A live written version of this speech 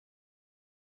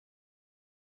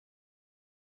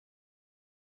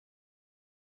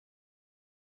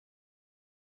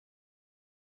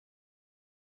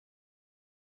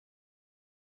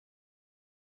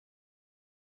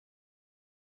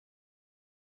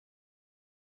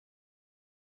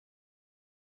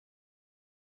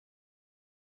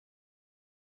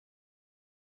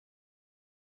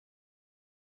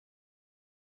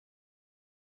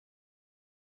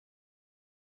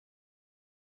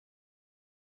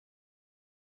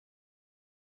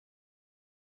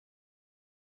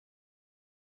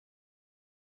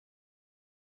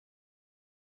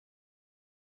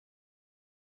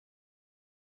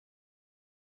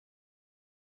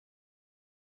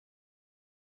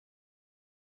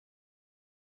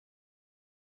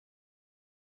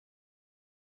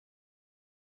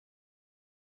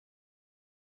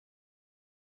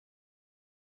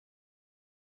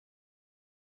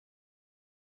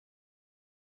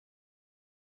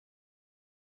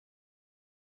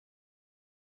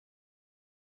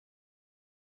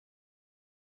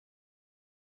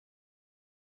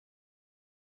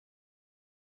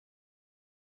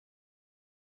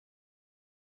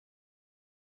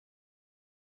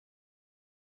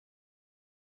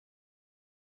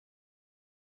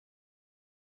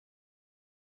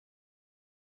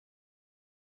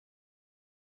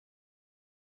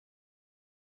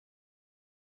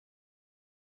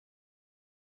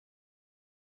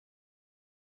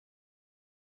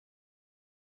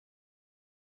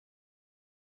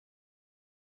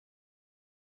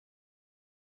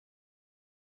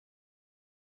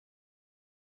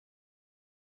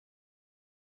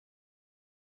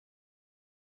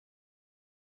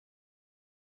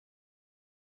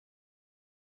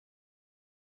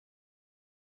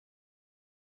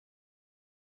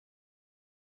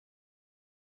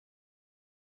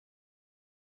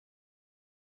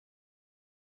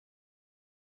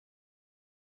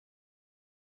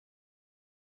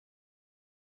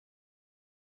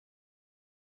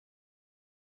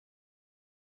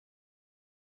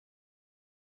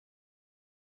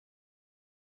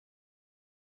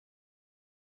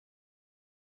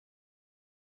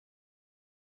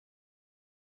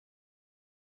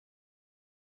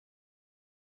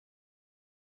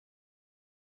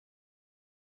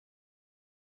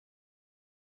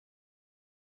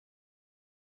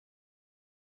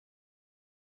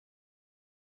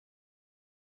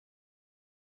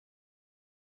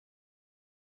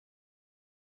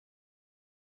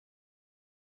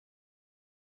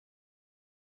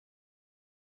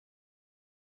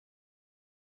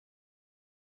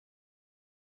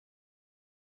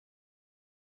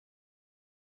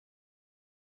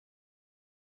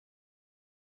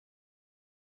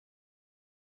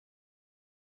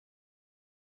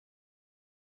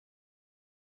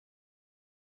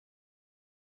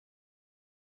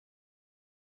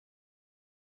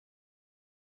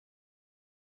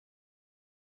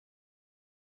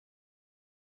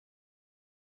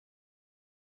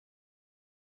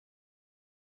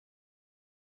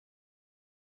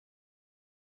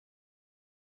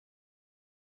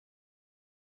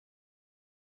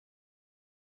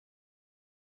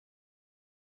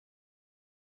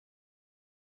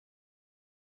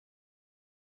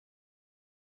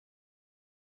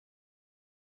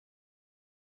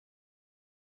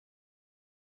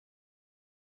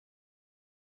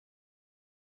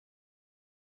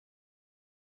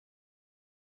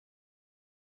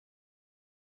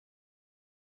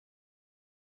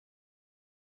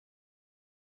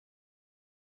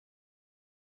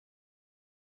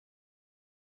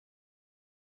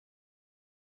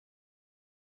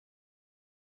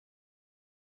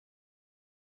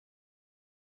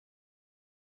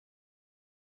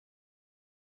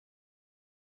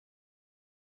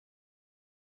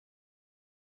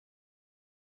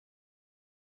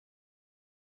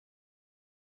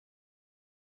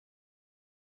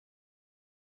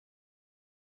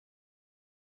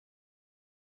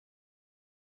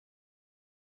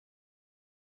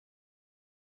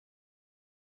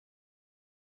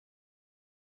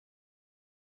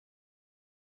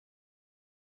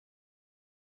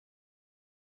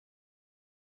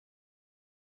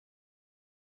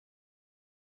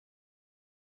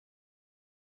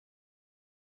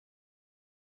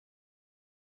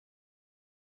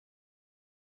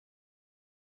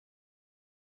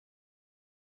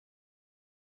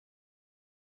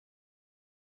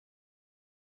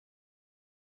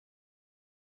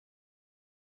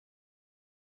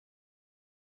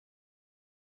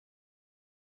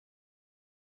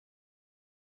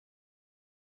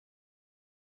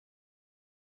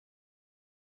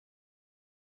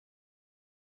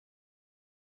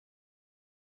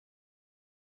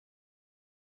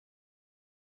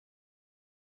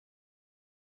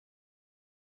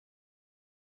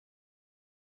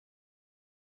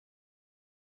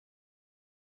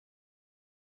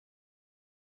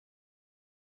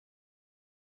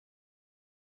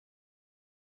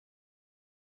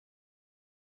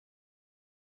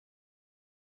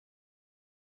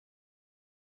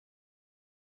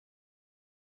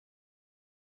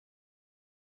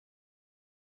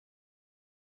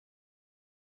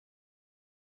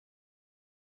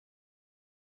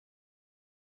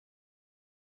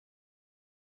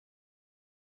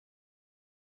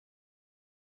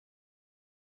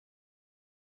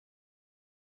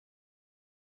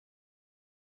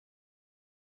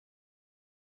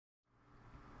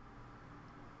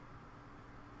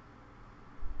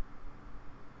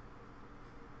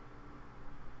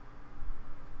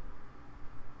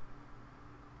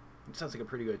It sounds like a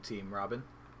pretty good team, Robin.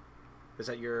 Is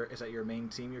that your main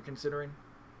team you're considering?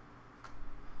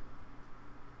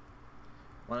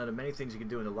 One of the many things you can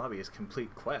do in the lobby is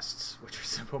complete quests, which are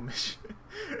simple missions.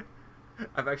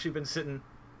 I've actually been sitting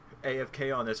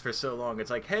AFK on this for so long. It's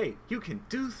like, hey, you can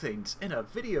do things in a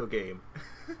video game.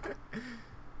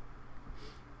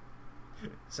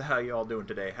 So how you all doing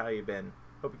today? How you been?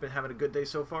 Hope you've been having a good day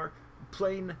so far.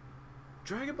 Playing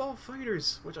Dragon Ball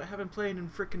Fighterz, which I haven't played in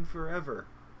frickin' forever.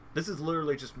 This is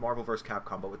literally just Marvel vs.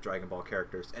 Capcom, but with Dragon Ball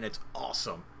characters, and it's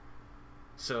awesome.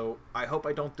 So I hope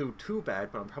I don't do too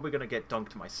bad, but I'm probably gonna get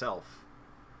dunked myself.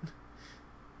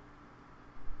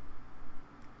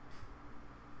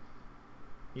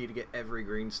 You need to get every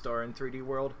green star in 3D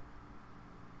World.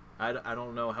 I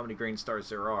don't know how many green stars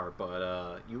there are,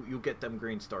 but you get them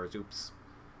green stars. Oops.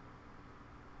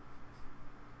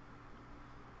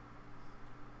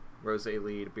 Rose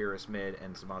lead, Beerus mid,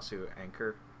 and Zamasu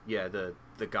anchor. Yeah, the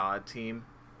god team,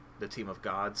 the team of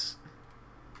gods.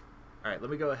 All right,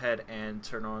 let me go ahead and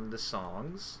turn on the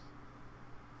songs.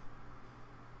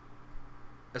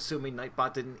 Assuming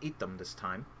Nightbot didn't eat them this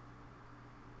time.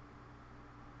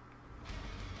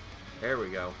 There we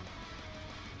go.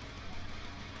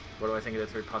 What do I think of the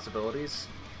 3 possibilities?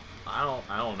 I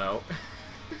don't know.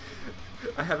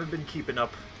 I haven't been keeping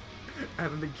up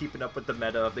with the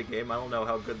meta of the game. I don't know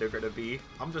how good they're gonna be.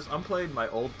 I'm playing my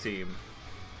old team.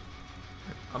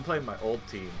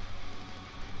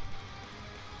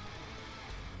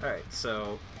 Alright,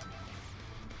 so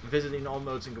visiting all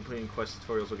modes and completing quest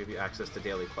tutorials will give you access to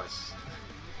daily quests.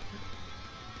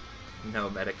 No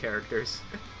meta characters.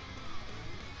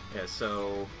 Yeah,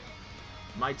 so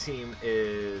my team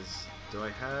is... Do I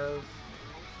have...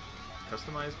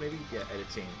 Customized, maybe? Yeah, edit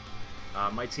team.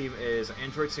 My team is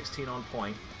Android 16 on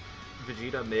point,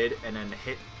 Vegeta mid, and then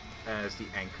Hit as the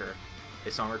anchor.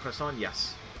 Is song request on?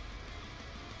 Yes.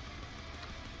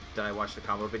 Did I watch the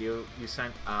combo video you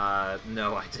sent?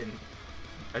 No, I didn't.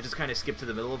 I just kind of skipped to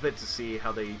the middle of it to see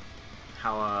how the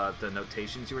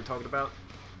notations you were talking about.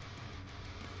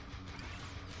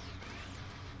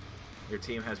 Your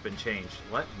team has been changed.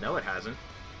 What? No, it hasn't.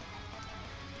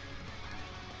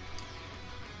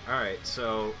 Alright,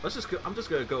 so let's just go, I'm just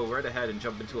gonna go right ahead and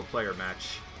jump into a player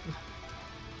match.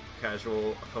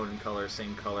 Casual, opponent color,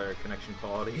 same color, connection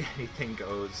quality, anything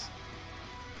goes.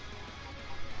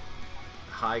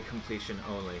 High completion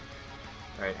only.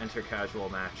 Alright, enter casual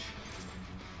match.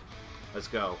 Let's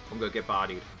go. I'm gonna get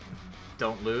bodied.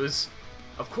 Don't lose.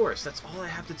 Of course, that's all I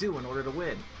have to do in order to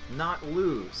win. Not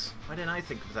lose. Why didn't I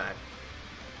think of that?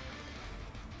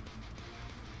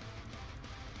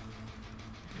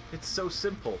 It's so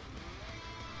simple.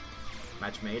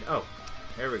 Match made. Oh,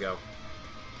 there we go.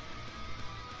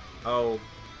 Oh,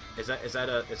 is that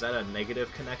a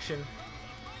negative connection?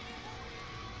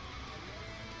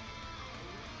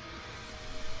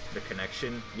 The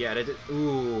connection? Yeah, it did.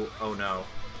 Ooh, oh no.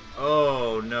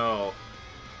 Oh no.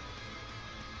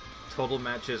 Total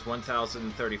matches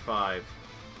 1,035.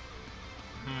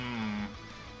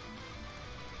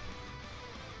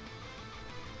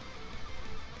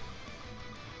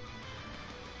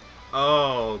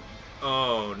 Oh,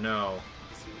 oh no.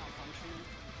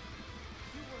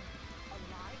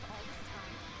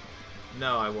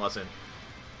 No, I wasn't.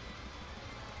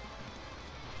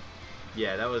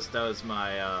 Yeah, that was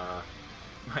my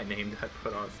my name that I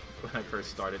put on when I first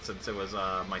started, since it was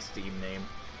my Steam name.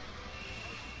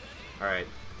 All right,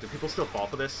 do people still fall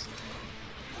for this?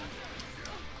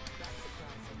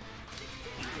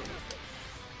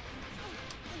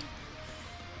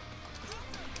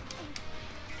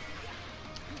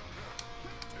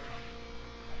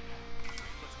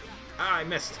 Ah, I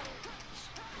missed.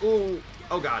 Ooh,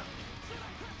 oh god.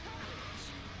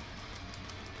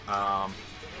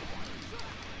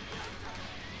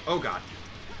 Oh god.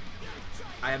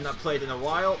 I have not played in a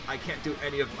while. I can't do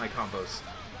any of my combos.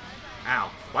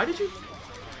 Ow. Why did you...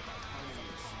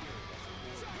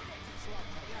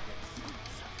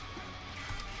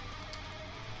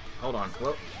 Hold on.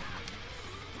 Well...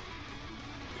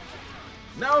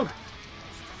 No!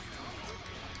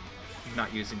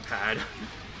 Not using pad.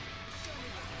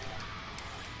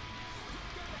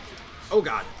 Oh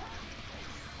god.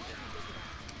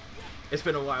 It's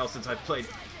been a while since I've played.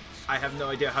 I have no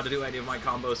idea how to do any of my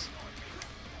combos.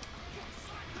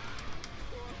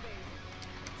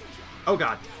 Oh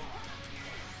god.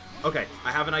 Okay,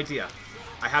 I have an idea.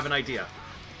 I have an idea.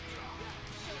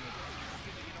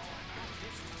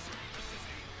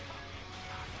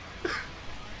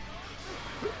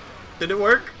 Did it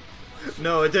work?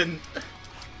 No, it didn't.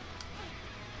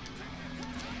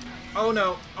 Oh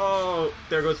no. Oh,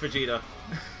 there goes Vegeta.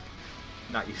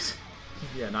 Not using.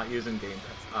 Yeah, not using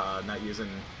not using...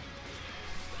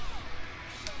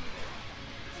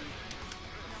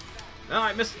 No,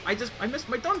 I missed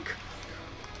my dunk!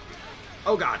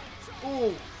 Oh god.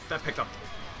 Ooh, that picked up.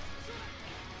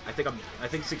 I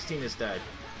think 16 is dead.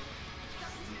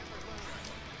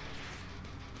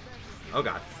 Oh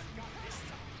god.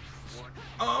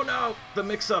 Oh no! The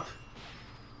mix-up!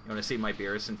 You wanna see my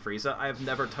Beerus and Frieza? I have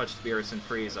never touched Beerus and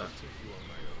Frieza.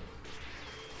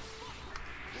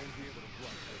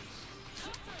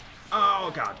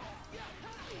 Oh god.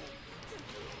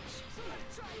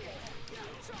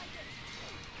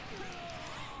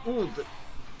 Ooh,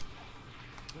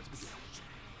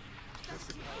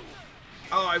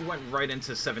 oh, I went right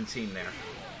into 17 there.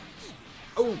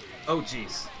 Oh, oh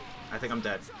jeez. I think I'm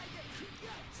dead.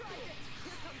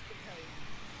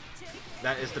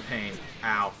 That is the pain.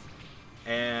 Ow.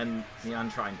 And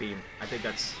Neon Trine Beam. I think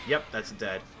that's... Yep, that's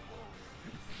dead.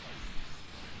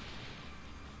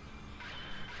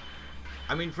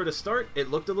 I mean, for the start,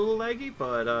 it looked a little laggy,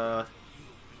 but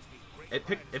it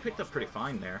picked up pretty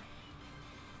fine there.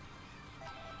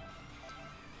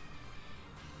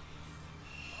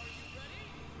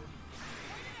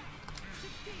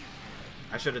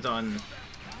 I should have done...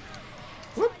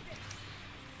 Whoop!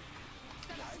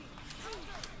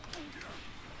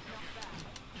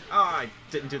 Oh, I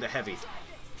didn't do the heavy.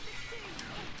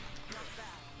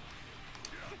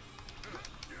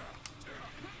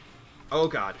 Oh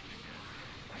god.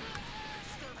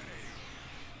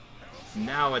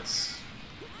 Now it's...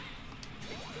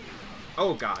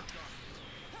 Oh god.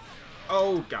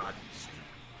 Oh god.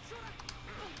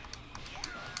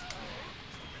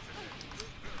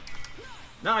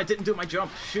 No, I didn't do my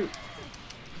jump. Shoot.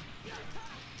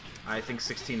 I think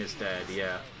 16 is dead,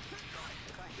 yeah.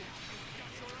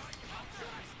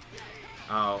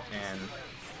 Oh, and...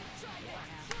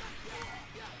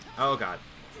 Oh god.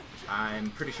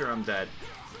 I'm pretty sure I'm dead.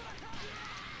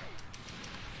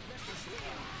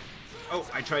 Oh,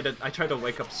 I tried to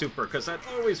wake up Super, because that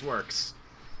always works.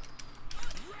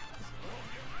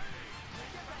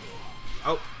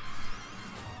 Oh.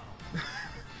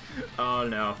 Oh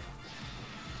no.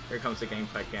 Here comes the Game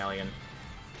Fight Galleon.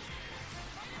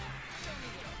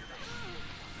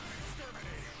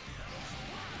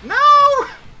 No!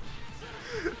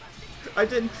 I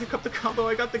didn't pick up the combo.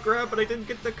 I got the grab, but I didn't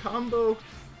get the combo.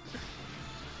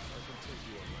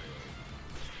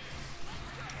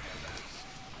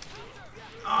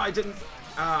 Oh, I didn't...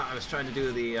 I was trying to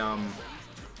do the,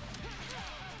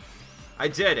 I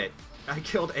did it. I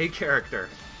killed a character.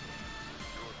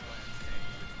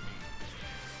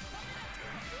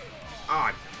 Oh,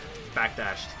 I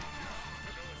backdashed.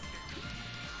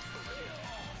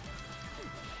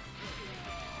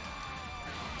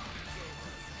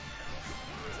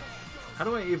 How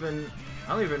do I even... I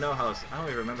don't even know how... I don't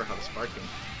even remember how the sparking...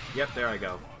 Yep, there I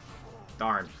go.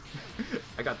 Darn.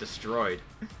 I got destroyed.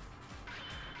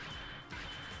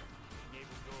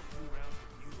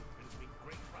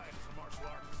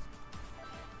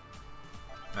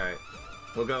 Alright.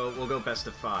 We'll go best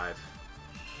of 5.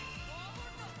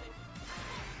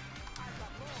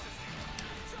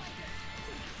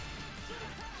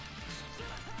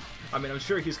 I mean, I'm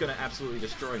sure he's gonna absolutely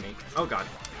destroy me. Oh god.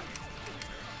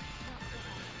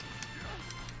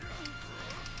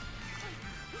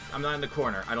 I'm not in the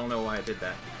corner. I don't know why I did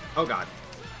that. Oh god.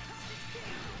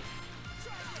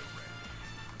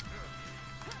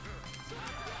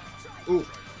 Ooh.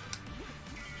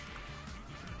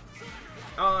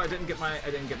 Oh, I didn't get my,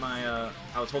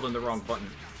 I was holding the wrong button.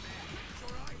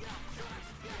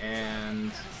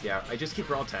 And, yeah, I just keep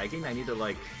raw tagging. I need to,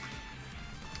 like...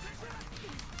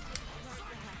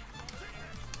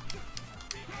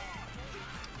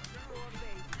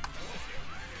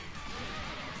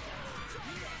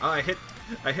 Oh, I hit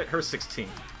her 16.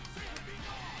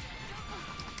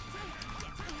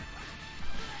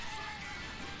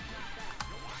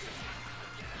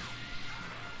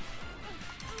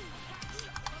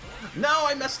 No,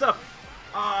 I messed up.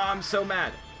 Oh, I'm so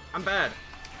mad. I'm bad.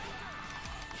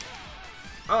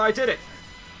 Oh, I did it.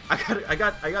 I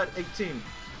got 18.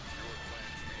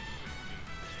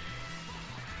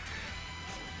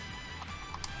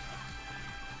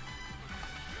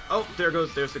 Oh,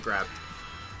 there's the grab.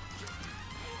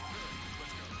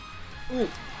 Ooh.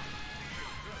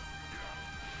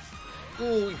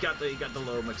 Ooh, he got the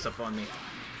low mix up on me.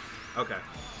 Okay.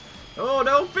 Oh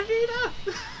no, Vegeta!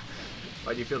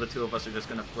 Why do you feel the two of us are just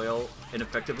gonna flail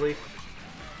ineffectively?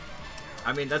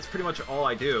 I mean, that's pretty much all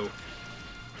I do.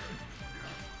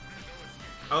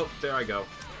 Oh, there I go.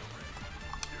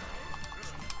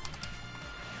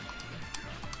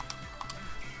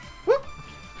 Whoop!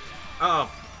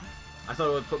 Oh, I thought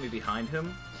it would put me behind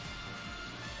him.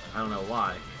 I don't know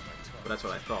why, but that's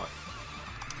what I thought.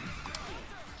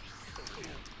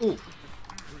 Ooh.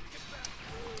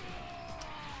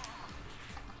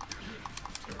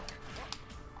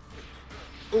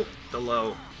 Ooh, the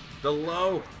low. The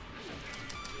low.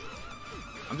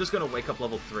 I'm just gonna wake up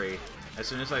level 3. As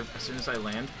soon as I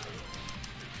land,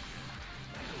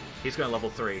 he's gonna level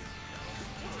 3.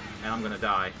 And I'm gonna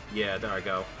die. Yeah, there I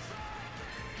go.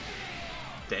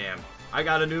 Damn. I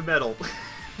got a new medal.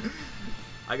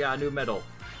 I got a new medal.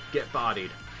 Get bodied.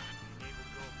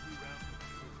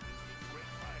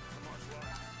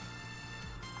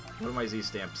 What are my Z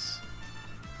stamps?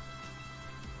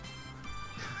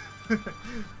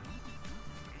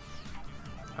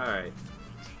 Alright.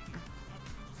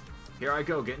 Here I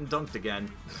go, getting dunked again.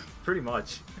 Pretty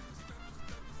much.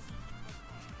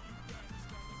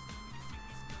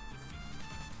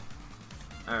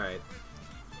 Alright.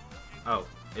 Oh,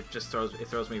 it just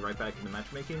throws me right back into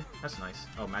matchmaking? That's nice.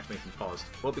 Oh, matchmaking paused.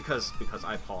 Well, because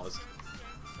I paused.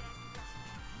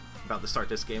 About to start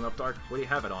this game up, Dark. What do you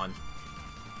have it on?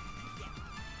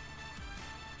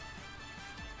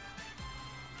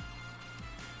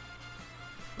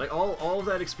 Like all of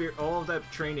that experience, all of that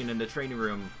training in the training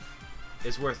room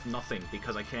is worth nothing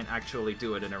because I can't actually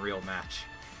do it in a real match.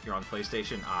 You're on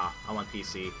PlayStation? Ah, I'm on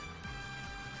PC.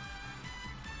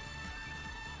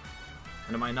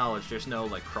 And to my knowledge, there's no,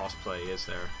 like, crossplay, is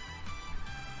there?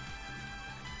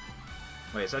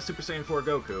 Wait, is that Super Saiyan 4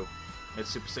 Goku? It's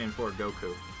Super Saiyan 4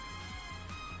 Goku.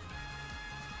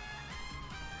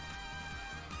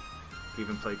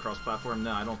 Even play cross-platform?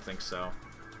 No, I don't think so.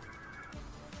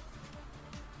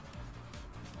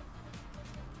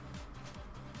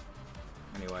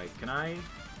 Anyway, can I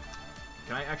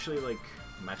actually, like,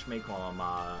 matchmake while I'm,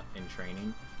 in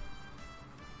training?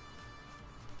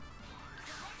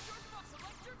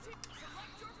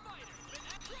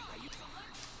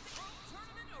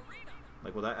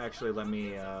 Like, will that actually let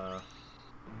me,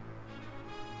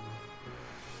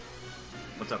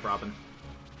 What's up, Robin?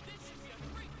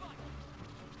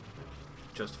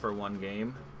 Just for one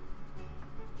game?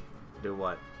 Do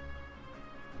what?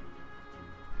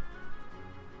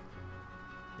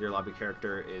 Your lobby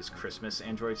character is Christmas,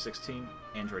 Android 16?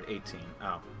 Android 18.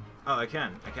 Oh. Oh, I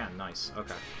can. Nice.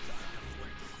 Okay.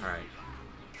 Alright.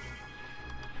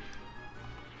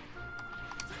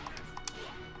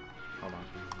 Hold on.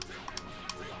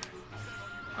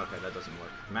 Okay, that doesn't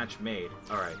work. Match made.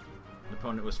 Alright. An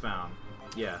opponent was found.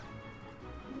 Yeah.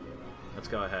 Let's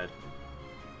go ahead.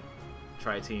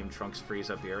 Tri-team Trunks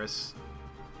Frieza Beerus.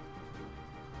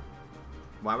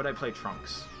 Why would I play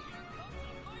Trunks?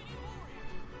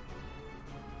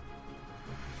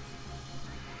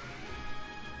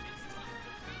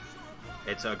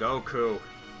 It's a Goku.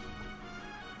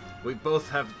 We both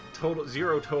have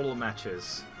zero total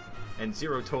matches and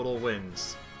 0 total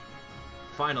wins.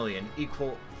 Finally,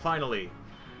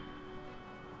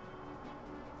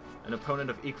 an opponent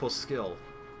of equal skill.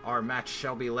 Our match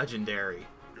shall be legendary.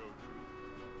 Goku,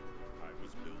 I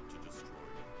was built to destroy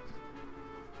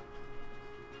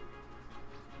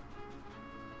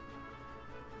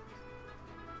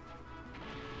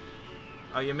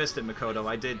you. Oh, you missed it, Makoto.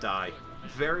 I did die.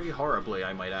 Very horribly,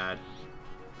 I might add.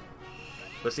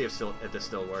 Let's see if this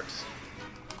still works.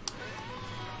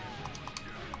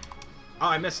 Oh,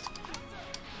 I missed.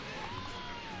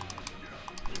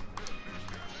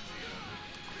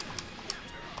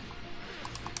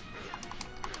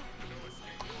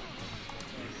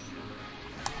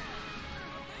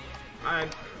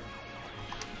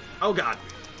 Oh god.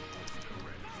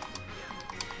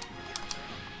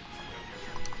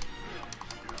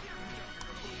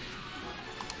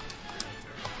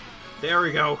 There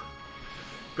we go.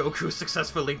 Goku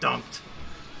successfully dunked.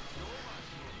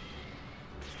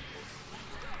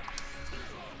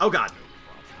 Oh god.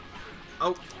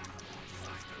 Oh.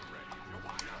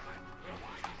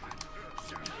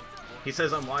 He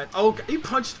says I'm wide. Oh, he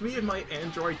punched me in my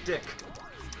android dick.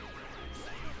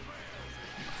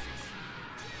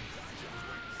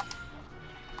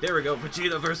 There we go,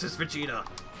 Vegeta versus Vegeta.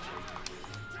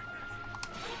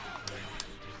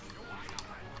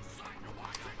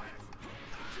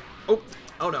 Oh,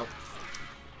 oh no.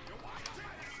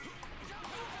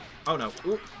 Oh no.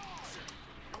 Ooh.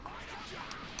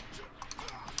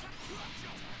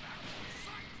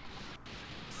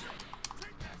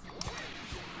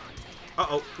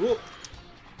 Uh-oh. Ooh.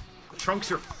 Trunks,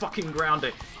 you're fucking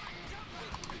grounded.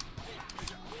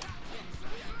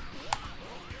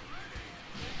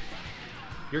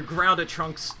 You're grounded,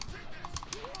 Trunks.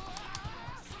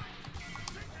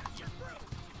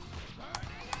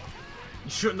 You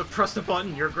shouldn't have pressed the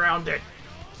button. You're grounded.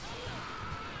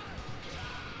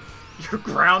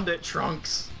 Ground it,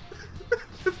 Trunks.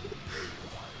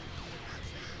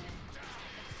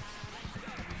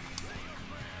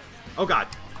 Oh god.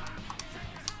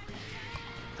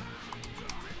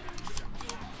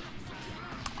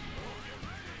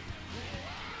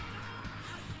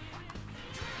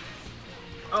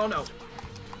 Oh no.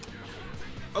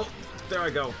 Oh, there I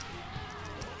go.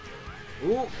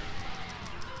 Ooh.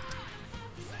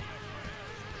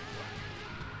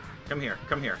 Come here,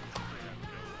 come here.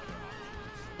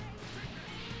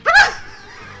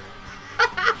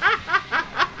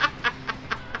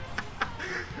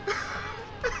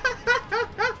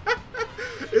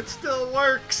 It still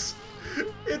works!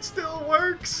 It still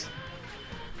works!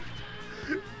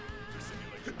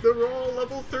 The roll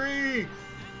level 3!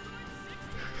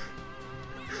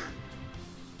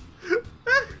 Relax.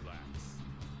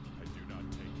 I do not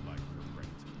take life for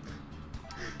granted.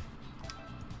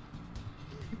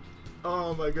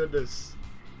 Oh my goodness.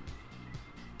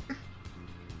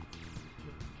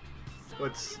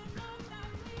 What's...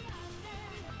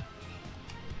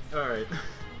 Alright.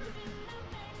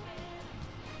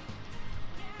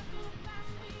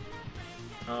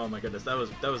 Oh my goodness, that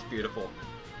was beautiful.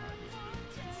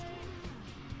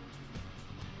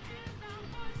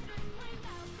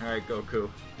 Alright, Goku.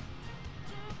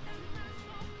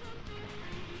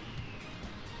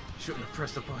 Shouldn't have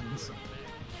pressed the buttons.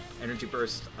 Energy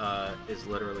burst is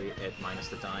literally it minus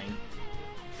the dying.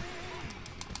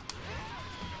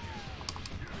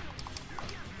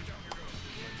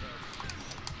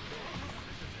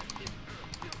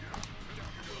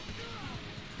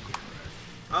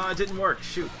 Oh, it didn't work.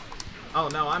 Shoot. Oh,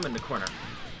 no, I'm in the corner.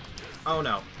 Oh,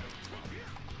 no.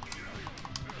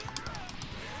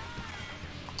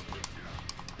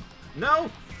 No!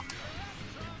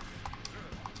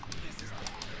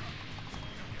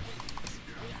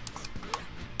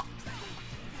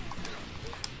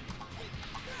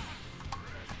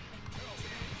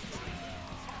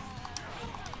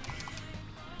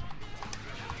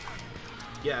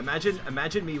 Yeah,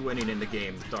 imagine me winning in the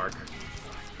game, Dark.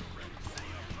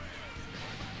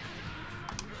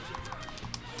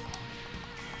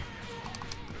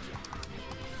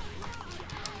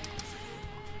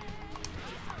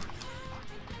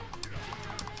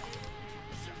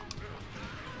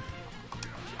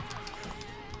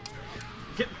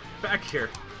 Get back here.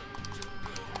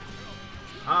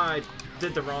 I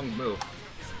did the wrong move.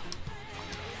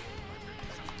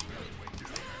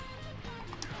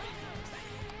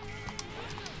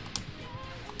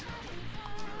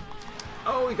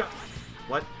 Oh, he got...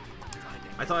 What?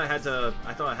 I thought I had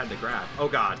to grab. Oh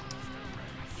god.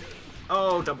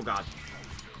 Oh, double god.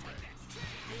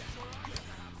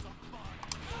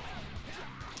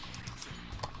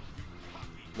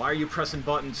 Why are you pressing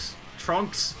buttons?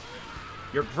 Trunks?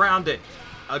 You're grounded.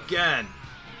 Again.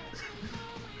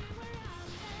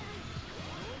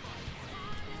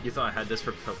 You thought I had this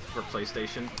for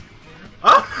PlayStation?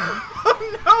 Oh!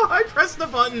 Oh no! I pressed the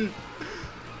button!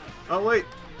 Oh wait.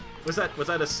 Was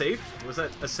that a safe? Was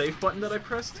that a safe button that I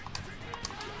pressed?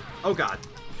 Oh god.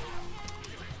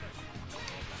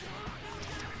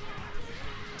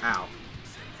 Ow.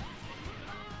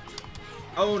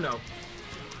 Oh no.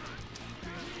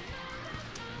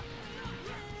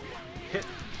 Hit.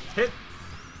 Hit.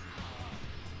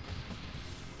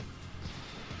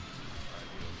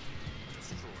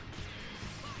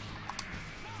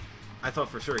 I thought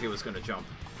for sure he was gonna jump.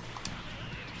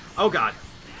 Oh god.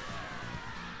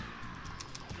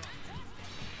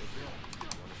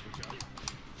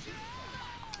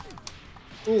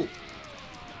 Ooh.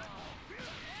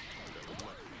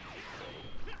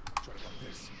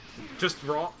 Just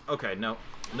raw? Okay, no.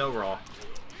 No raw.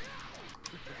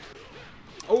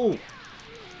 Oh!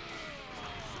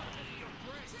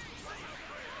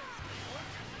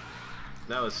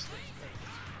 That was...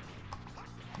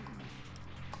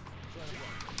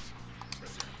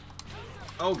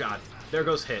 Oh god. There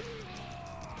goes hit.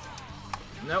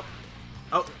 Nope.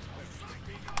 Oh.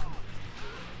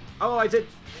 Oh, I did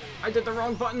the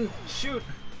wrong button. Shoot.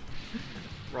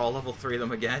 Raw level 3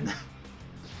 them again.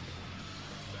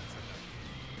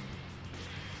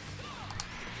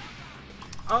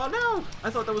 Oh no! I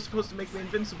thought that was supposed to make me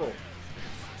invincible.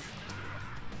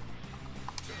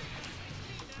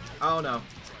 Oh no.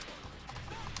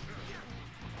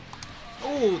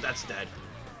 Oh, that's dead.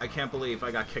 I can't believe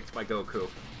I got kicked by Goku.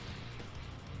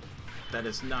 That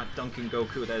is not dunking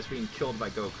Goku, that is being killed by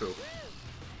Goku.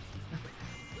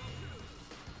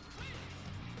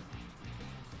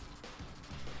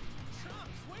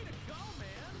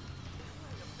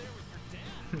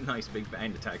 Nice big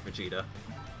bang attack, Vegeta.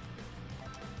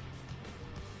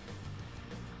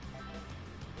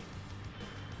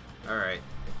 Alright.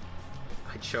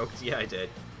 I choked. Yeah, I did.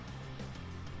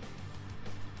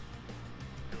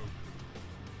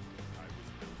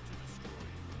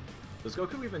 Does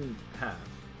Goku even have?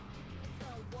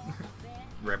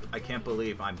 Rip. I can't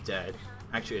believe I'm dead.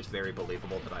 Actually, it's very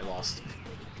believable that I lost.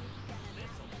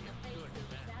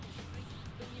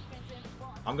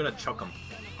 I'm gonna chuck him.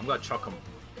 I'm gonna chuck him.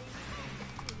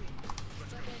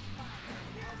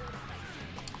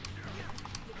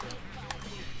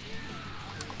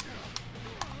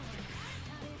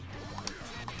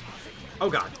 Oh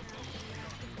god.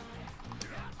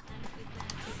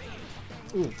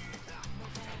 Ooh.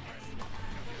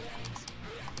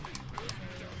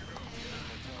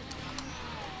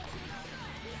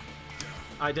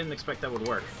 I didn't expect that would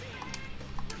work.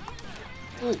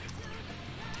 Ooh.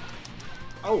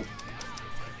 Oh.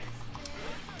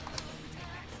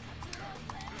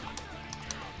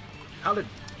 How did...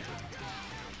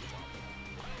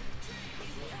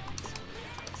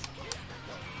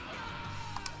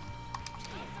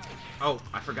 Oh,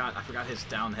 I forgot his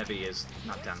down heavy is...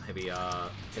 Not down heavy,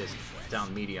 his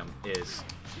down medium is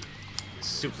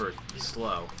super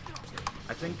slow.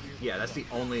 I think, yeah, that's the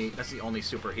only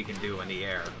super he can do in the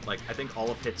air. Like, I think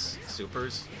all of Hit's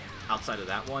supers, outside of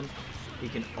that one, he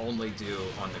can only do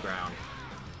on the ground.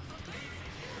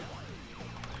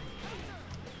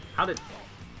 How did...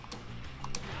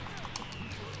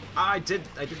 I did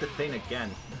the thing again.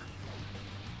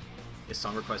 Is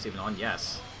song request even on?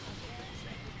 Yes.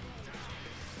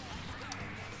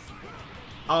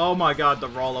 Oh my god, the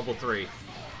raw level 3.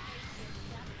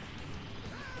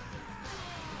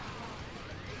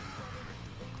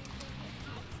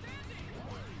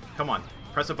 Come on,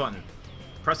 press a button.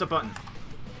 Press a button.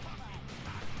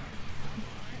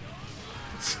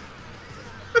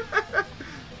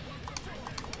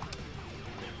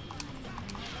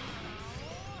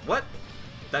 What?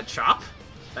 That chop?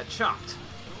 That chopped.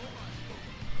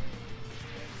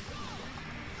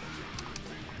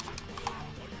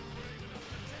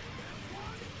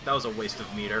 That was a waste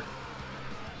of meter.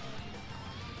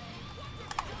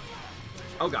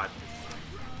 Oh god.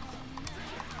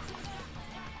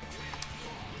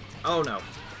 Oh no.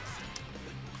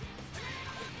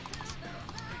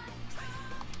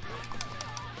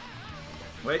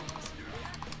 Wait.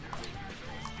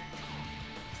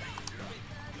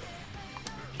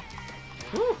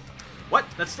 Woo! What?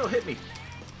 That still hit me.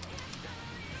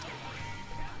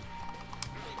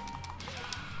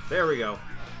 There we go.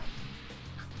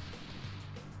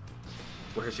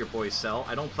 Where's your boy Cell?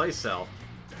 I don't play Cell.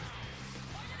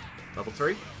 Level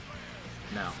 3?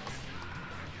 No.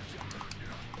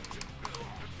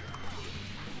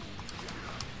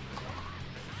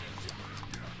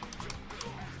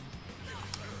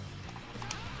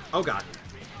 Oh god.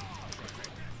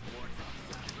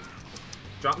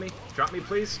 Drop me? Drop me,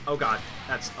 please? Oh god.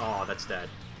 That's dead.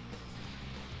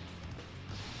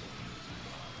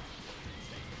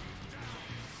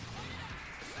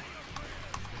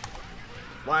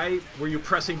 Why were you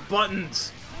pressing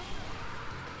buttons?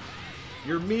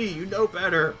 You're me, you know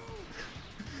better.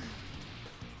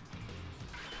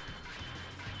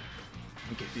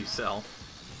 I'll give you Cell.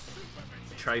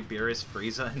 Try Beerus,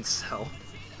 Frieza, and Cell.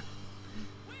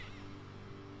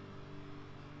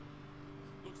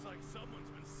 Looks like someone's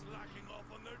been slacking off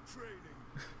on their training.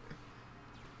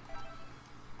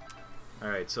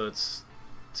 Alright, so it's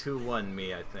 2-1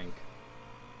 me, I think.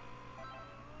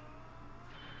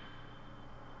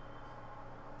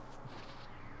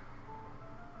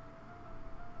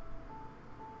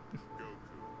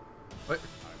 What?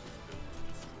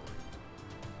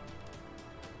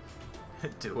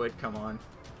 Do it, come on.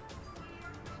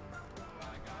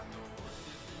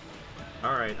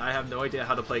 Alright, I have no idea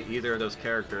how to play either of those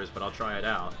characters, but I'll try it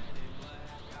out.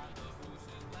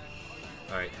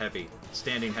 Alright, heavy.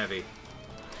 Standing heavy.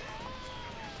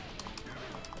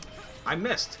 I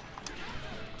missed!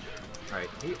 Alright,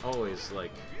 he always,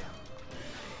 like...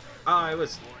 I'm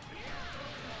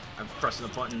pressing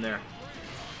the button there.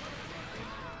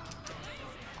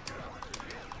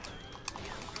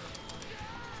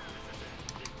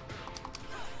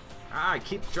 I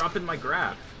keep dropping my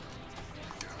grab.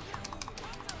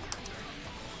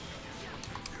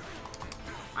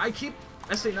 I keep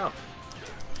messing up.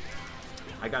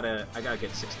 I gotta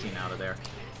get 16 out of there.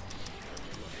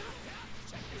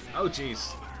 Oh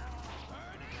jeez.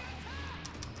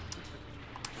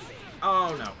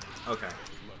 Oh no. Okay.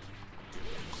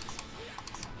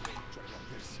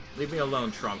 Leave me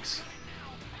alone, Trunks.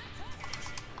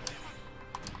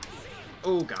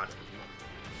 Oh god.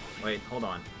 Wait, hold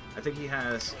on. I think he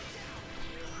has...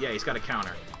 Yeah, he's got a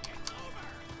counter.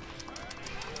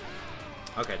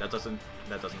 Okay, that doesn't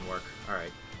work.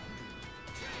 Alright.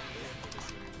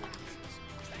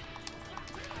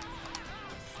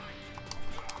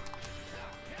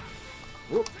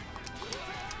 Whoop.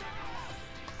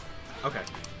 Okay.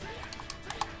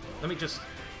 Let me just...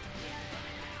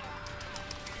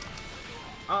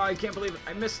 Oh, I can't believe it.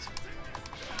 I missed.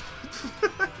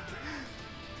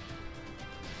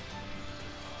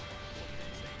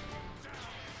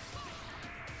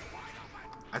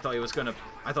 I thought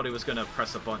he was gonna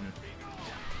press a button.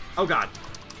 Oh god.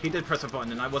 He did press a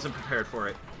button and I wasn't prepared for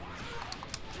it.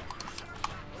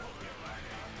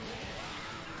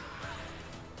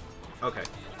 Okay.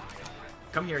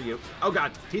 Come here, you. Oh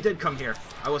god, he did come here.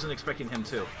 I wasn't expecting him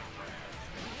to.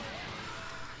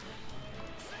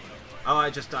 Oh,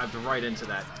 I just dived right into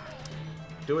that.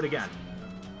 Do it again.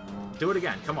 Do it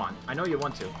again. Come on. I know you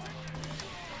want to.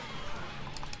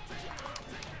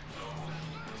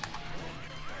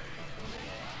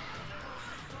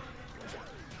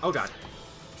 Oh god.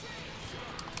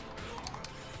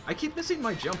 I keep missing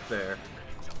my jump there.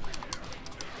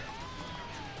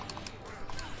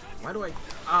 Why do I...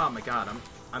 Oh my god,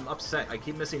 I'm upset. I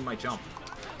keep missing my jump.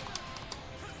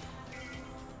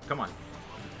 Come on.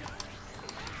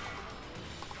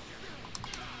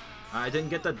 I didn't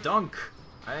get the dunk.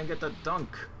 I didn't get the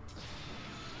dunk.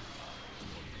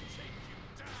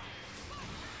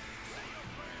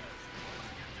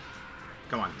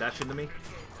 Come on, dash into me.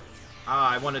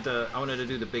 Ah, I wanted to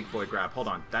do the big boy grab. Hold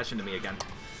on, dash into me again.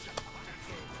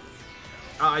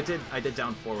 Ah, I did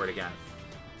down forward again.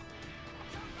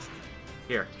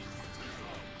 Here.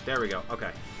 There we go.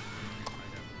 Okay.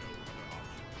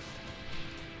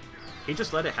 He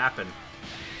just let it happen.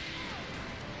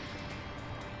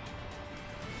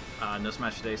 No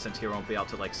Smash today since Hero won't be out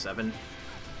till like 7.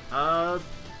 Yeah,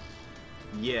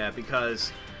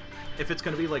 because if it's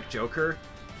gonna be like Joker,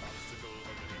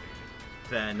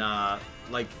 then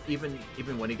like even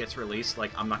when he gets released,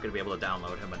 like I'm not gonna be able to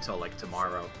download him until like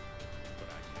tomorrow. But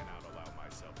I cannot allow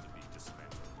myself to be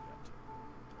dismantled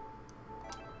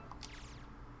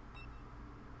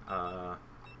yet.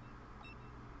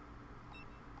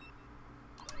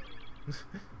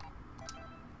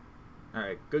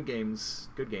 Alright, good games,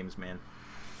 man.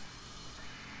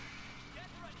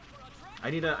 I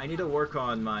need to work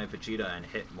on my Vegeta and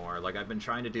hit more. Like I've been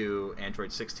trying to do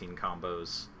Android 16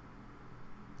 combos.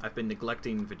 I've been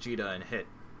neglecting Vegeta and hit.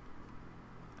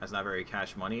 That's not very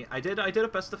cash money. I did a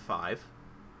best of 5.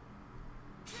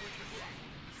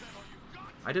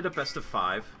 I did a best of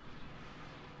 5.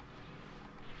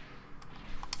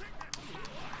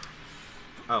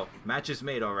 Oh, match is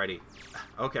made already.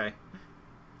 Okay.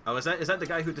 Oh, is that the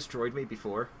guy who destroyed me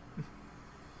before?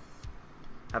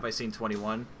 Have I seen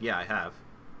 21? Yeah, I have.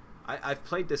 I've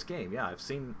played this game. Yeah, I've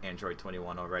seen Android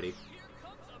 21 already.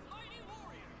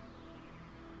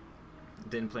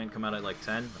 Didn't plan to come out at like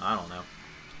 10? I don't know.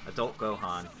 Adult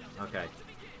Gohan. Okay.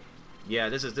 Yeah,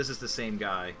 this is the same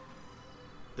guy.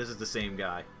 This is the same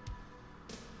guy.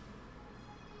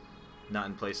 Not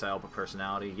in playstyle, but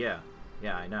personality. Yeah.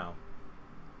 Yeah, I know.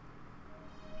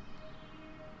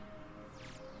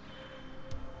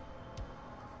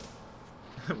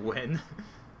 When?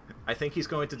 I think he's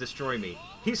going to destroy me.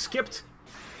 He skipped!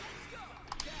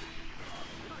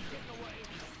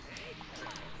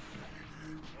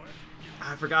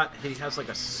 I forgot he has like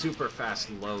a super fast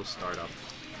low startup.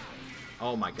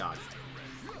 Oh my god.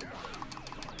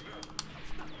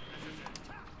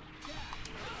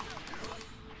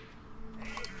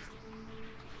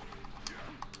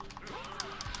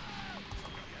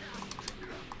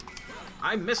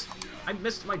 I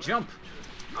missed my jump.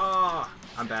 Ah, oh,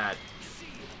 I'm bad.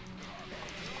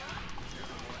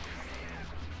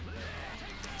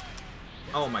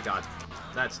 Oh my god.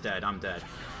 That's dead. I'm dead.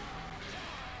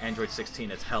 Android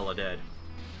 16 is hella dead.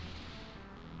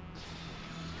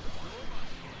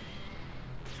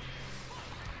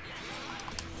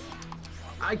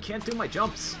 I can't do my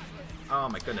jumps. Oh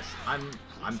my goodness. I'm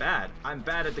bad. I'm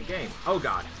bad at the game. Oh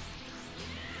god.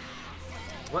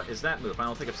 What is that move? I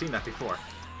don't think I've seen that before.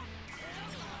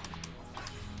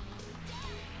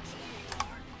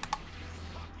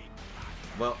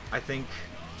 Well, I think...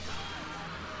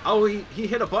 Oh, he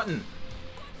hit a button!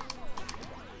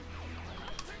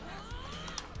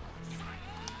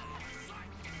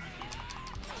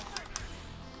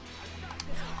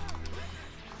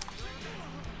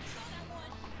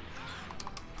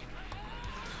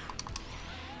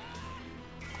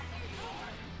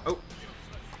 Oh!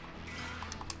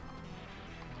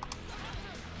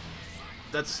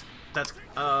 That's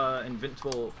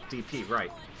invincible DP,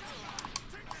 right.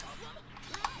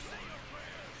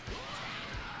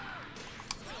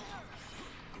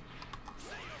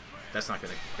 That's not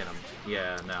gonna hit him.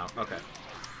 Yeah, no. Okay.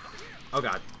 Oh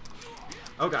god.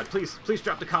 Oh god, please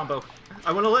drop the combo.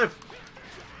 I wanna live!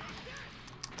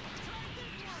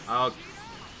 Oh,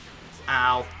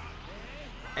 Ow.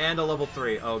 And a level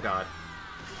 3. Oh god.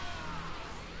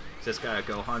 Is this guy a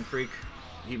Gohan freak?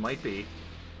 He might be.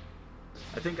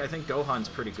 I think Gohan's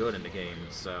pretty good in the game,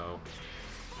 so...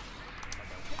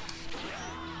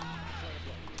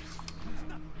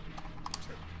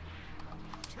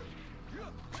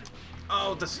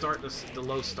 Oh, the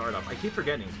low startup. I keep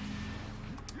forgetting.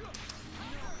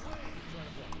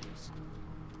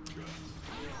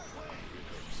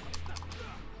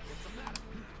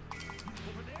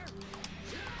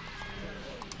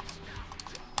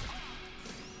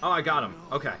 Oh, I got him.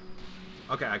 Okay.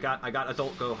 Okay, I got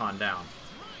adult Gohan down.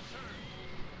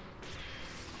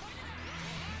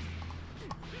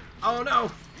 Oh no!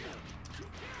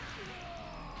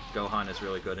 Gohan is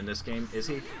really good in this game, is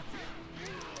he?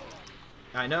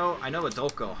 I know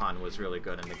adult Gohan was really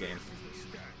good in the game.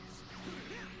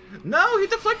 No, he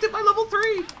deflected my level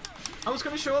 3! I was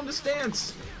gonna show him the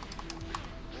stance.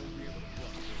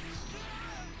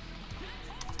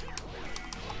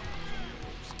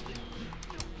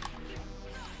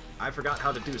 I forgot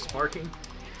how to do sparking.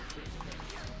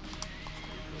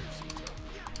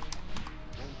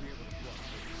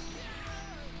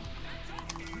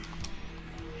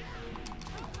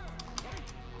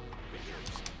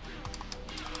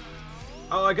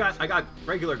 Oh, I got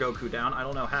regular Goku down. I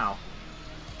don't know how.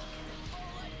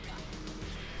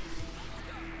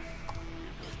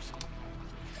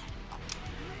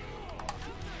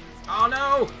 Oh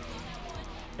no!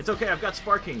 It's okay. I've got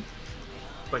sparking.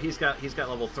 But he's got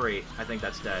level 3. I think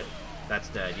that's dead. That's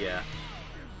dead, yeah.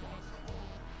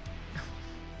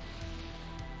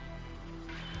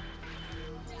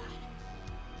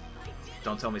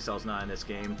 Don't tell me Cell's not in this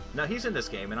game. No, he's in this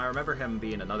game, and I remember him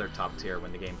being another top tier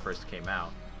when the game first came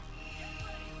out.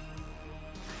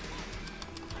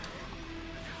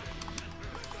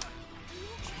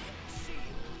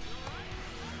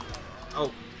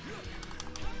 Oh.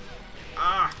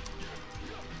 Ah!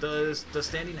 Does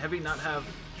Standing Heavy not have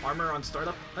armor on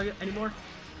startup anymore?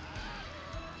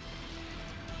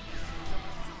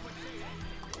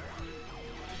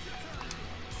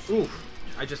 Oof.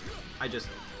 I just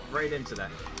right into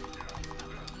that.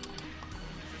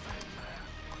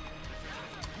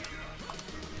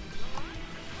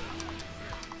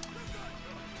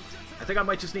 I think I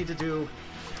might just need to do...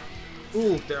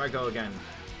 Ooh, there I go again.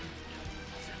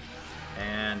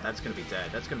 And that's gonna be dead.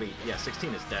 That's gonna be... Yeah,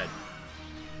 16 is dead.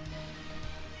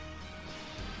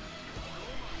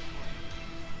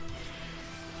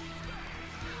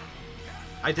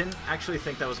 I didn't actually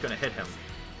think that was gonna hit him.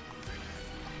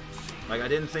 Like, I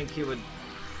didn't think he would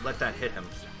let that hit him.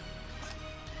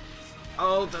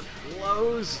 Oh, the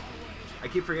lows! I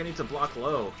keep forgetting to block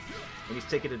low, and he's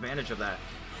taking advantage of that.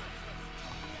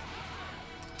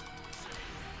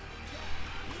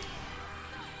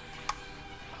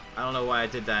 I don't know why I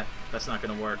did that. That's not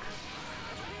gonna work.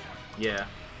 Yeah.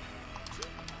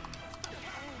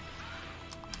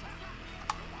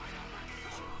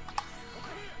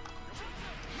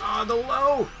 Ah, the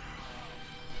low!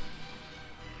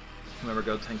 Remember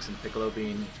Gotenks and Piccolo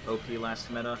being OP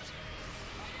last meta?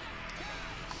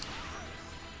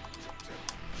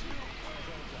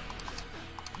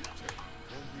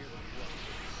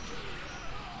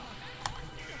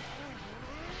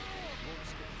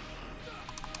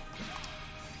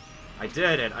 I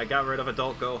did it! I got rid of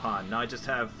adult Gohan. Now I just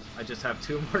have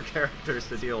 2 more characters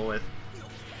to deal with.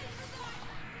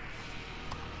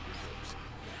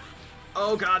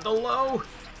 Oh god, the low!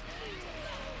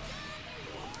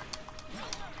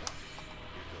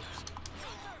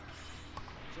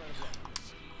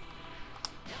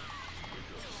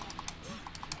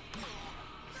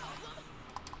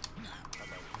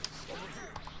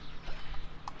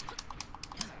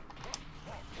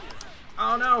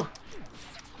 Oh no!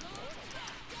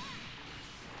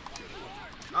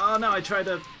 Oh no, I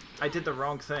did the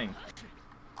wrong thing.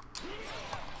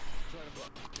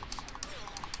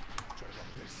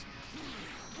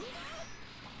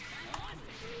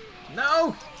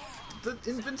 No! The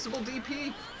invincible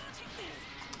DP!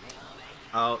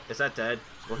 Oh, is that dead?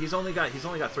 Well, he's only got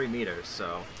 3 meters,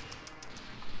 so...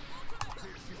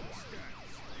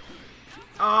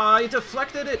 Ah, he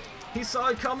deflected it! He saw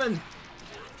it coming!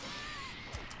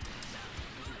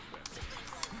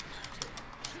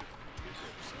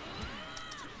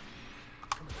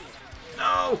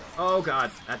 No! Oh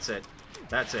god, that's it.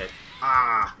 That's it.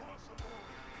 Ah!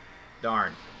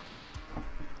 Darn.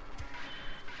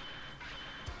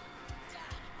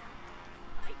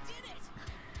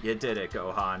 You did it,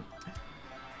 Gohan.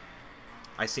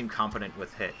 I seem competent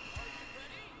with hit.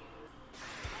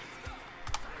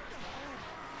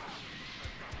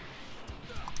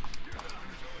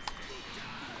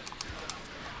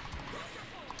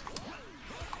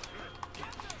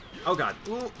 Oh god.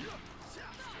 Ooh.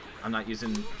 I'm not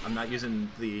using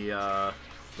the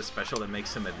special that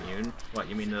makes him immune. What,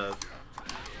 you mean the...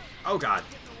 Oh god.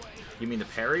 You mean the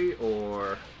parry,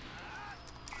 or...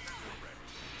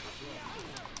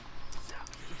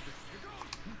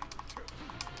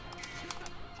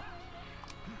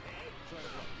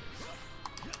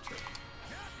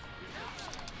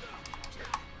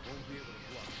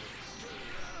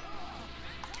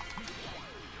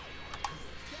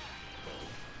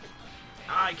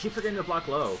 I keep forgetting to block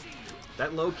low.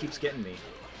 That low keeps getting me.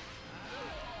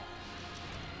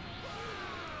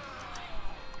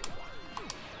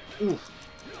 Oof.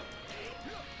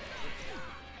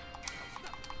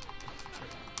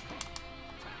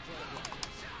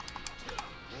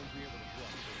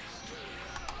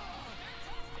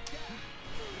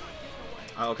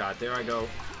 Oh god, there I go.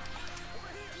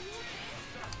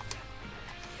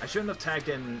 I shouldn't have tagged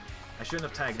in. I shouldn't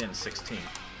have tagged in 16.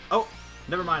 Oh,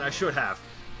 never mind. I should have.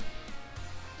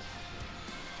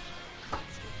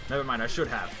 Never mind. I should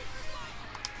have.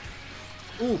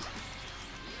 Ooh.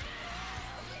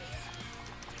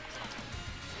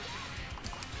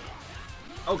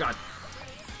 Oh god.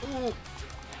 Ooh.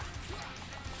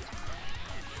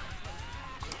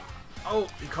 Oh,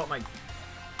 he caught my.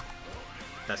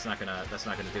 That's not gonna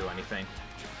do anything.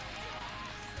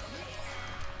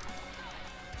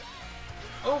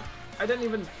 Oh, I didn't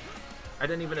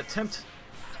even attempt.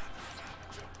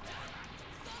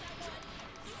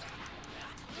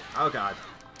 Oh god.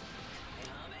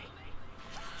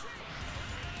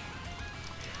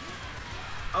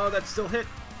 Oh, that still hit.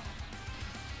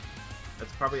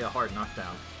 That's probably a hard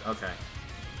knockdown. Okay.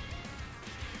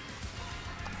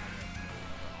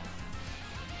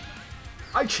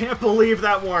 I can't believe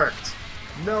that worked!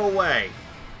 No way!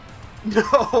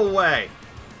 No way!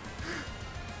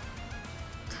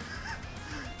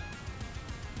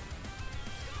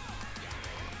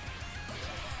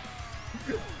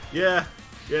 Yeah,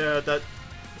 that...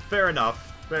 Fair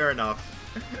enough. Fair enough.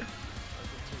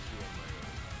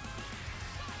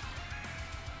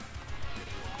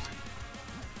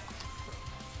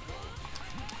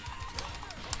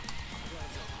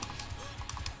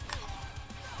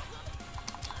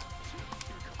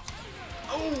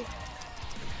 Oh!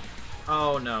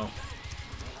 Oh no.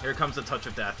 Here comes the touch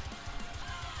of death.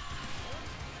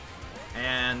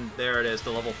 And there it is,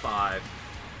 the level 5.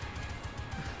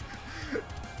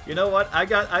 You know what? I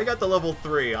got the level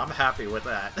 3. I'm happy with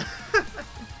that.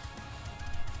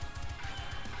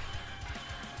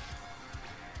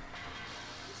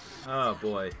 Oh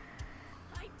boy.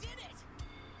 I did it.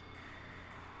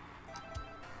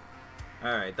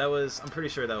 Alright, that was... I'm pretty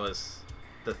sure that was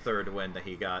the 3rd win that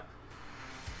he got.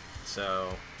 So...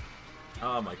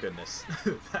 Oh my goodness.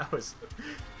 That was...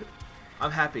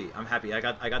 I'm happy. I'm happy. I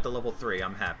got the level 3.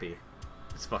 I'm happy.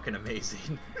 It's fucking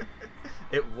amazing.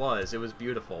 It was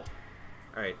beautiful.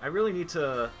 Alright, I really need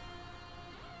to...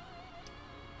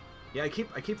 Yeah, I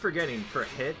keep forgetting for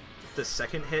hit, the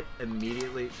second hit of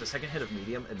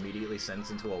medium immediately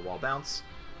sends into a wall bounce.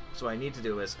 So what I need to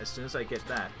do is, as soon as I get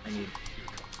that, I need...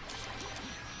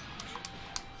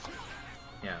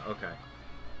 Yeah, okay.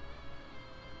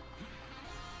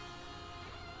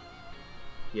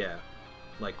 Yeah,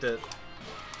 like that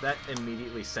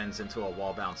immediately sends into a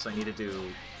wall bounce, so I need to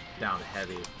do down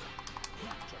heavy.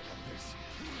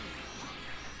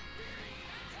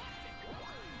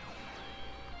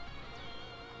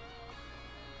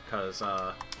 Because,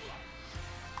 nah,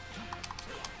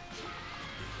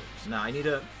 I need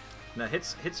to... Nah,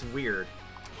 hit's weird.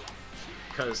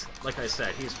 Because, like I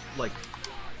said,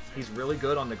 he's really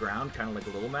good on the ground, kind of like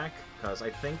Little Mac, because I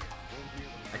think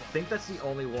that's the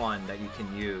only one that you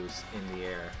can use in the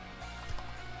air.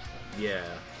 Yeah.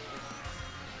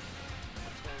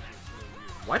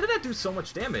 Why did that do so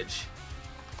much damage?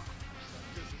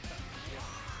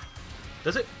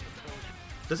 Does it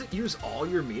use all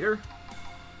your meter?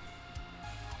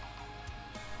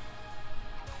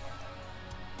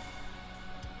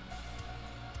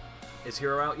 Is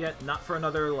Hero out yet? Not for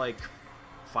another, like,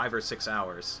 5 or 6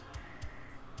 hours.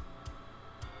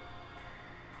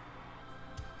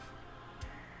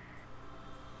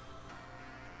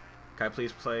 Can I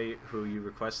please play who you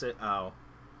requested? Oh.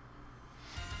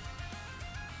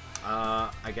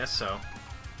 I guess so.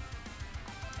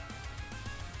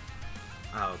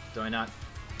 Oh, do I not?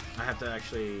 I have to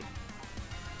actually...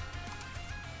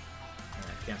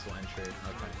 cancel entry.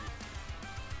 Okay.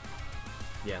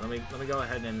 Yeah, let me go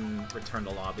ahead and return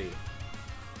to lobby.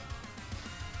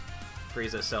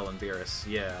 Frieza, Cell, and Beerus.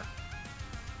 Yeah.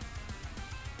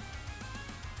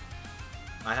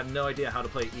 I have no idea how to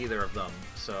play either of them,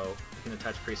 so you can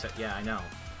attach preset. Yeah, I know.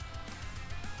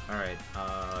 Alright,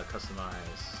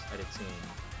 customize, edit team.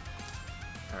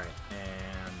 Alright,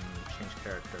 and change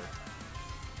character.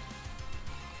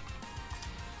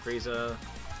 Frieza.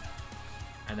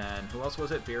 And then, who else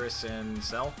was it? Beerus and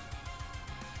Cell?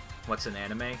 What's an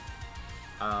anime?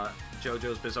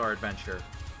 JoJo's Bizarre Adventure.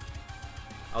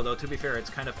 Although, to be fair, it's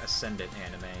kind of ascendant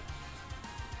anime.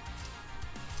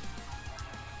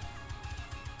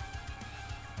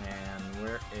 And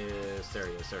where is... There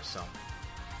he is. There's Cell.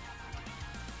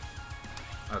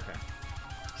 Okay.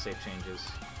 Save changes.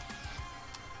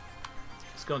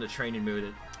 Let's go into training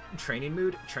mode. Training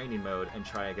mode? Training mode, and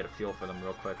try and get a feel for them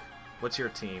real quick. What's your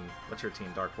team? What's your team,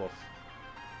 Dark Wolf?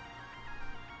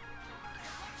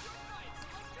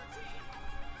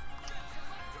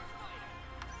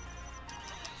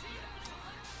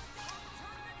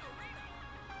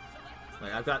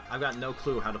 Like, I've got no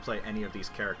clue how to play any of these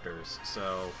characters,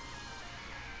 so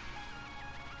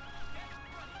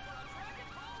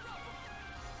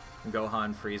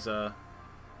Gohan, Frieza,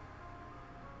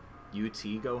 UT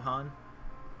Gohan.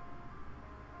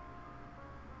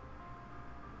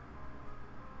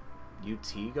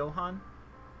 UT Gohan?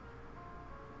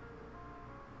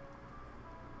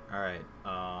 Alright,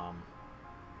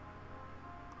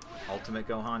 Ultimate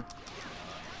Gohan?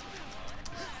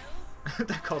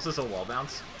 That causes a wall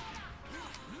bounce?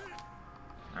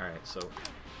 Alright, so...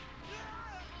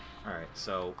 Alright,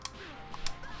 so...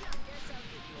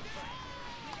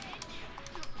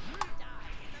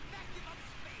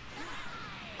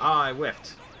 Ah, I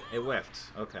whiffed. It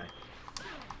whiffed. Okay.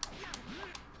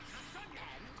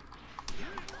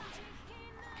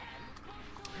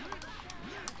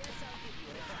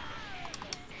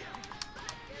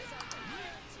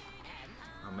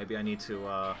 Maybe I need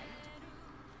to,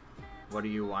 What are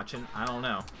you watching? I don't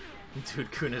know.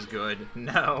 Dude, Kuna's good.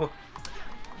 No.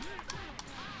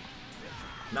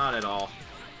 Not at all.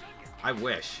 I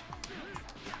wish.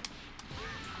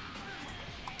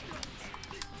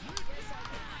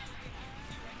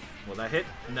 Will that hit?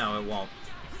 No, it won't.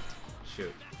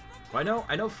 Shoot. Well,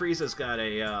 I know Frieza's got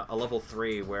a level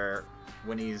 3 where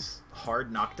when he's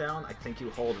hard knockdown, I think you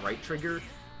hold right trigger,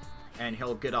 and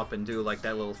he'll get up and do like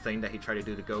that little thing that he tried to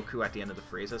do to Goku at the end of the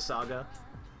Frieza saga.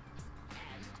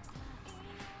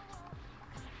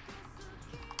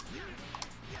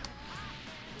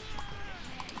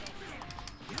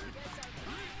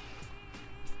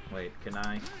 Wait, can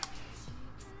I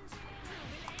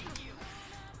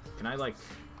like...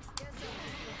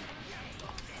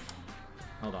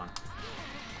 Hold on.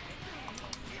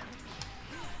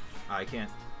 I can't...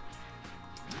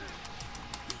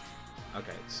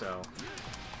 Okay, so...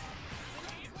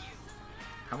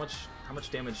 How much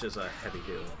damage does a heavy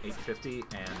do? 850,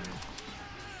 and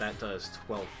that does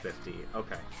 1250.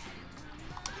 Okay.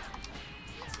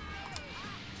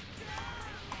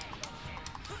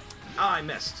 Ah, I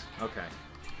missed. Okay.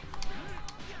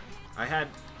 I had...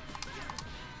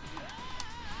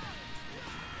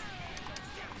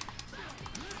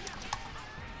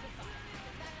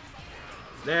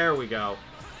 There we go.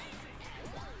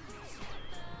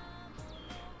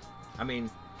 I mean,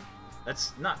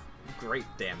 that's not great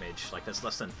damage. Like, that's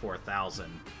less than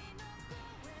 4,000.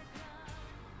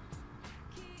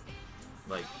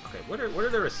 Like, okay, what are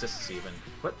their assists even?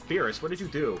 What, Beerus, what did you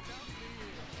do?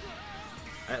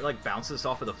 It, like, bounces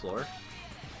off of the floor.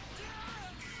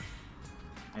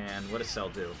 And what does Cell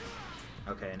do?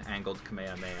 Okay, an angled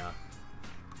Kamehameha.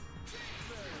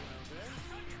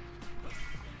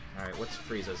 Alright, what's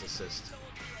Frieza's assist?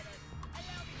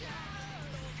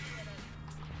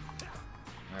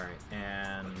 Alright,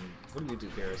 and what do you do,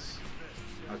 Beerus?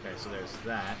 Okay, so there's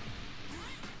that.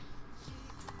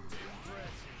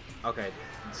 Okay,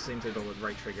 it seems like the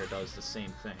right trigger does the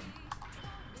same thing.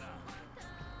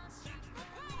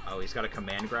 Oh, he's got a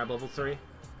command grab level 3?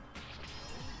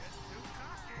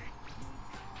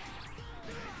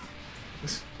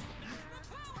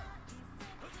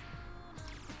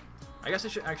 I guess I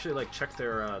should actually like check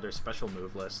their special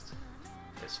move list.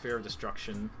 Okay, Sphere of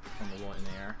Destruction from the wall in the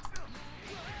air.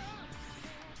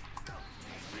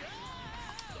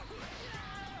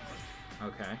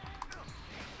 Okay.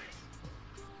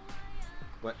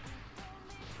 What?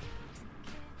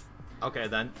 Okay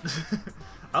then.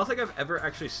 I don't think I've ever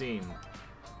actually seen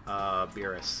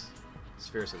Beerus.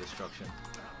 Spheres of Destruction.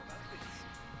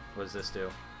 What does this do?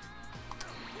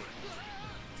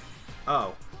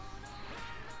 Oh.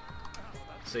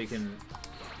 So you can...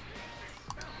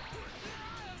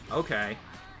 Okay.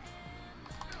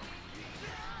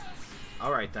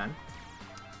 Alright then.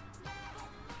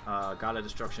 God of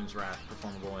Destruction's Wrath,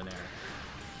 performable in air.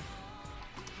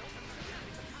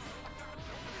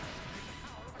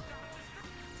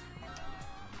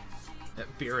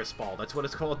 Beerus Ball, that's what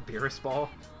it's called? Beerus Ball?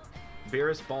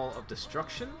 Beerus Ball of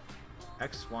Destruction?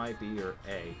 X, Y, B, or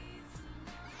A?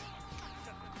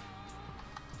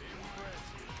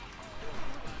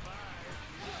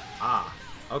 Ah,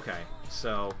 okay.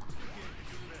 So,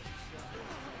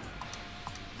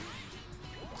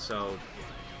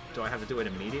 do I have to do it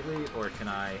immediately, or can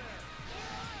I...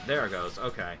 There it goes,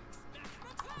 okay.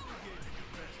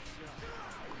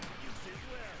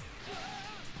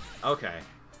 Okay.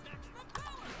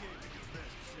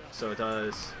 So it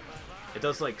does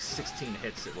like 16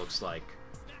 hits, it looks like.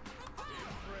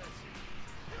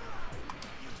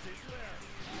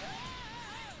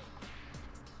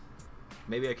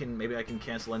 Maybe I can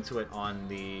cancel into it on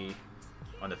the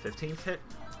 15th hit,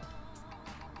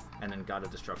 and then God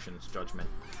of Destruction's Judgment.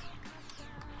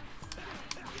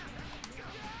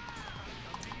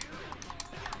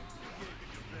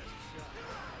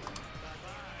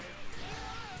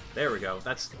 There we go.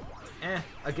 That's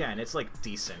again, it's like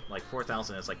decent. Like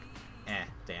 4,000 is like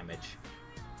damage.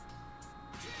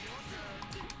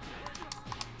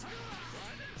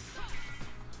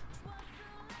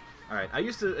 Alright, I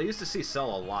used to see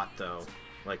Cell a lot though.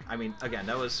 Like, I mean, again,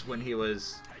 that was when he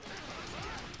was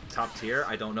top tier.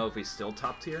 I don't know if he's still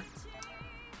top tier.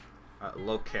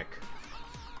 Low kick.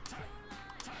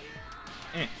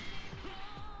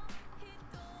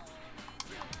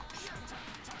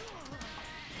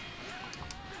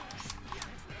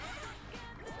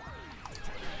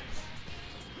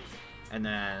 And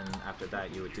then after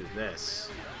that you would do this.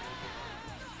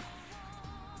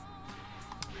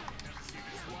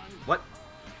 What?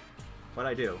 What'd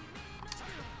I do?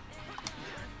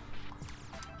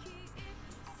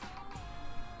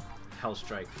 Hell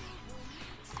Strike.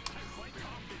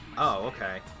 Oh,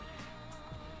 okay.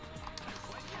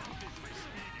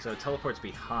 So it teleports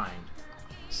behind.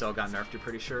 Cell got nerfed, you're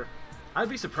pretty sure? I'd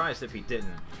be surprised if he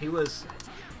didn't. He was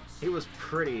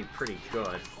pretty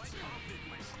good.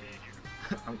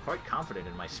 I'm quite confident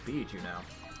in my speed, you know.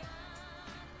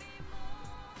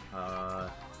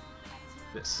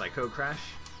 The Psycho Crash?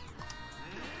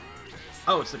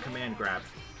 Oh, it's the command grab.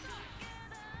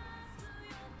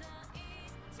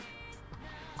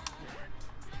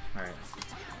 Alright.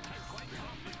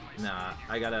 Nah,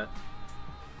 I gotta...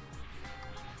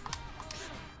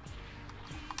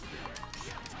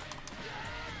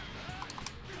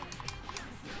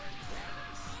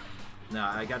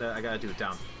 Nah, I gotta do it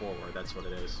down forward, that's what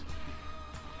it is.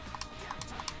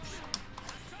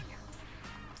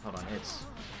 Hold on, it's...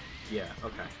 Yeah,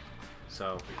 okay.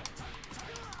 So...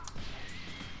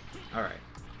 Alright.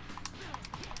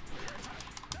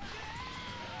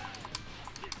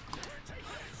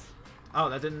 Oh,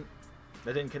 that didn't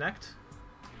connect?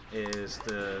 Is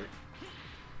the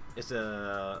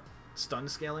stun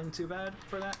scaling too bad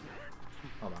for that?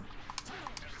 Hold on.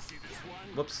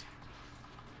 Whoops.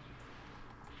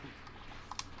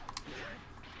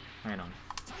 Hang on.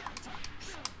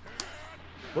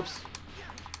 Whoops.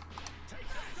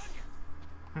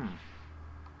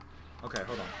 Okay,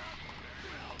 hold on.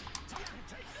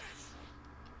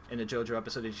 In the JoJo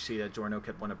episode, did you see that Giorno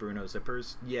kept one of Bruno's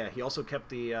zippers? Yeah, he also kept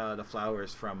the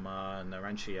flowers from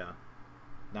Narentia.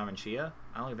 Narentia?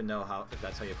 I don't even know if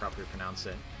that's how you properly pronounce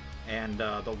it. And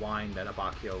the wine that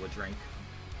Abakio would drink.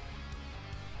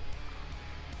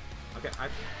 Okay,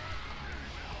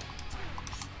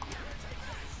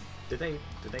 Did they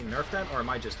nerf that, or am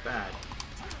I just bad?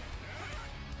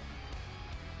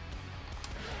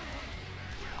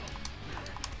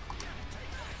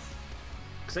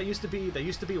 Because that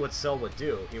used to be what Cell would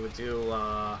do. He would do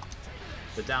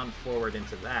the down forward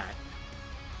into that,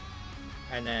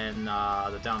 and then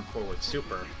the down forward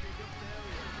super.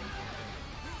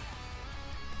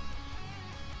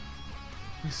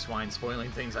 Swine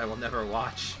spoiling things I will never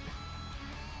watch.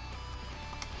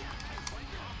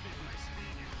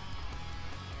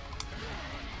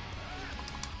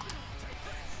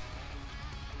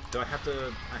 Do I have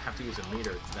to use a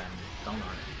meter then, don't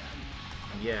I?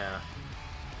 Yeah.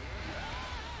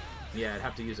 Yeah, I'd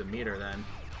have to use a meter then.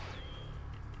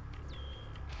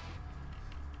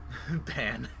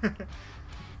 Ban.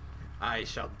 I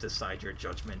shall decide your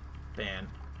judgment. Ban.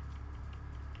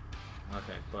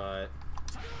 Okay, but...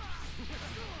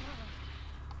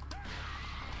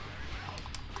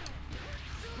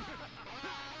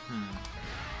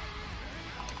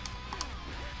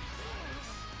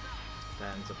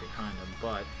 That ends up behind him,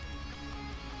 but...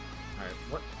 Alright,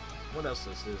 what else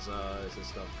is this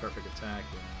stuff? Perfect attack,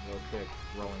 low kick,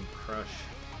 rolling crush,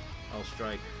 L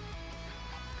strike,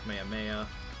 Kamehameha.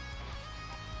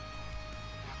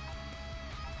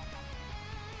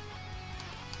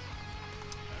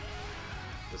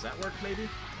 Does that work, maybe?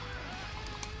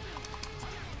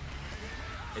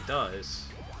 It does.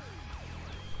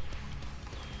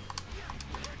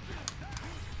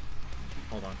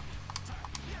 Hold on.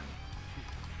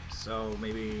 So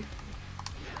maybe...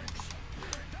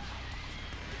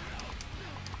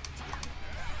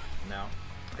 No.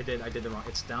 I did the wrong...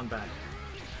 It's down back.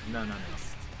 No.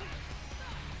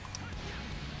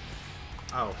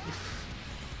 Oh.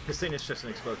 This thing is just an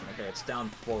explosion. Okay, it's down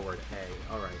forward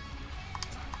A. Alright.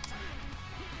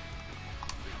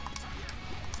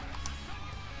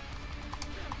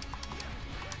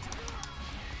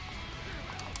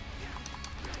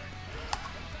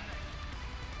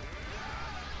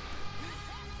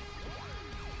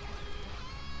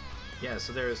 Yeah,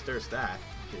 so there's that.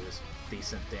 There's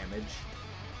decent damage.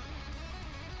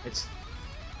 It's...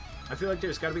 I feel like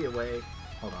there's gotta be a way...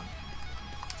 Hold on.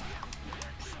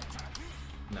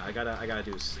 No, I gotta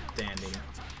do standing.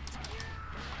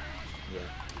 Yeah.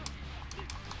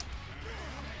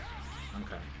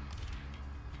 Okay.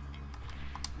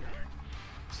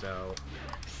 So...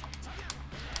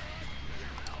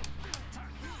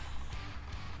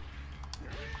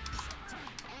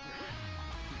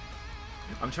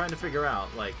 I'm trying to figure out,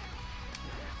 like...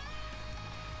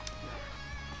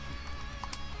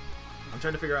 I'm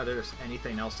trying to figure out if there's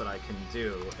anything else that I can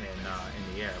do in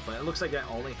the air, but it looks like that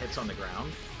only hits on the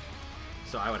ground.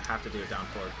 So I would have to do a down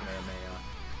forward Kamehameha.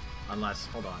 Unless...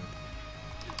 Hold on.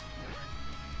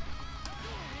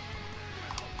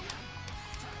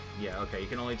 Yeah, okay, you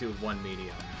can only do one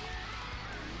medium.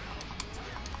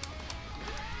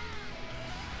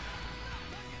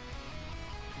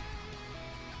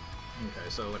 Okay,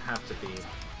 so it would have to be...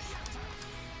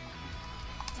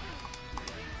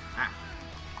 Ah!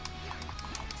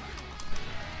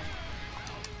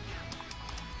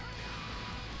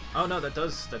 Oh no, that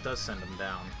does send him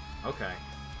down. Okay.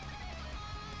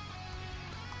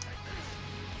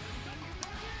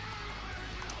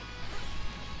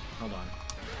 Hold on.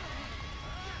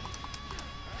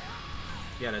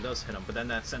 Yeah, that does hit him, but then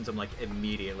that sends him like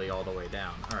immediately all the way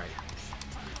down. Alright.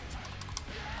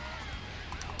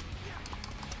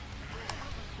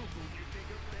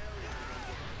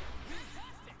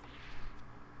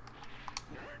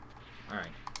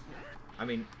 Alright. I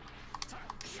mean...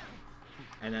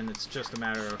 And then it's just a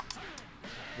matter of,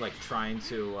 like, trying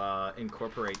to,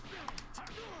 incorporate...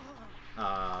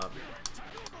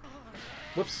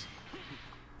 Whoops!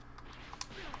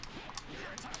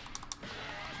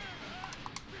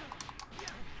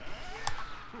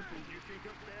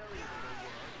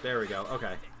 There we go,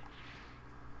 okay.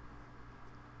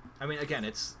 I mean, again,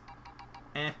 it's...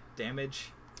 damage.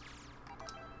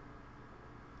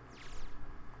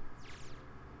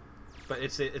 But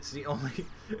it's the only...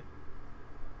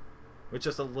 With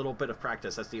just a little bit of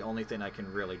practice, that's the only thing I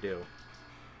can really do.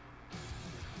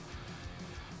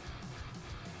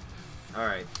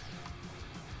 Alright.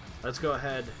 Let's go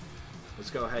ahead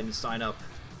and sign up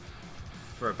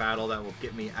for a battle that will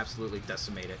get me absolutely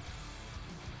decimated.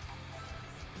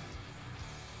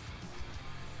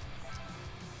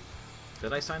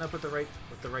 Did I sign up with the right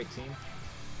team?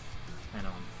 Hang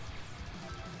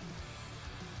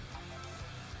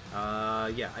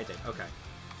on. Yeah, I did. Okay.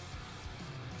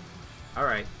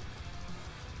 Alright.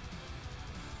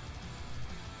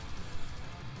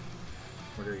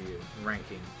 What are you?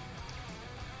 Ranking.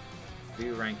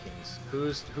 View rankings.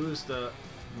 Who's the...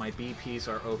 My BPs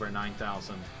are over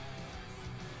 9,000.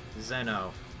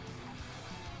 Zeno.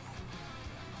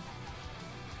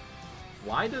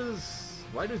 Why do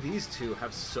these two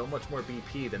have so much more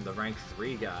BP than the rank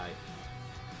 3 guy?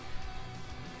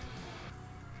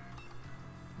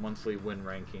 Monthly win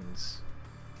rankings.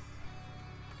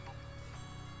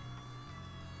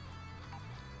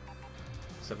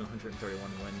 $731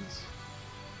 wins.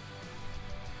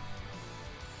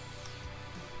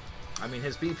 I mean,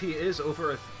 his BP is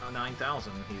over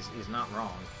 9,000. He's not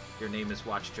wrong. Your name is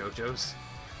Watch JoJo's.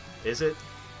 Is it?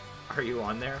 Are you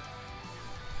on there?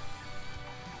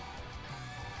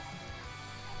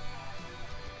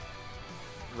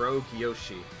 Rogue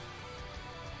Yoshi.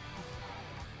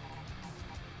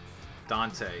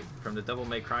 Dante from the Devil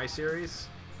May Cry series.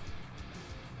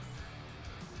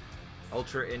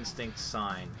 Ultra Instinct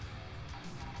Sign.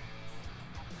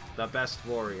 The Best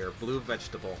Warrior. Blue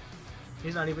Vegetable.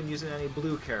 He's not even using any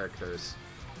blue characters.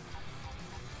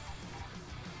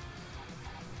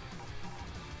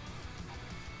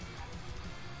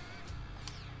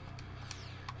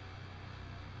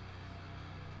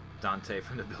 Dante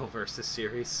from the BillVS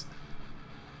series.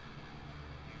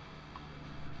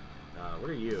 What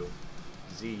are you?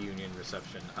 Z Union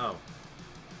Reception. Oh.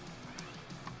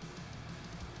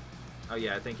 Oh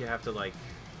yeah, I think you have to like...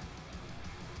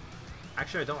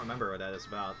 Actually, I don't remember what that is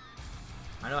about.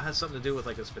 I know it has something to do with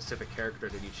like a specific character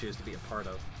that you choose to be a part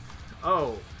of.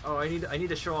 Oh, I need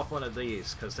to show off one of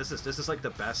these because this is like the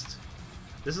best.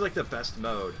 This is like the best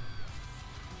mode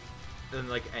in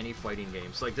like any fighting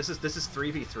game. So like this is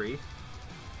 3v3.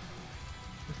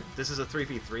 This is a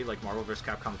 3v3 like Marvel vs.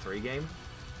 Capcom 3 game,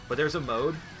 but there's a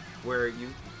mode where you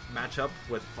match up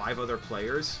with 5 other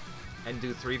players and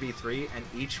do 3v3, and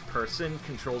each person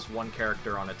controls one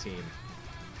character on a team.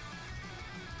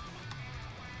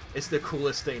 It's the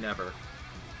coolest thing ever.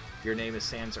 Your name is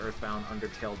Sans Earthbound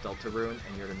Undertale Deltarune,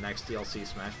 and you're the next DLC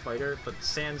Smash Fighter, but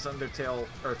Sans Undertale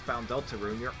Earthbound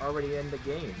Deltarune, you're already in the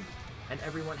game, and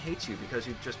everyone hates you because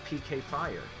you just PK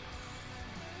fire.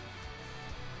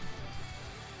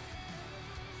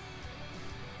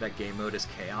 That game mode is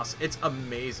chaos. It's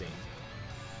amazing.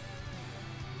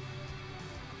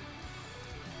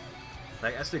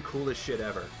 Like, that's the coolest shit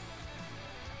ever.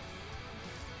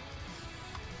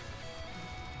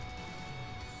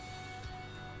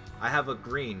 I have a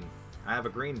green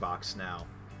box now.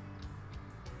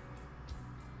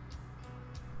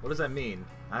 What does that mean?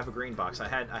 I have a green box. I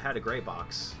had a gray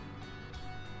box.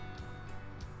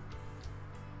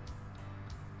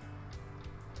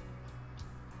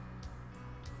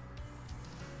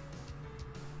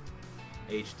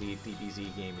 HD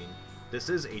DBZ Gaming. This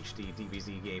is HD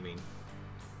DBZ Gaming.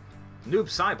 Noob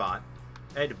Cybot.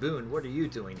 Ed Boon, what are you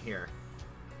doing here?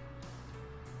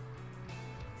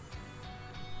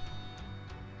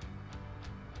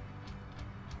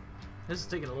 This is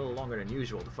taking a little longer than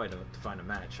usual to find a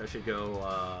match. I should go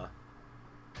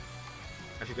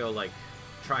like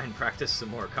try and practice some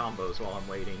more combos while I'm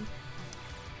waiting.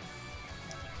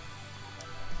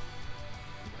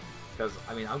 Because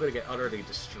I mean I'm gonna get utterly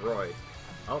destroyed.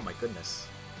 Oh my goodness.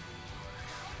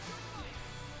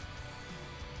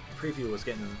 The preview was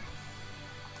getting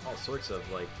all sorts of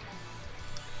like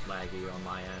laggy on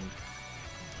my end.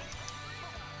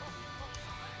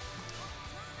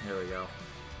 There we go.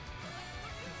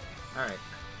 Alright.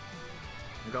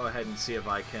 I'll go ahead and see if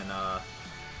I can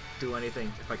do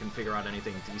anything, if I can figure out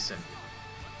anything decent.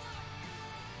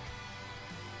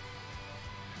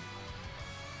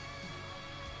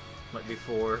 Like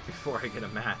before I get a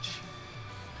match.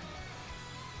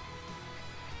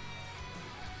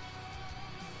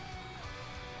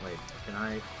 Wait, can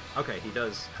I? Okay, he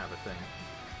does have a thing.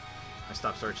 I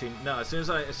stopped searching. No, as soon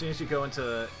as you get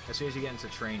into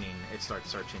training, it starts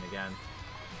searching again.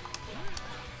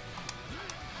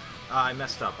 I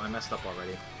messed up. I messed up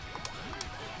already.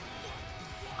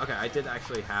 Okay, I did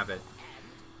actually have it.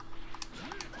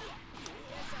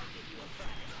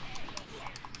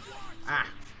 Ah!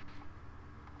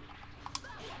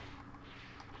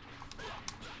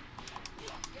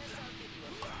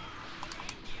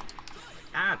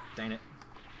 Ah, dang it.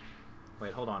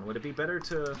 Wait, hold on. Would it be better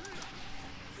to...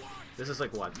 This is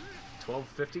like, what?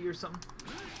 1250 or something?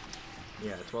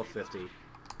 Yeah, 1250.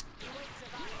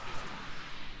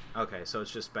 Okay, so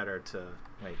it's just better to...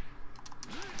 Wait.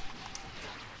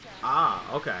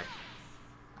 Ah, okay.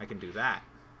 I can do that.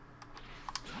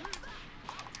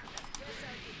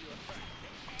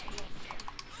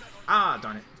 Ah,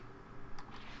 darn it.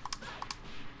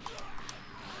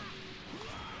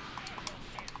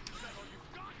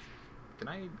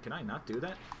 Can I not do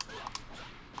that?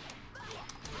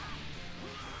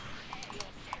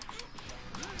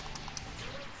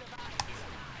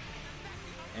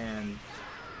 And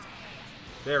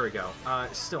there we go.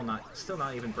 Still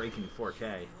not even breaking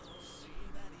 4K.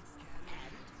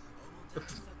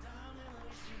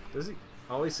 Does he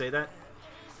always say that?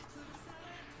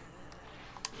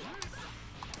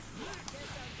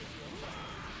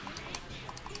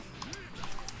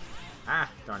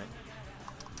 Ah, darn it.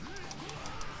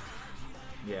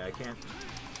 Yeah, I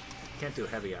can't do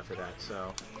heavy after that,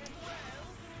 so.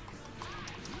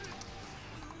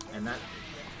 And that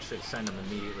should send him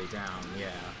immediately down, yeah.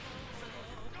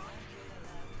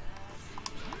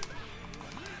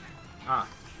 Ah.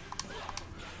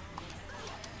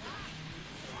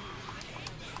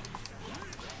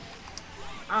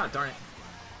 Ah, darn it.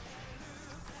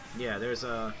 Yeah, there's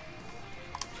a...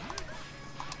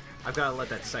 I've got to let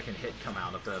that second hit come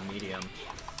out of the medium.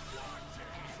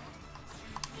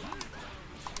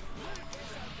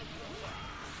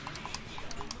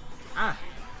 Ah!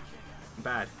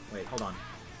 Bad. Wait, hold on.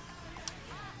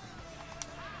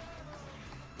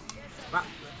 Ah!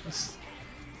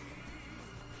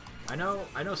 I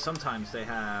know sometimes they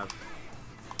have...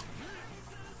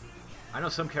 I know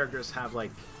some characters have,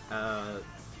 like,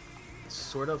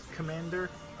 sort of command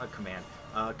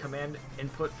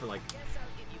input for, like,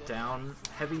 down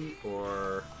heavy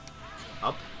or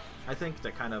up, I think,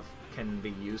 that kind of can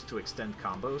be used to extend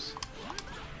combos.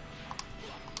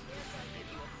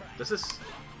 Does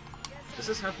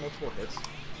this have multiple hits?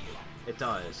 It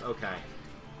does. Okay.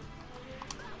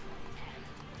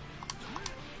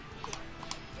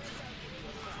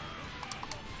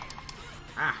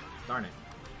 Ah, darn it.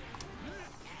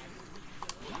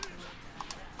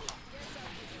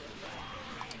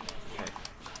 Okay.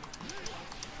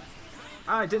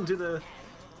 Ah, I didn't do the...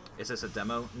 Is this a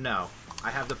demo? No.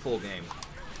 I have the full game.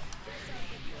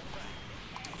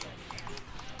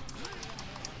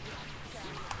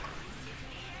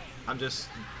 I'm just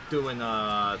doing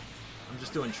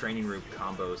training room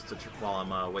combos while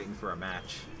I'm waiting for a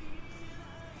match.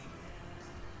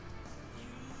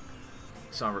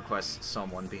 Song requests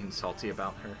someone being salty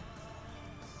about her.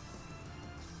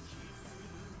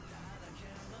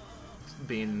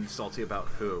 Being salty about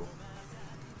who?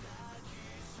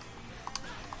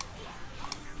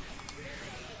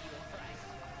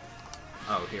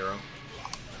 Oh, hero.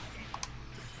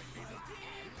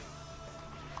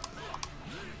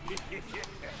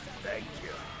 Thank you.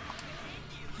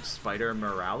 Spider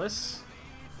Morales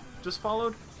just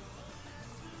followed.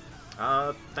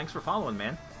 Thanks for following,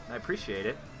 man. I appreciate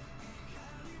it.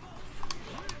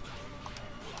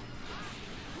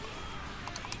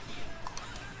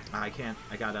 I can't.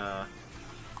 I gotta.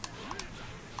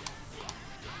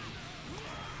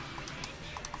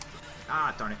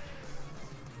 Ah, darn it.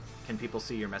 Can people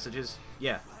see your messages?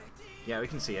 Yeah. Yeah, we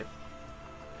can see it.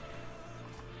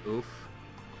 Oof.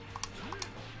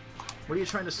 What are you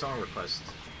trying to song request?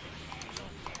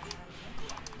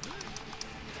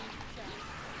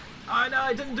 Oh no,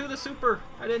 I didn't do the super!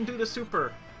 I didn't do the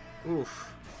super!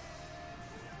 Oof.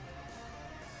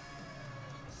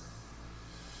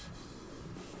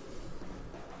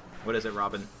 What is it,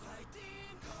 Robin?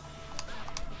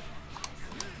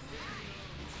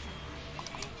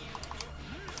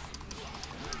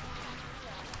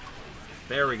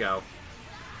 There we go.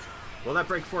 Will that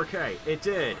break 4K? It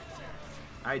did!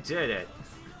 I did it!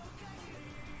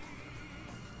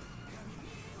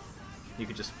 You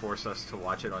could just force us to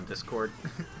watch it on Discord.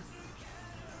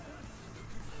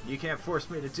 You can't force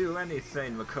me to do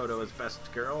anything, Makoto is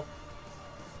best girl.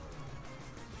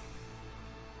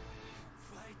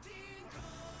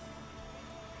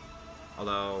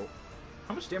 Although,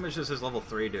 how much damage does his level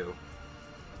 3 do?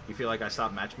 You feel like I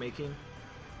stopped matchmaking?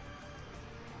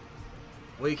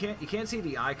 Well, you can't see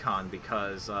the icon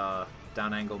because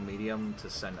down angle medium to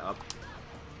send up.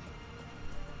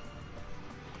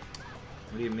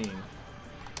 What do you mean?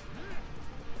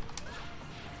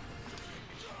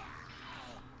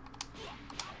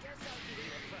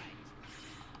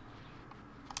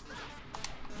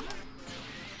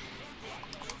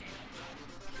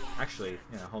 Actually,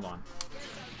 yeah, hold on.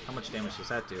 How much damage does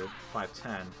that do?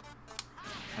 510.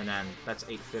 And then that's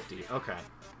 850. Okay.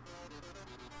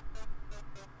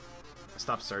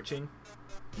 Stop searching.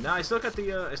 No, I still got the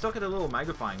little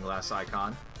magnifying glass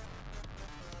icon.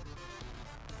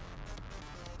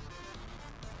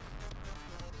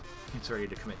 It's ready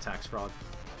to commit tax fraud.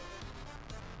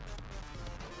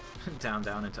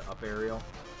 down into up aerial.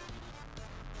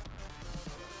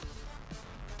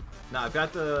 No, I've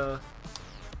got the...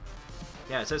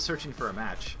 Yeah, it says searching for a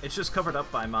match. It's just covered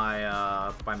up by my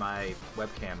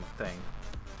webcam thing.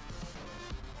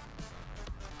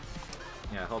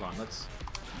 Yeah, hold on, let's...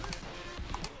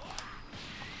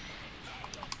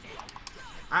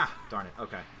 Ah! Darn it,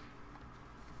 okay.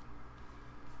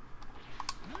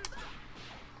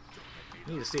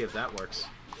 Need to see if that works.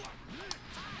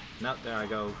 Nope, there I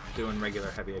go, doing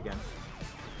regular heavy again.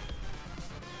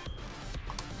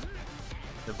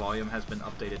 The volume has been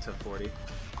updated to 40.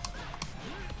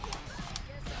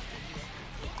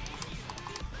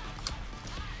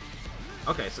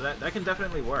 Okay, so that can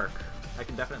definitely work. That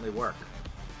can definitely work.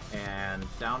 And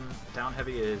down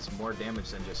heavy is more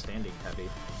damage than just standing heavy.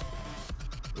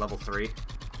 Level 3.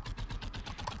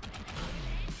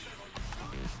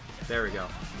 There we go.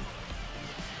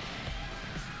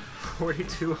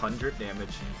 4,200 damage.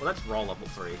 Well, that's raw level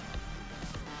 3.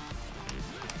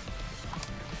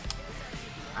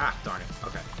 Ah, darn it.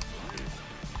 Okay.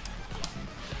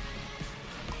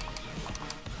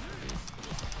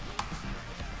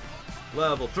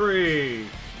 Level 3! It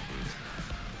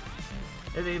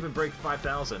didn't even break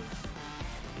 5,000.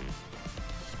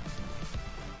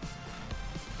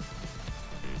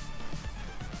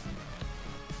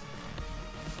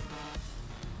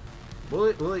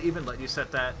 Will it even let you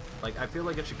set that? Like, I feel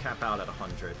like it should cap out at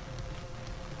 100.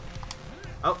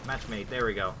 Oh, match made. There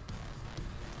we go.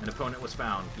 An opponent was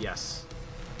found. Yes.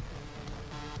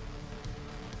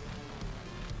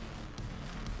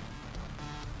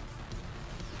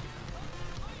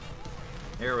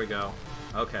 There we go.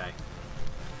 Okay.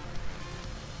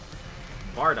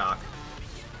 Bardock.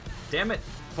 Damn it!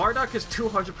 Bardock is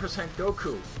 200%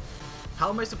 Goku. How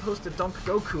am I supposed to dunk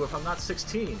Goku if I'm not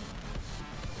 16?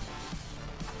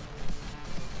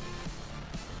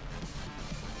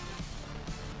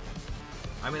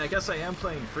 I mean, I guess I am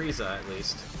playing Frieza, at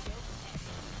least.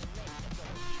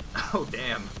 Oh,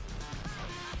 damn.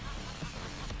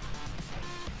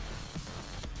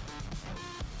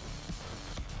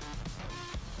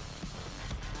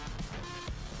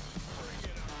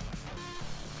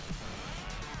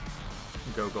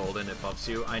 Go golden, it buffs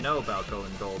you. I know about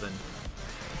going golden.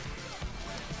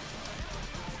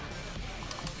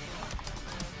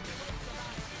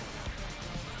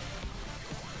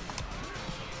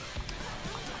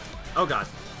 Oh god.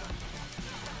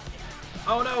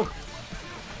 Oh no!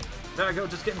 There I go,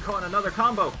 just getting caught in another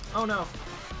combo. Oh no.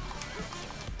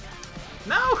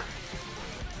 No!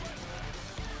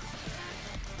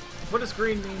 What does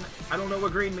green mean? I don't know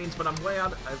what green means, but I'm way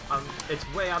out.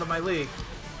 It's way out of my league.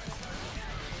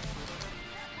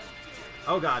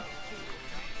 Oh god.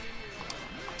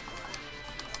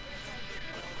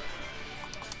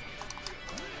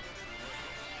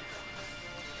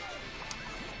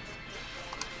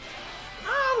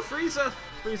 Oh, Frieza!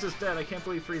 Frieza's dead. I can't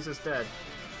believe Frieza's dead.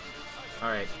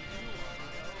 Alright.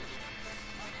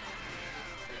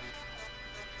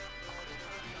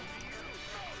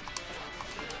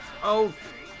 Oh!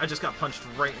 I just got punched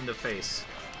right in the face.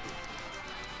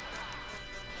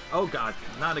 Oh god,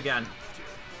 not again.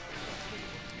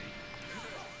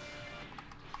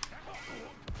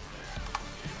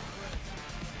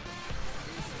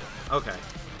 Okay.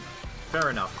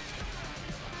 Fair enough.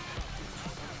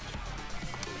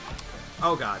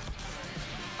 Oh god.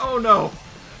 Oh no!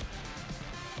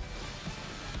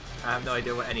 I have no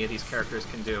idea what any of these characters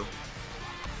can do.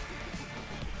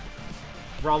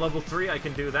 Raw level 3, I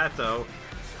can do that though.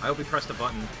 I hope he pressed a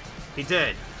button. He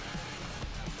did!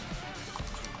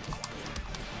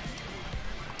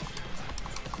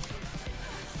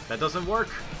 That doesn't work!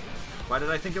 Why did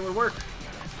I think it would work?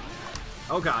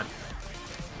 Oh god.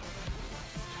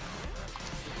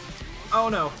 Oh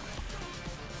no!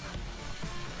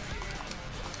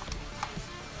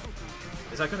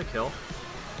 Is that gonna kill?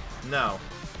 No.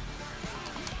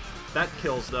 That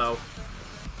kills though.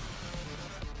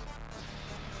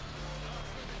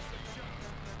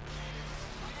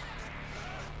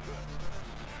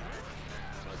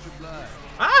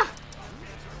 Ah!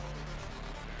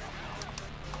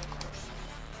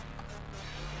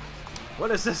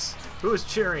 What is this? Who is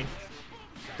cheering?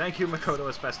 Thank you, Makoto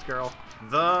as best girl.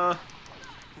 The...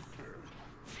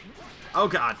 Oh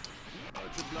god.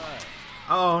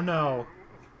 Oh no.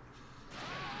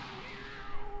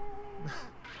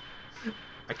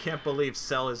 I can't believe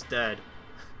Cell is dead.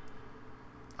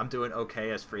 I'm doing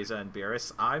okay as Frieza and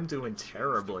Beerus. I'm doing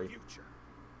terribly.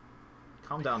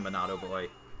 Calm down, Minato boy.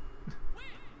 A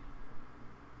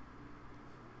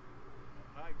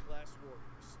high-class warrior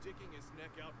sticking his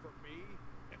neck out for me?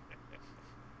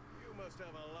 You must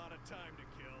have a lot of time to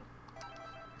kill.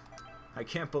 I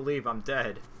can't believe I'm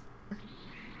dead.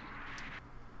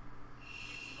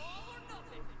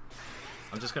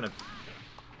 I'm just gonna...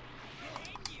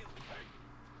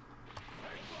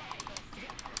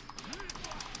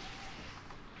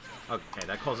 Okay,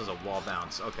 that causes a wall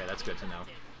bounce. Okay, that's good to know.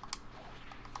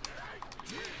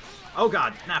 Oh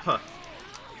god, Nappa!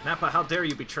 Nappa, how dare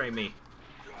you betray me?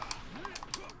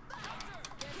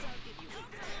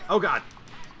 Oh god!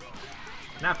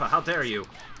 Nappa, how dare you?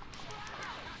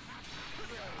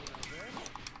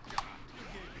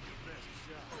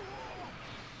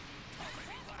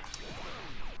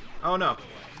 Oh no.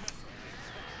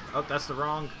 Oh, that's the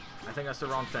wrong... I think that's the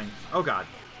wrong thing. Oh god.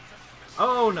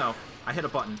 Oh no. I hit a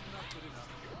button.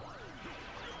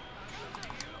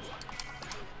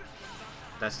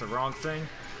 That's the wrong thing.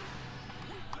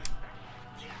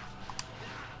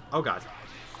 Oh god.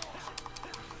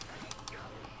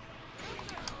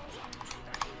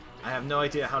 I have no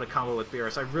idea how to combo with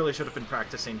Beerus. I really should have been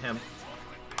practicing him.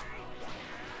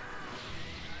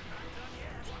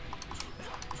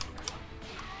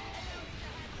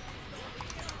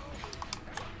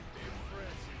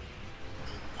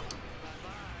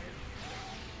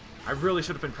 I really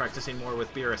should have been practicing more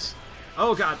with Beerus.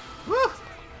 Oh god. Woo!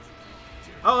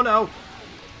 Oh no!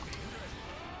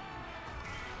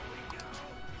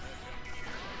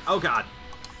 Oh god.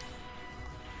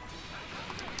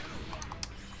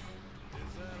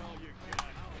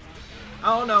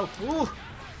 Oh no! Woo!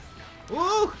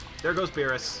 Woo! There goes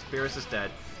Beerus. Beerus is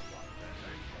dead.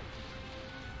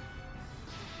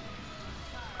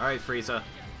 Alright, Frieza.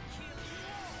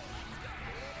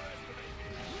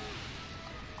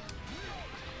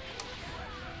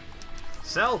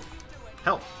 Cell!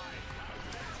 Help!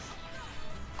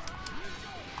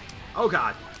 Oh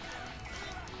god!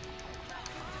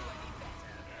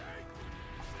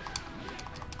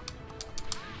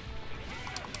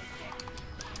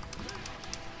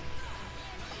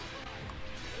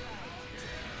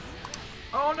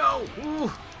 Oh no!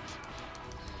 Ooh!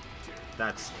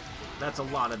 That's a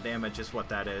lot of damage is what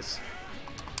that is.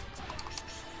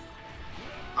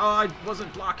 Oh, I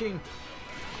wasn't blocking!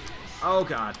 Oh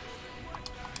god.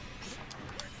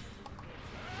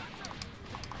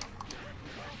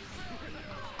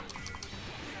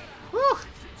 Woo!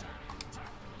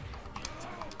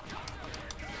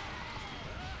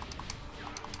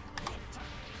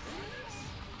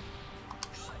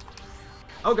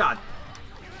 Oh god.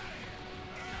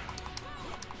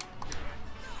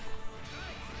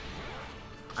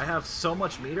 I have so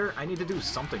much meter, I need to do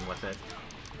something with it.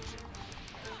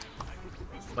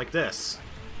 Like this.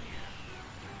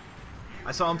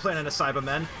 I saw him planting a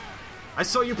Cybermen. I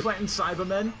saw you planting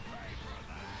Cybermen.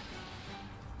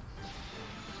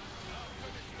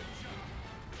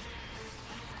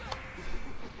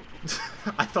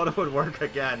 I thought it would work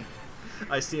again.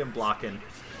 I see him blocking.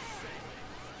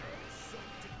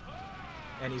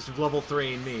 And he's level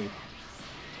 3-ing me.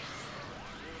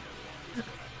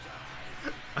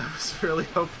 I was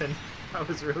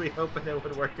really hoping it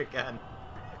would work again.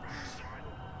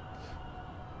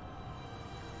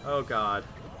 Oh god.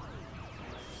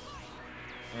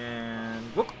 And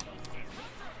whoop.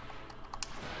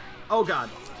 Oh god.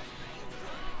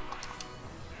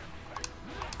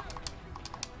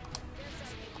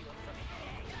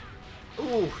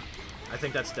 Ooh. I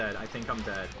think that's dead. I think I'm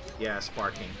dead. Yeah,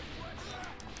 sparking.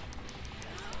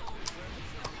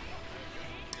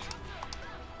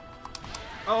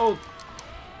 Oh.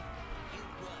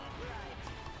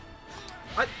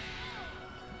 What?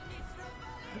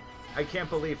 I can't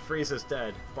believe Frieza's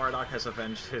dead. Bardock has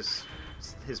avenged his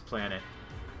planet.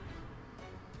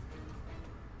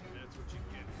 That's what you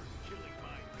get for killing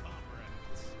my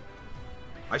comrades.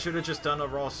 I should have just done a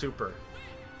raw super.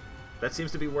 That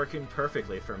seems to be working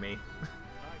perfectly for me.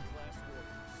 High-class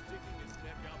warrior sticking his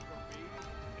neck out for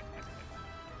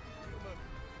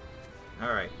me.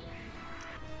 Alright.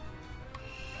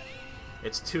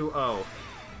 It's 2-0.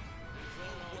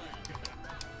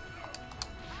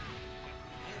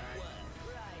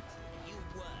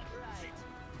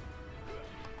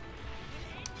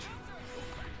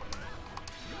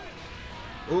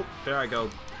 Oop, there I go.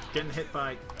 Getting hit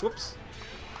by... Whoops.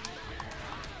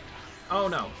 Oh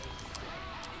no.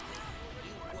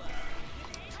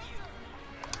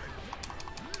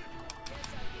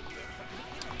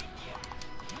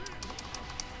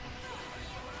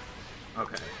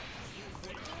 Okay.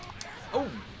 Oh!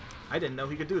 I didn't know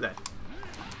he could do that.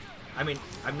 I mean,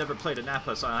 I've never played a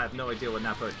Nappa, so I have no idea what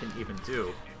Nappa can even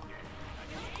do.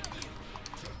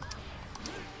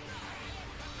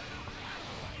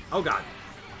 Oh god.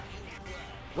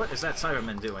 What is that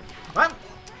Cyberman doing? What?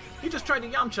 He just tried to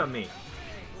Yamcha me.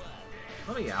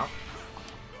 Let me out.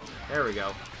 There we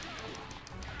go.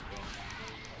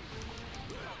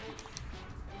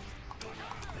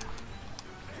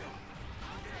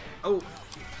 Oh.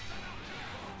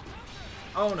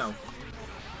 Oh no.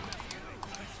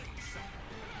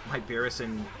 My Beerus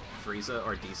and Frieza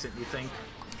are decent, you think?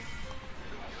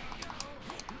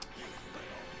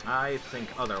 I think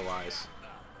otherwise.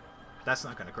 That's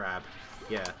not gonna grab.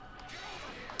 Yeah.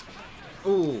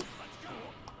 Ooh.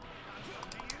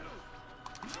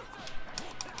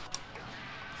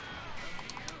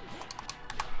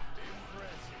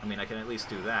 I mean, I can at least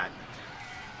do that.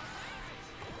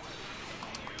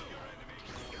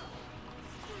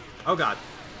 Oh god.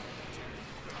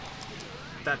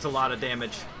 That's a lot of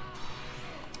damage.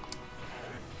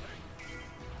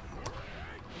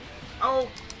 Oh!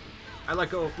 I let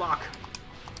go of block.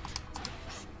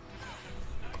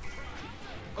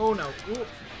 Oh no. Ooh.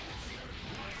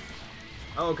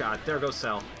 Oh god, there goes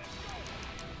Cell.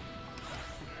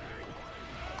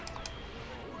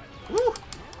 Woo!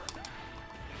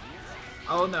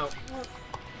 Oh no.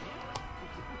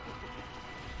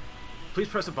 Please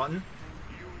press a button.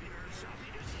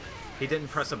 He didn't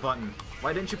press a button.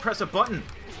 Why didn't you press a button?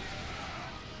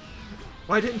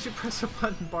 Why didn't you press a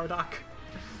button, Bardock?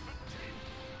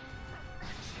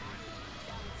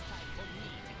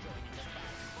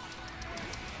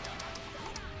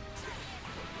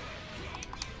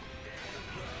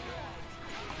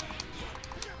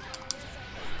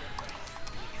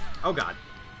 Oh god.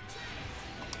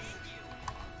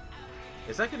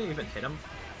 Is that gonna even hit him?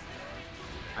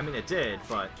 I mean, it did,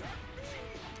 but...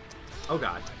 Oh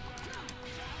god.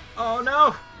 Oh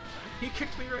no! He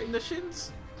kicked me right in the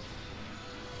shins!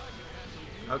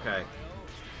 Okay.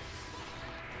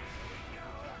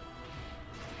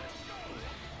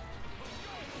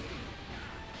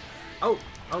 Oh!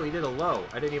 Oh, he did a low.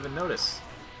 I didn't even notice.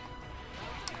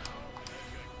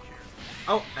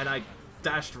 Oh, and I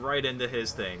dashed right into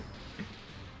his thing.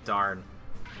 Darn.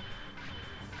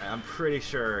 I'm pretty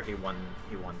sure he won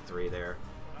 3 there.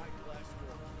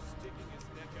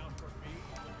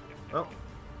 Well,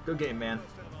 good game, man.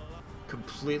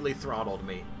 Completely throttled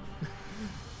me.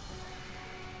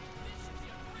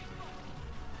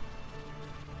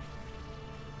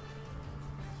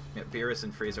 Yeah, Beerus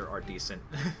and Freezer are decent.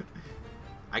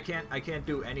 I can't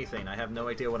do anything. I have no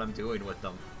idea what I'm doing with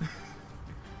them.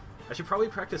 I should probably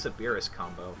practice a Beerus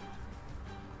combo.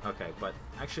 Okay, but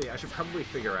actually I should probably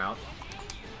figure out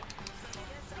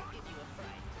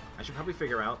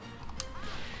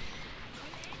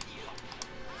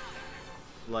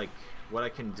like what I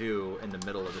can do in the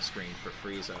middle of the screen for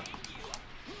Frieza.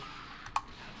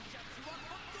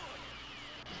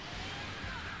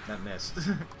 That missed.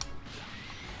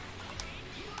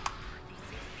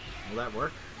 Will that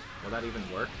work? Will that even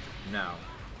work? No.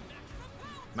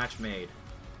 Match made.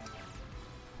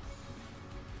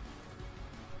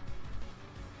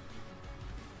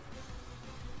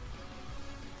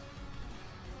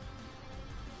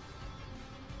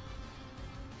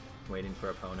 Waiting for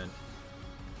opponent.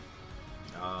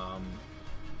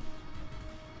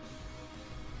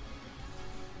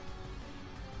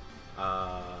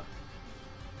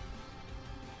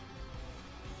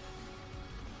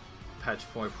 Patch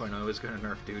 4.0 is going to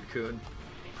nerf Dude Kun?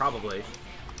 Probably.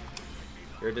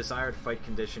 Your desired fight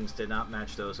conditions did not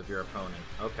match those of your opponent.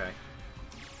 Okay.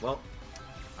 Well,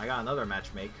 I got another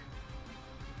match make.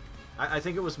 I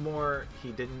think it was more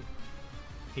he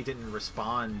didn't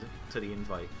respond to the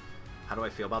invite. How do I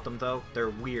feel about them though? They're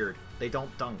weird. They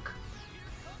don't dunk.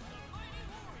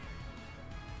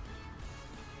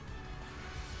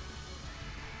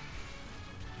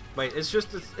 Wait,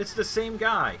 it's the same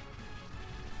guy.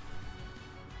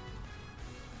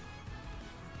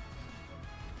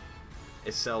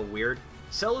 Is Cell weird?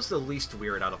 Cell is the least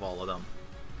weird out of all of them.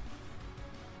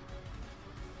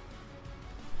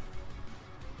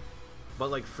 But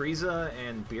like Frieza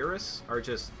and Beerus are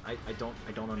just I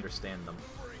don't understand them.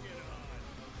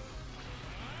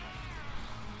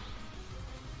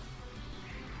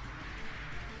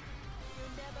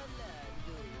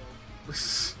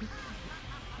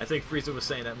 I think Frieza was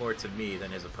saying that more to me than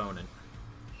his opponent.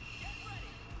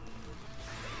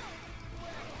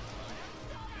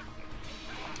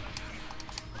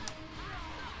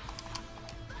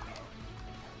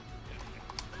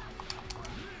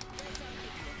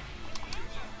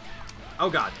 Oh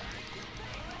god.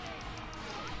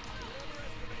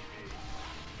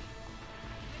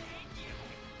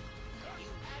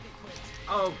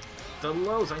 Oh, the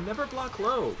lows. I never block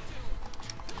low.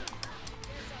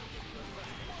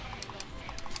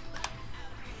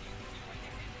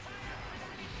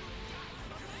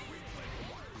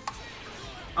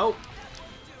 Oh.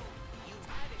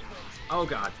 Oh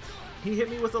god. He hit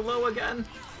me with a low again?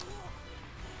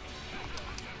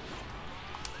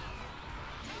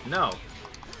 No.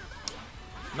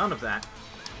 None of that.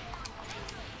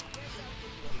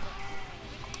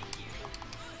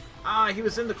 Ah, he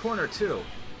was in the corner too.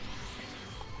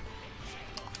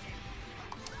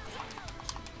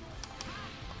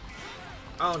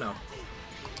 Oh no.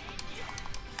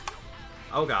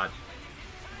 Oh god.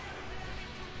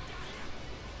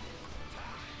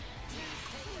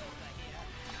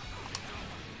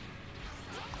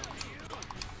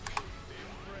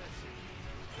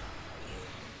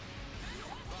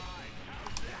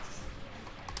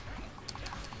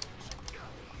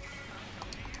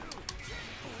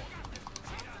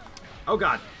 Oh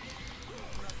god.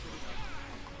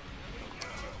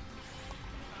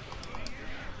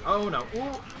 Oh no.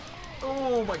 Ooh.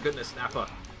 Oh my goodness, Nappa.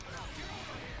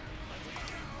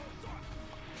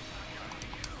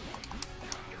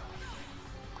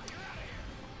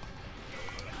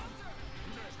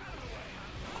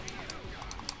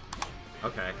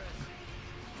 Okay.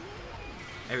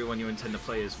 Everyone you intend to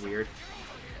play is weird.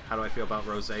 How do I feel about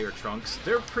Rose or Trunks?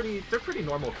 They're pretty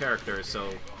normal characters,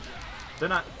 so they're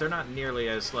not nearly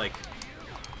as like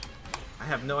I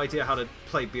have no idea how to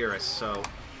play Beerus, so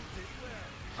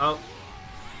oh.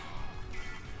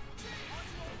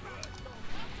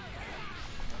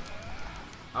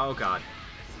 Oh god.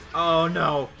 Oh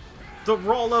no. The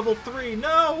raw level 3,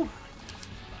 no!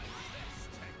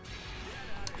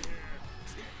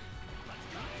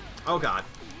 Oh god.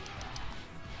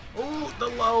 Ooh, the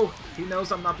low! He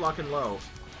knows I'm not blocking low.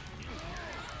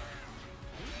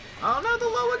 Oh no, the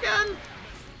low again!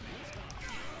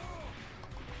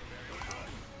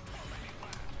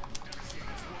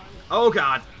 Oh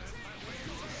god.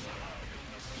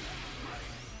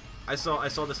 I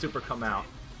saw the super come out.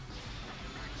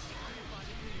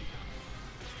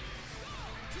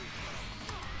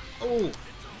 Oh!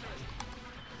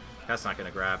 That's not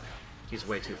gonna grab. He's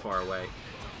way too far away.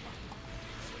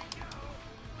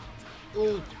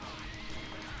 Ooh!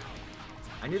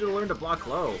 I need to learn to block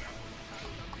low.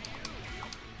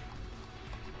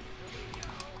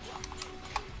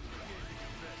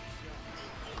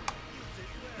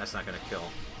 That's not gonna kill.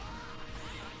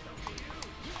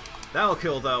 That'll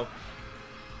kill, though.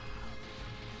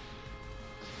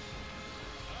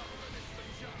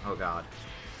 Oh, God.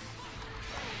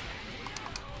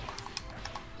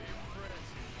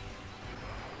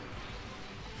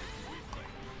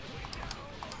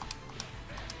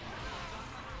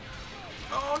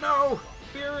 Oh, no!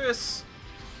 BillVS!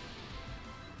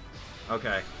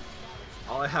 Okay.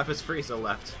 All I have is Frieza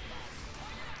left.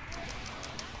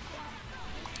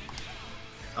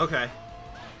 Okay.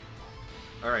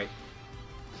 Alright.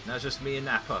 Now it's just me and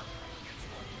Nappa.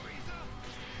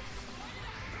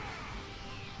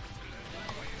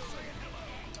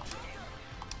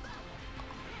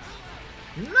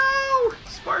 No!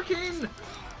 Sparking!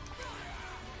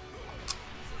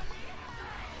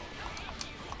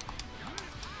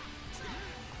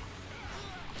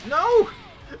 No!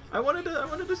 I wanted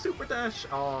to super dash.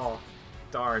 Oh,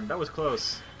 darn. That was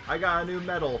close. I got a new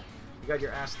medal. You got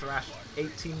your ass thrashed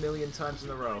 18 million times in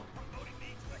a row.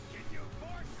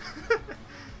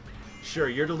 Sure,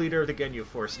 you're the leader of the Ginyu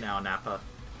Force now, Nappa.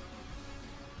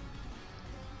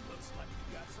 Looks like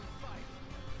you got some fight.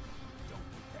 Don't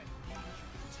put that gauge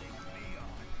to take me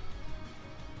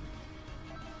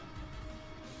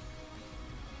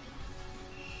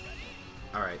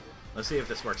on. Alright, let's see if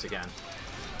this works again.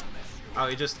 Oh,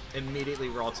 he just immediately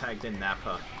raw tagged in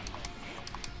Nappa.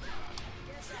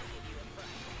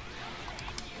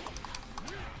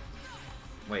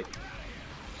 Wait.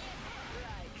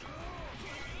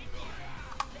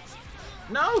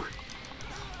 No!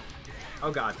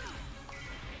 Oh, God.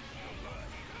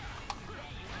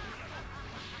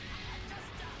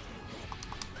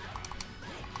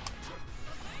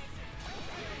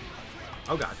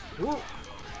 Oh, God. Ooh.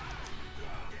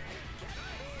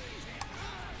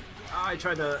 I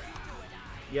tried to...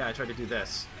 Yeah, I tried to do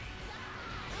this.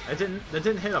 That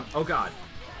didn't hit him. Oh, God.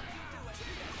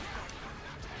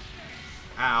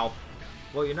 Ow.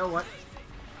 Well, you know what?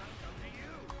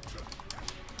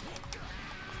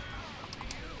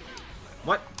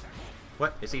 What?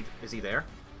 What? Is he there?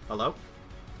 Hello?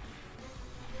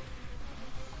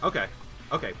 Okay.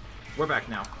 Okay. We're back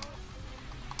now.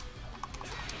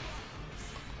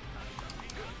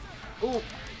 Ooh.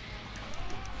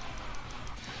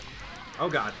 Oh,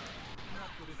 God.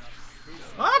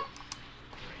 Ah!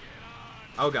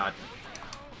 Oh, God.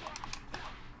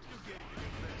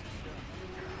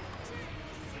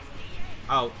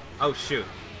 Oh. Oh, shoot.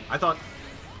 I thought...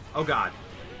 Oh, God.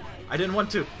 I didn't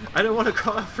want to. I didn't want to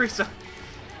call out Frieza.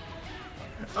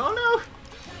 Oh, no!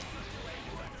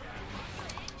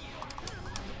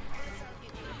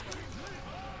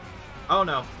 Oh,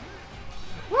 no.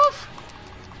 Woof!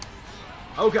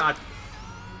 Oh, God.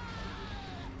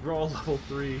 Roll level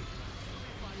 3.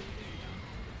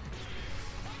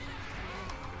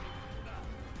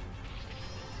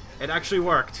 It actually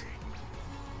worked.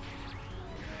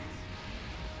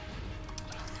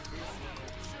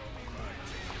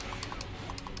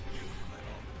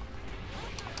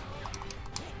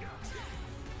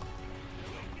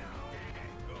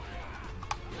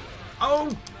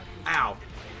 Oh! Ow.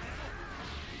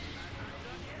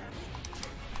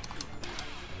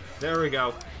 There we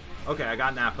go. Okay, I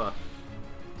got Nappa.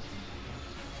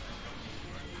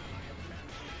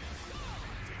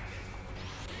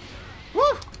 Woo!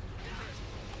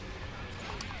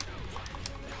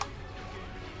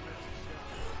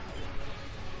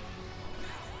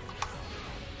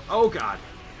 Oh, God.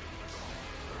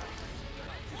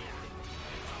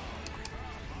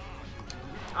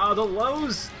 Oh, the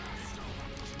lows!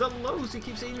 The lows! He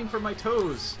keeps aiming for my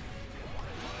toes.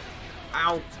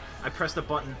 Ow. I pressed the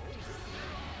button.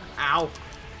 Ow.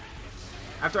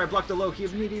 After I blocked the low, he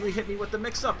immediately hit me with the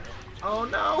mix-up. Oh,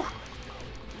 no!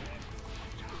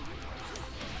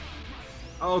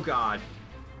 Oh, God.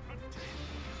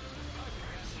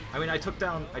 I mean, I took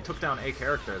down a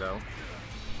character, though.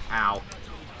 Ow.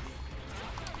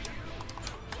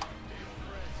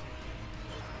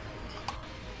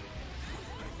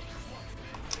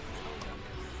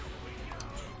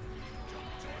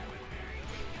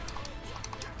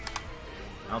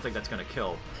 I don't think that's gonna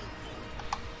kill.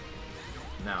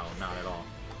 No, not at all.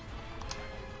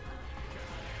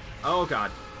 Oh,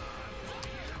 God.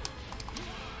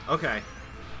 Okay.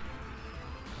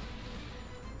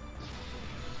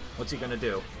 What's he gonna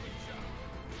do?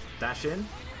 Dash in?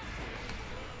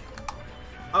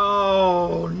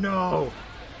 Oh, no!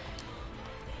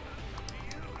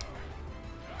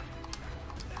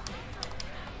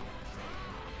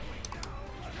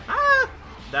 Ah!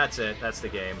 That's it. That's the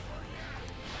game.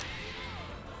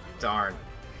 Darn.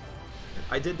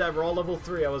 I did that raw level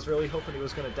 3. I was really hoping he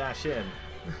was gonna dash in.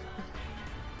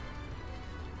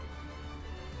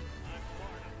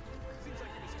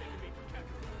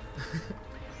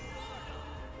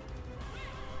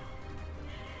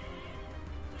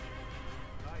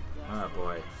 Oh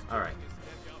boy. Alright.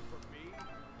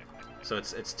 So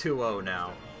it's 2-0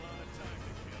 now.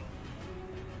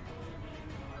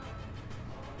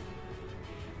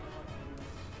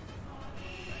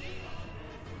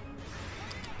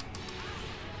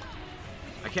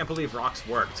 I can't believe Rocks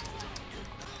worked.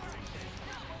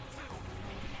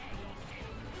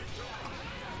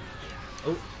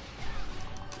 Oh.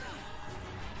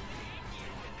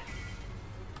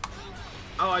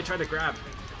 Oh, I tried to grab.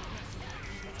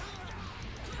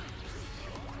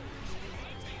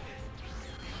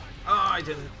 Oh, I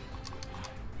didn't.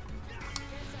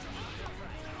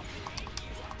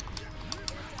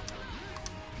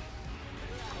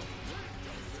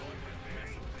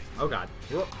 Oh god.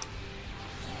 Whoop.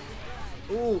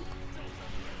 Ooh.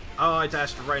 Oh, I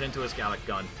dashed right into his Gallic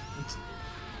gun.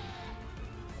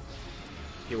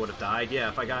 He would have died. Yeah,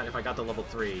 if I got the level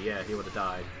 3, yeah, he would have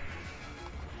died.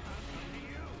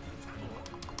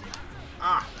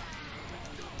 Ah.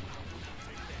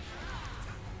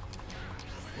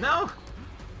 No.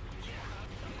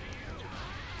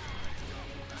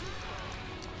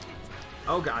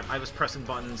 Oh god, I was pressing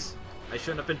buttons. I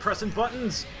shouldn't have been pressing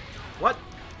buttons. What?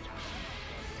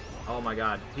 Oh my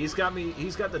god, he's got me.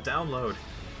 He's got the download.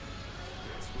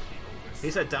 He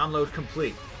said download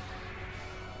complete.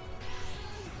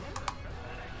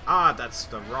 Ah, that's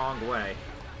the wrong way.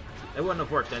 It wouldn't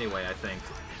have worked anyway, I think.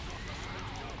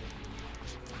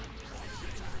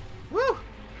 Woo!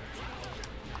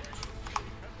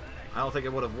 I don't think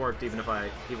it would have worked even if I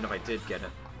did get it.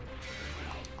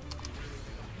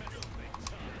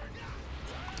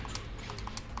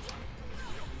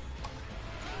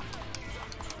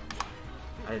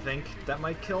 I think that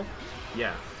might kill.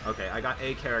 Yeah. Okay, I got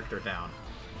a character down.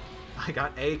 I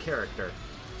got a character.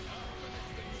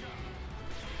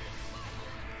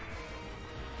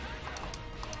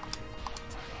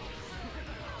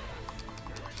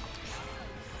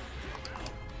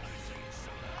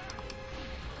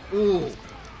 Ooh,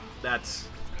 that's...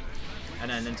 And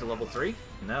then into level 3?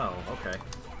 No, okay.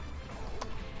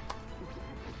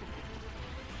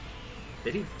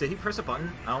 Did he press a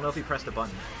button? I don't know if he pressed a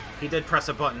button. He did press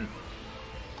a button.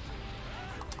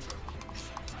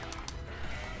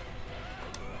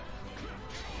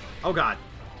 Oh god.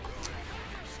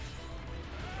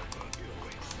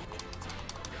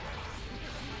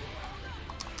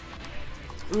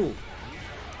 Ooh.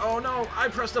 Oh no, I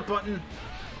pressed a button.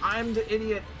 I'm the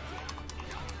idiot.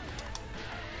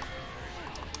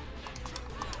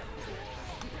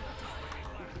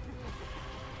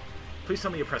 Please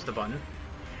tell me you pressed the button.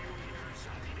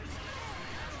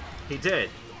 He did,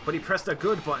 but he pressed a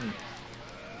good button.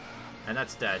 And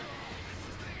that's dead.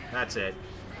 That's it.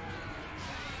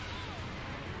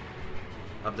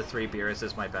 Of the 3, Beerus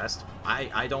is my best.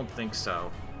 I don't think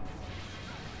so.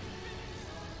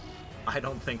 I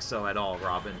don't think so at all,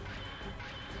 Robin.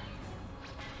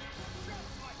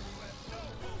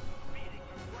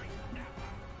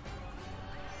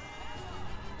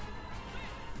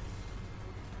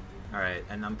 Alright,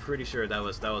 and I'm pretty sure that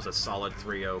was a solid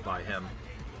 3-0 by him.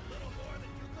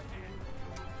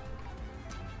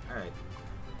 Alright.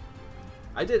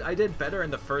 I did better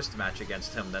in the first match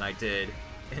against him than I did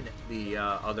in the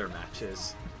other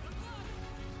matches.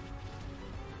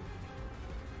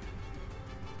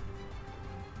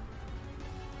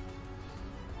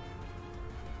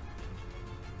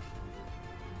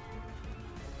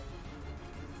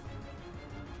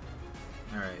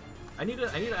 Alright. I need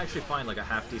to actually find like a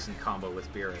half decent combo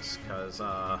with Beerus, cause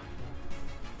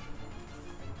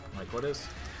like what is?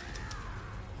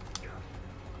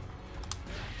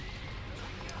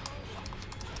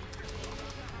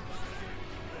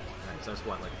 Alright, so that's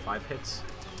what, like 5 hits?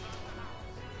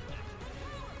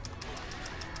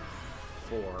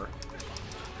 4.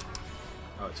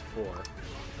 Oh, it's 4.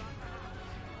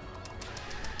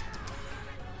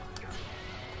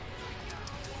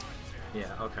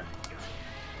 Yeah, okay.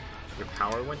 Your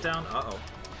power went down? Uh-oh.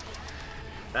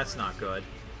 That's not good.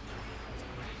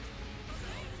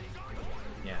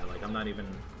 Yeah, like, I'm not even...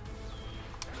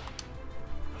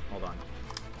 Hold on.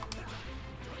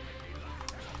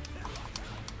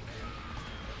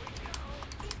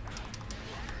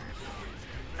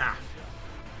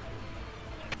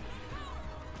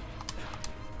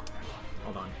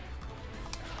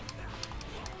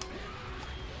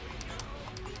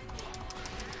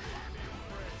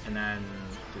 then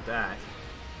do that.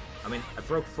 I mean, I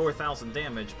broke 4,000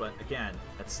 damage, but again,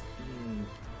 that's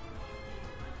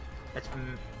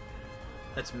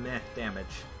meh damage.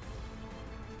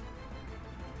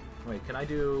 Wait, can I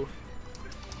do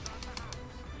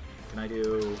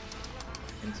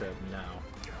into now?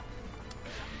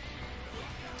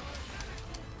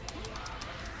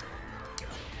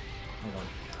 Hold on.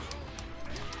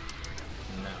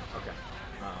 No. Okay.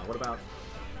 What about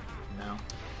now?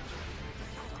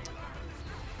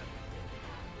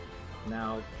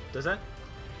 Now, does that?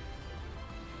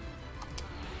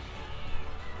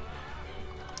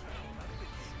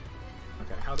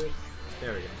 Okay, how did...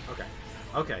 There we go. Okay.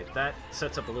 Okay, that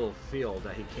sets up a little field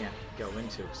that he can't go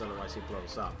into, because otherwise he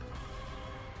blows up.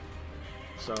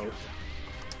 So...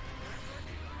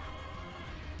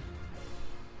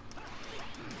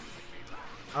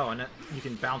 Oh, and you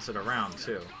can bounce it around,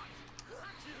 too.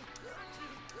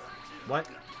 What?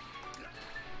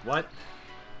 What?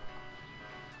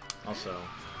 Also,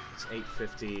 it's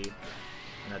 850, and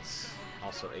that's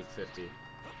also 850.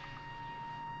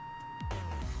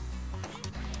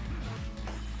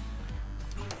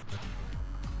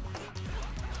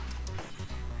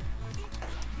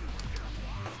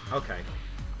 Okay.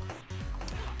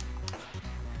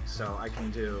 So I can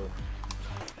do...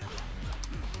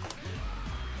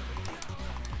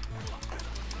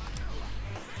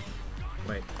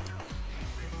 Wait.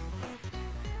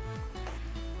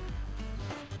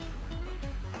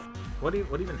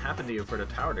 What even happened to you for the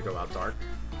tower to go out dark?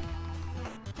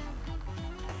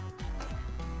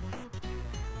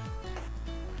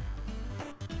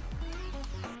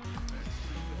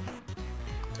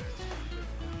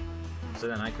 So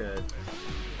then I could...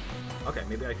 Okay,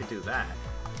 maybe I could do that.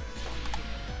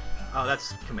 Oh,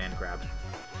 that's command grab.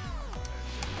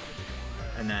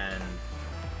 And then...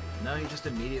 No, he just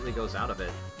immediately goes out of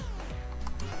it.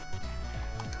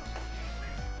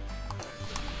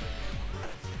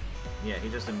 Yeah, he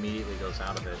just immediately goes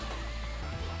out of it.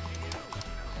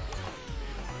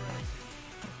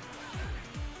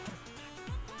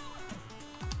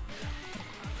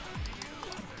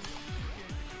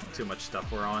 Too much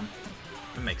stuff we're on.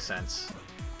 It makes sense.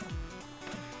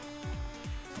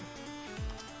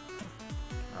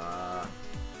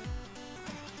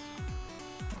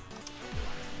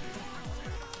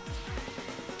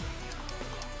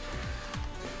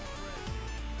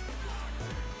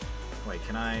 Wait,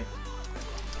 can I...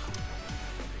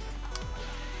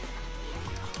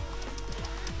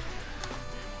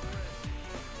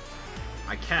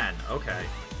 I can, okay.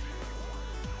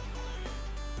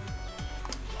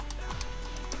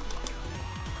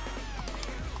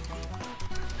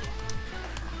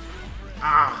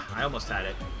 Ah! I almost had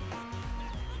it.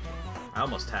 I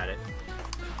almost had it.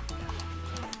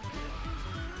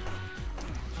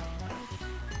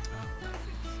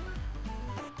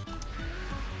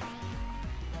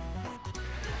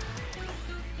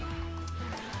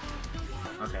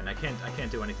 Okay, and I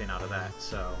can't do anything out of that,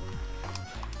 so...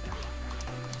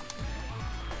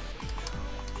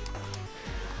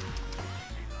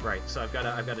 Right, so I've got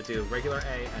to do regular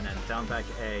A and then down back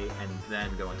A and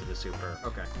then go into the super.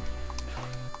 Okay.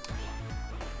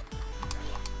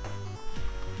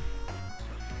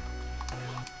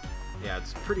 Yeah,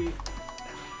 it's pretty...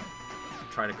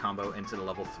 Try to combo into the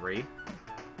level 3.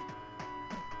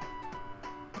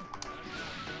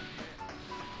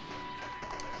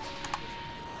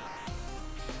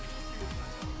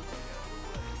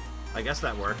 I guess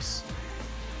that works.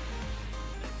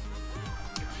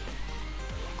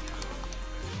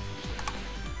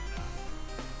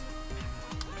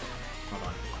 Hold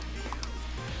on.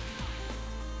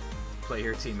 Play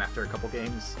your team after a couple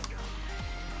games.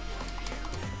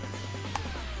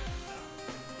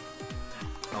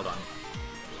 Hold on.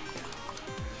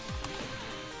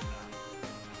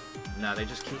 No, they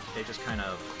just kind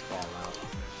of fall out.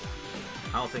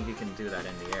 I don't think you can do that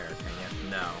in the air, can you?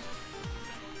 No.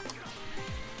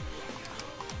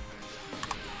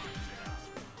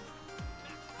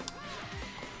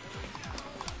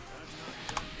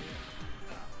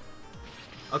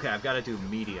 Okay, I've got to do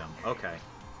medium. Okay.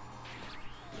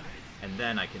 And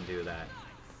then I can do that.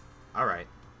 Alright.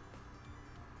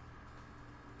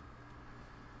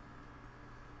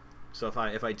 So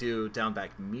if I do down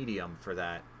back medium for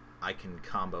that, I can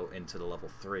combo into the level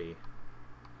 3.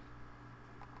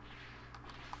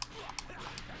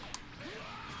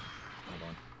 Hold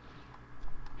on.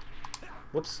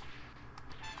 Whoops.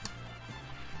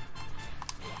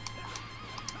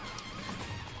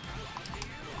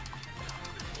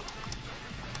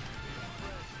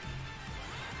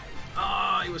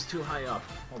 Ah, he was too high up.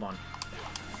 Hold on.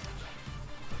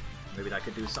 Maybe that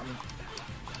could do something.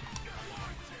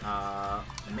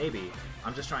 Maybe.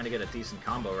 I'm just trying to get a decent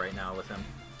combo right now with him.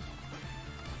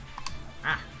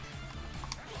 Ah!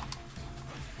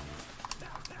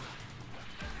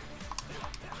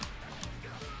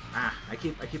 Ah, I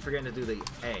keep forgetting to do the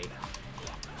A.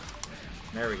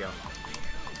 There we go.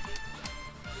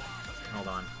 Hold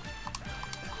on.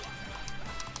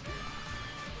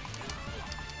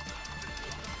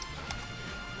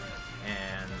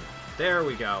 And there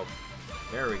we go.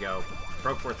 There we go.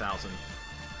 Broke 4,000.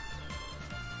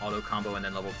 Auto combo and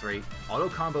then level 3. Auto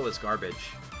combo is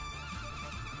garbage.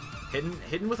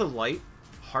 Hidden with a light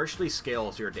harshly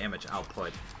scales your damage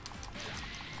output.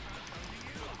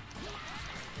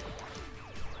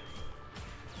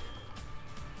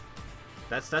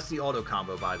 That's the auto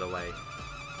combo, by the way.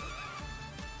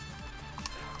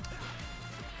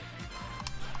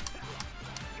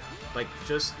 Like,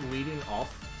 just leading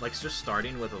off, like, just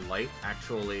starting with a light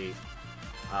actually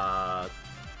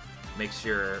makes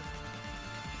your... You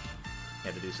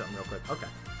had to do something real quick. Okay.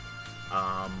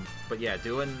 But yeah,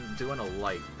 doing a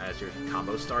light as your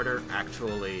combo starter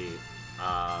actually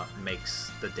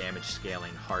makes the damage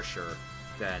scaling harsher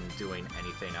than doing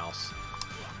anything else.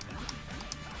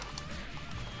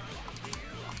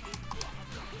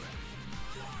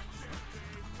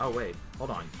 Oh wait,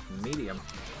 hold on. Medium.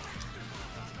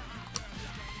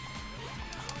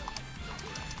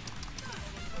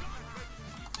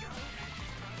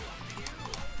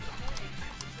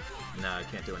 No, I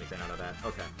can't do anything out of that.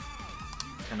 Okay.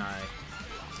 Can I...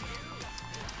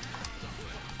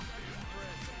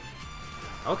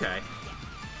 Okay.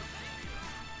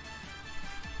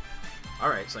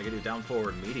 Alright, so I can do down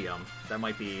forward medium. That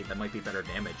might be better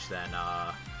damage than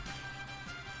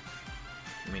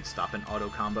I mean, stop an auto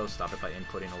combo, stop it by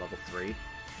inputting a level 3.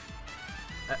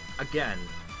 Again,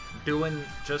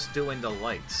 just doing the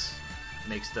lights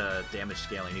makes the damage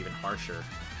scaling even harsher.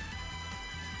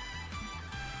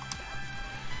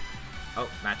 Oh,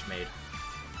 match made.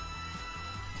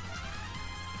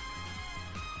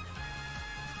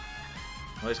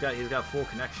 Well, he's got full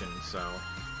connection, so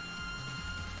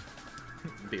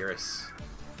BillVS.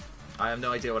 I have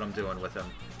no idea what I'm doing with him.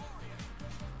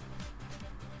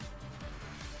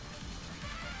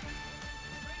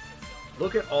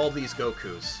 Look at all these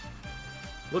Gokus.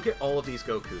 Look at all of these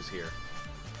Gokus here.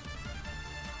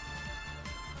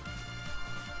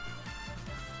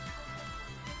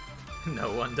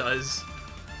 No one does.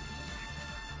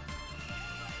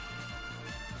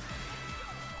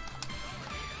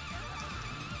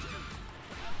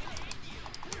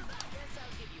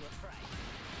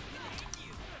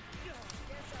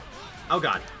 Oh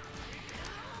god.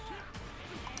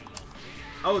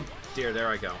 Oh dear, there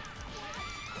I go.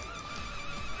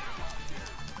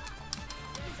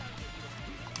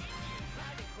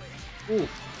 Ooh.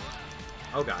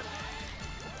 Oh god.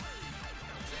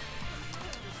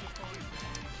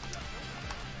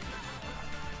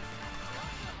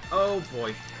 Oh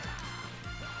boy.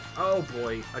 Oh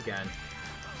boy, again.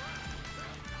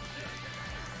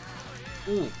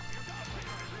 Ooh.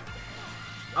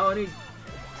 Oh, and he...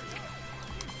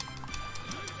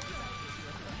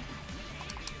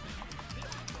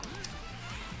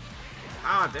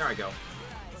 Ah, there I go.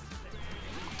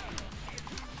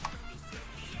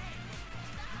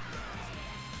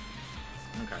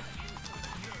 Okay.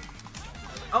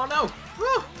 Oh no!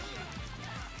 Woo!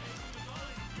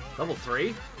 Level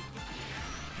 3?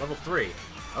 Level 3.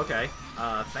 Okay.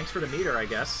 Thanks for the meter, I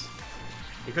guess.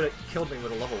 He could have killed me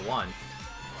with a level 1.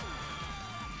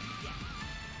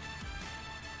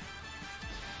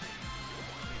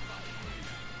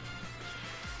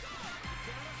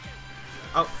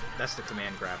 Oh, that's the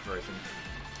command grab version.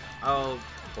 Oh,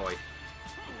 boy.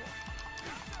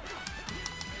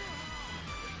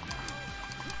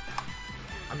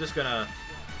 I'm just gonna...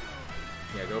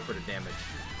 Yeah, go for the damage.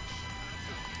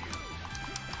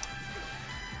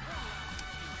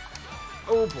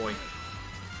 Oh, boy.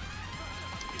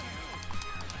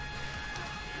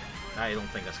 I don't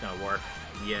think that's gonna work.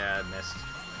 Yeah, I missed.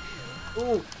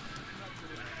 Ooh!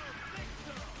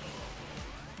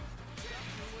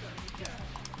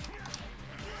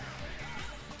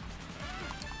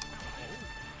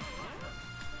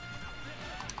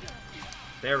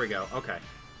 There we go. Okay.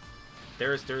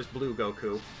 There's blue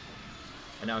Goku.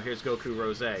 And now here's Goku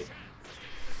Rose.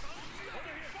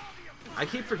 I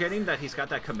keep forgetting that he's got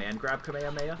that command grab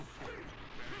Kamehameha.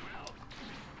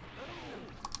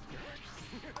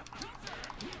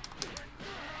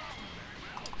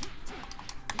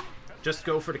 Just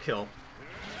go for the kill.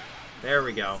 There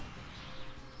we go.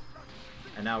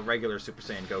 And now regular Super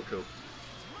Saiyan Goku.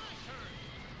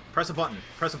 Press a button.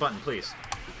 Press a button, please.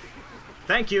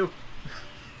 Thank you!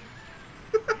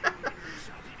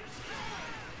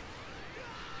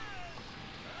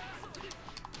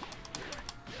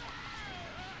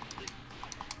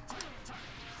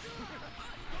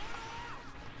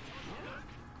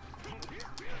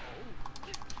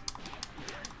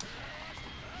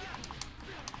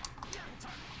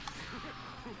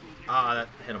 Ah, that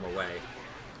hit him away.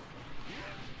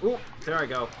 Ooh, there I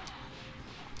go.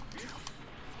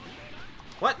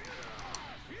 What?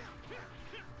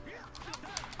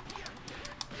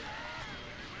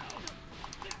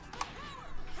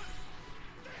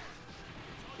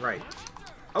 Right.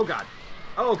 Oh god.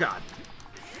 Oh god.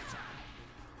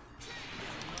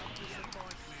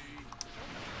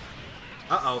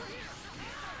 Uh-oh.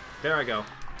 There I go.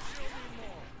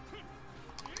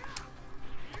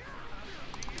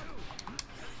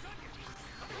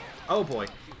 Oh boy.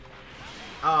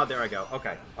 Ah, there I go.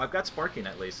 Okay. I've got sparking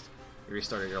at least. You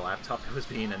restarted your laptop. It was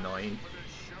being annoying.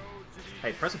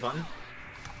 Hey, press a button.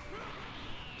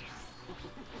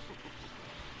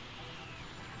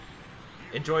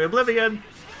 Enjoy Oblivion!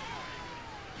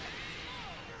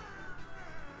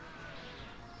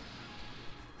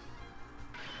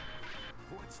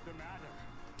 What's the matter?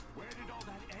 Where did all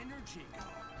that energy go?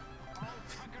 All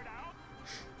tuckered out?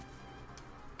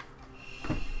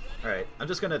 Alright, I'm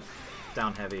just gonna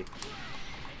down heavy.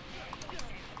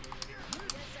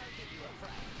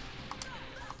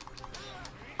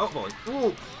 Oh boy.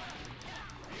 Ooh!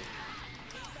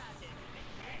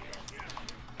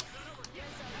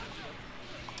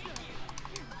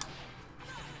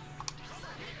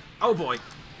 Oh boy!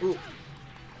 Ooh!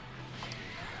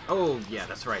 Oh yeah,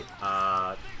 that's right.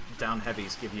 Down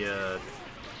heavies give you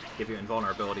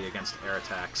invulnerability against air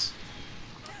attacks.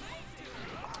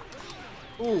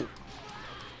 Ooh!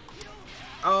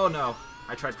 Oh no!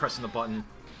 I tried pressing the button.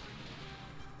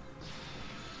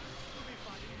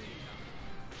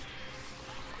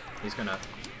 He's gonna...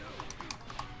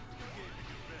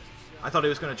 I thought he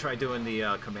was gonna try doing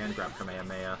the command grab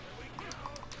Kamehameha.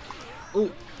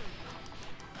 Ooh!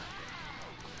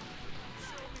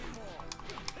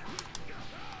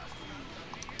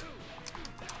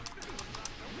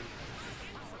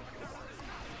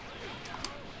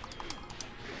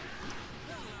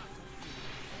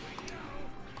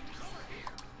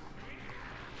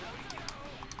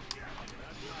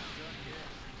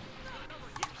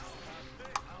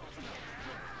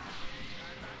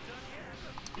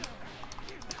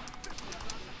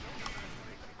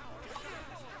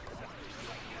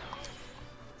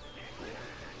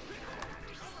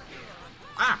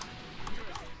 Ah!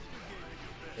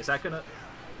 Is that gonna...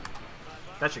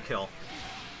 That should kill.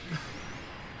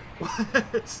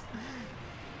 What?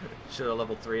 Should have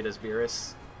level 3'd as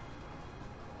Beerus.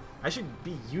 I should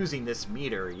be using this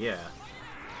meter, yeah.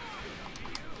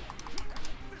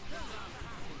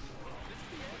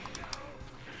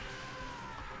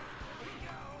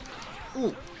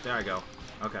 Ooh! There I go.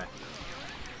 Okay.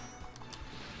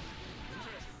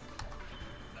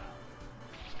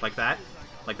 Like that?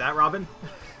 Like that, Robin?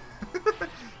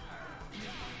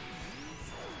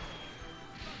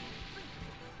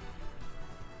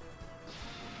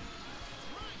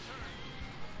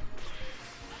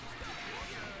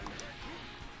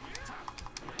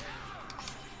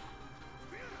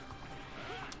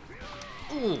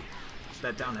 Ooh!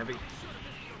 That down heavy.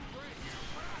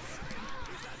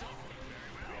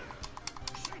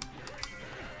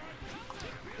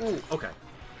 Ooh, okay.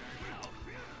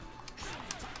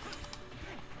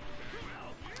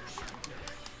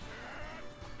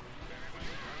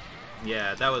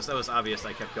 Yeah, that was obvious.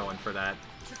 I kept going for that.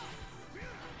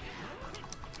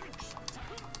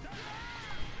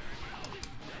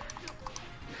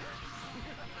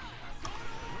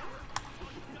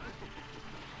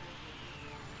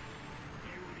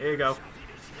 Here you go.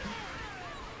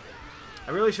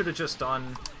 I really should have just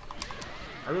done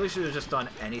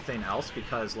anything else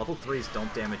because level 3s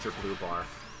don't damage your blue bar.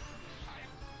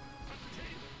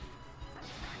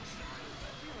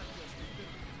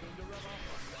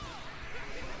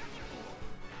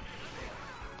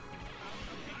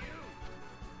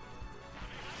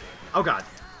 Oh god.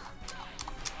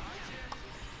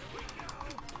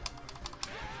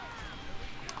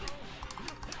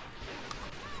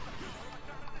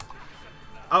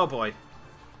 Oh boy.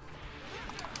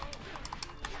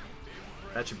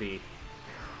 That should be...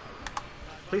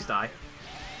 Please die.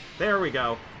 There we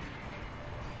go.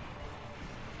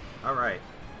 Alright.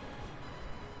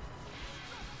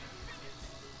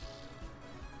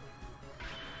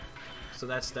 So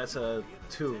that's a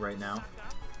 2 right now.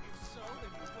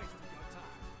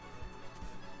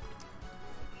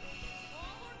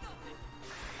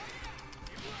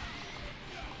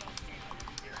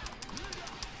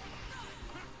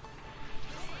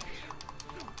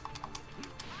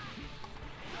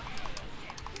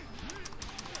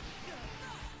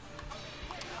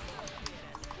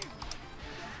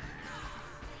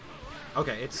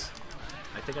 Okay, it's...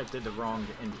 I think I did the wrong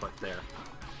input there.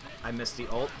 I missed the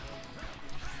ult.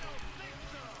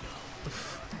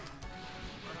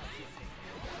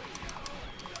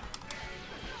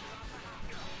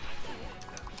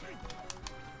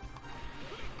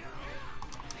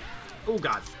 Oh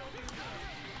god.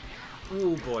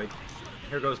 Oh boy.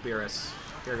 Here goes Beerus.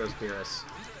 Here goes Beerus.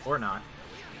 Or not.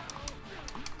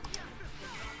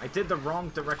 I did the wrong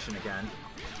direction again.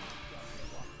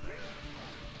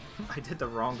 I did the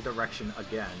wrong direction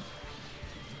again.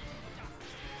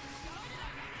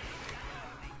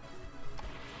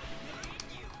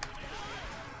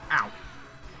 Ow.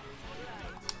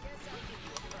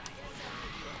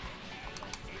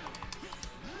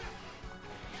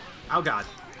 Oh god.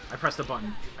 I pressed the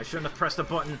button. I shouldn't have pressed the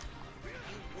button.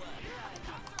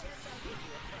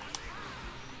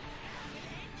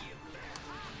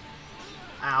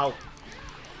 Ow.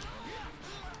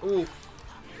 Ooh.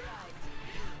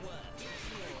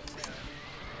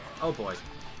 Oh boy.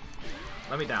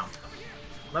 Let me down.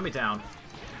 Let me down.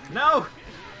 No!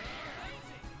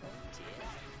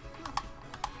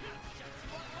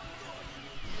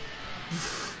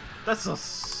 That's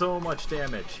so much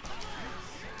damage.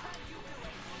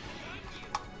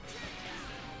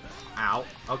 Ow.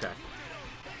 Okay.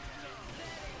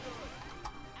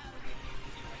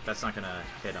 That's not gonna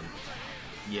hit him.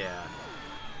 Yeah.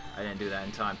 I didn't do that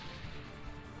in time.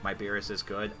 My Beerus is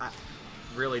good. I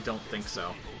really don't think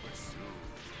so.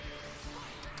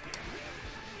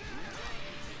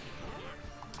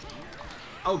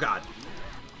 Oh god.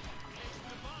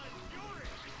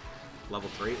 Level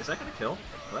 3. Is that gonna kill?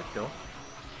 Will that kill?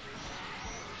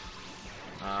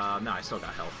 No, I still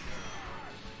got health.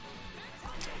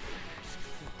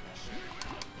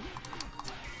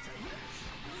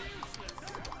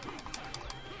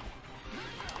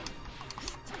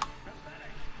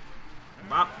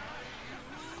 Bop.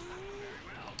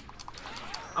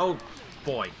 Oh,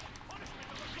 boy.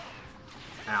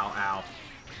 Ow, ow.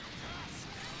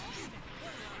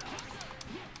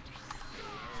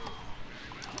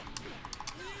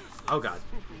 Oh god.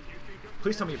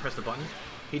 Please tell me you pressed the button.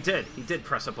 He did. He did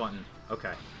press a button.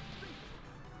 Okay.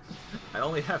 I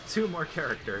only have 2 more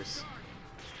characters.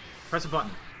 Press a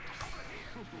button.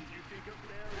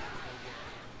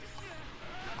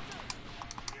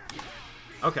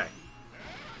 Okay.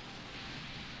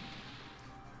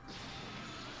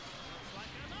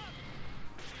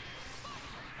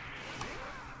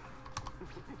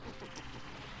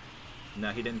 No,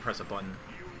 he didn't press a button.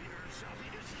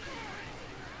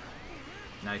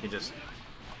 Now you can just...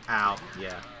 Ow,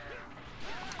 yeah.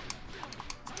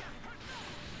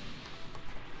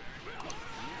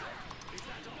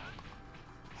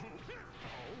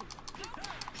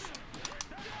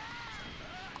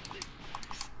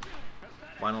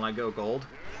 Why don't I go gold?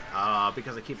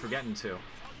 Because I keep forgetting to.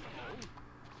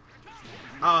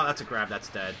 Oh, that's a grab, that's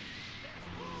dead.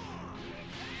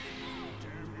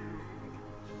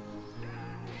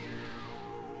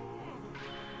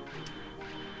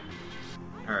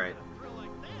 Alright.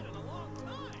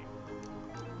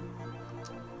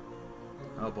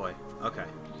 Oh boy, okay.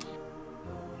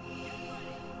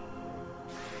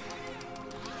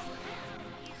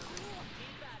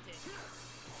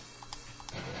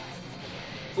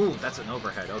 Ooh, that's an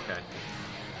overhead, okay.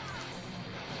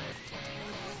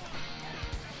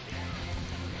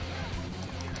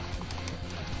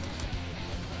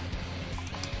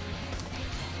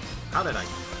 How did I...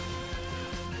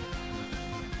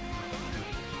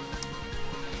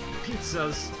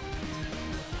 Pizzas!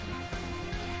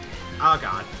 Oh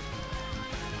god.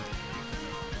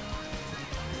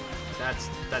 That's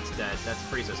dead. That's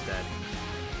Frieza's dead.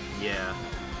 Yeah.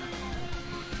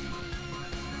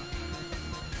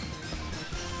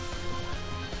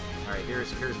 Alright,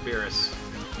 here's Beerus.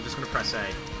 I'm just gonna press A.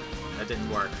 That didn't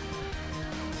work.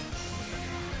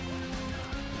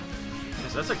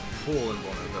 So that's like full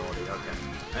invulnerability, okay.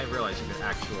 I didn't realize you could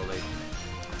actually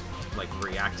like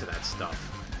react to that stuff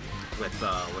with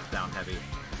down heavy.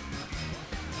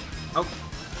 Oh.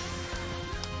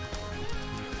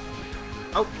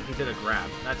 Oh, he did a grab.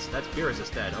 That's Beerus is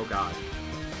dead. Oh god.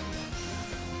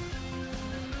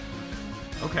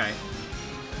 Okay.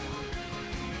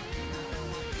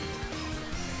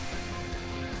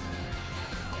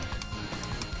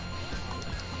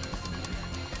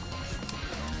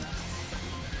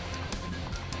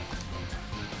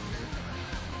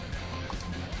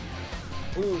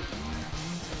 Ooh.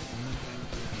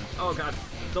 Oh god,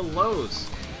 the lows.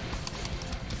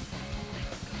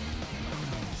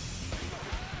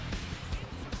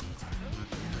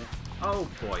 Oh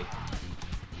boy.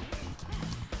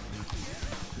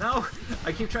 No!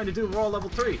 I keep trying to do raw level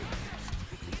 3.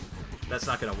 That's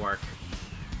not gonna work.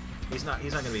 He's not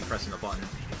gonna be pressing the button.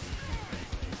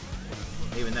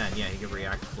 Even then, yeah, he can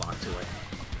react block to it.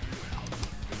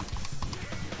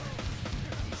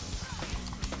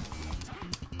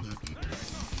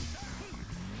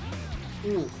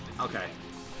 Ooh, okay.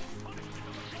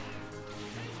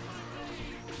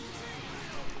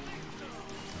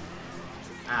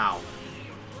 Ow.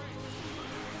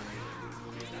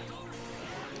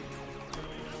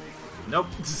 Nope.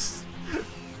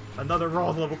 Another roll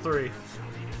of level 3.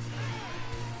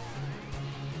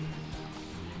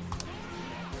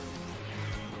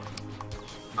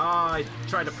 Ah, I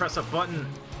tried to press a button.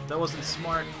 That wasn't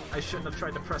smart. I shouldn't have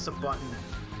tried to press a button.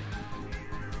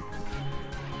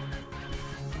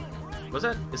 Was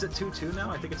that... Is it 2-2 now?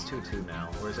 I think it's 2-2 now.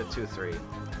 Or is it 2-3?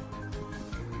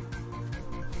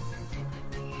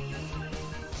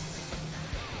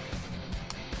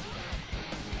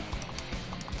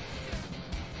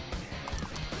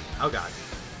 Oh god.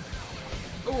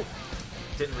 Ooh!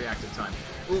 Didn't react in time.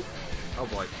 Ooh! Oh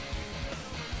boy.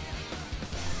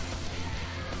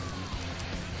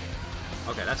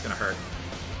 Okay, that's gonna hurt.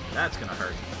 That's gonna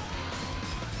hurt.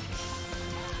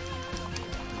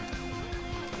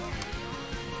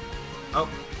 Oh!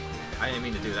 I didn't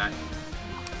mean to do that.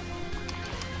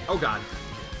 Oh god.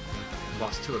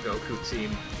 Lost to a Goku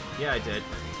team. Yeah, I did.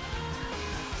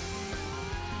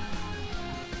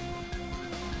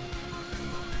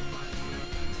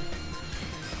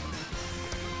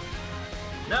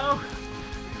 No!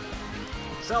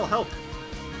 Cell, help!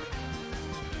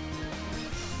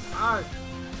 Ah!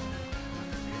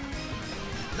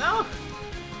 No!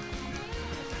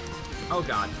 Oh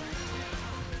god.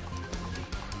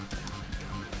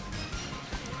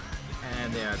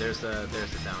 And there's the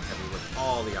down heavy with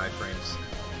all the iframes.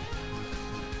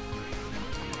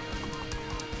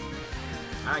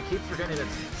 I keep forgetting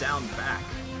it's down back.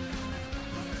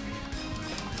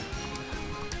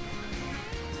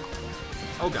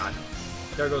 Oh god.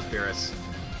 There goes Beerus.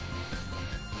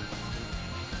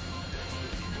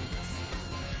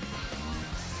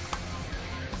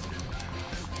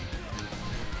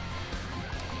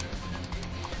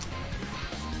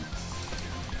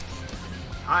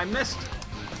 I missed!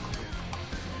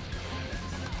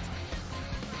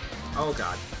 Oh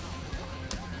god.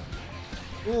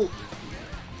 Ooh!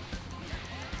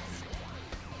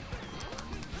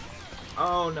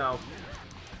 Oh no.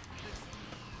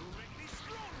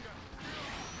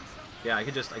 Yeah, I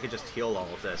could just heal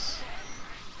all of this.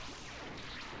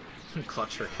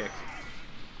 Clutch her kick.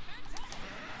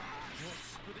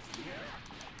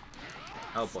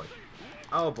 Oh boy.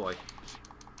 Oh boy.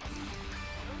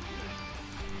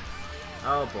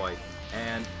 Oh boy.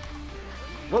 And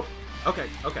whoop. Okay,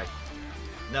 okay.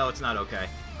 No, it's not okay.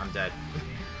 I'm dead.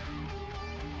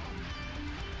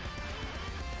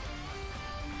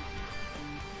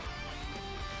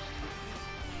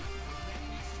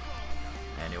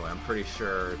 Anyway, I'm pretty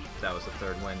sure that was the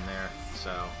third win there,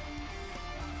 so...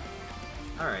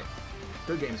 Alright.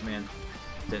 Good games, man.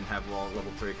 Didn't have raw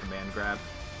level 3 command grab.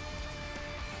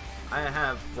 I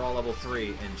have raw level 3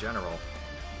 in general.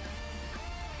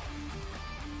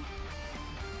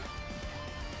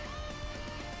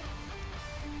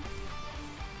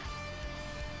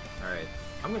 Alright.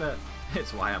 I'm gonna...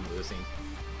 It's why I'm losing.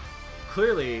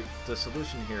 Clearly, the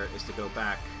solution here is to go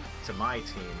back to my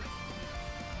team.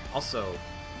 Also...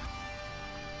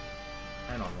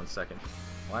 Hang on one second.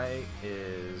 Why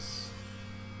is...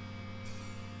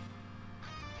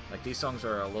 Like, these songs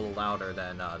are a little louder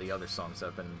than the other songs that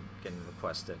have been getting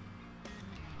requested.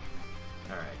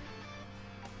 Alright.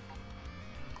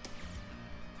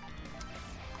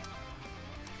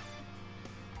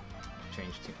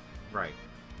 Change team. Right.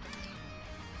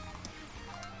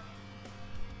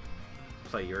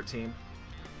 Play your team.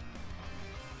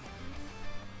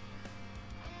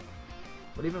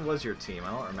 What even was your team?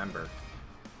 I don't remember.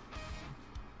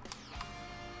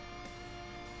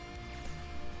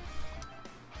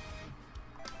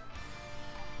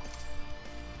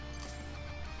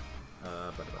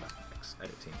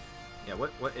 Edit team. Yeah,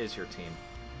 what is your team?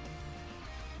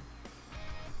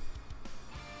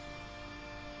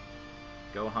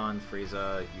 Gohan,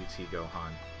 Frieza, UT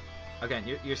Gohan. Again,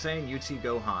 you're saying UT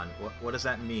Gohan. What does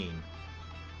that mean?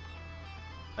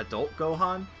 Adult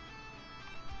Gohan?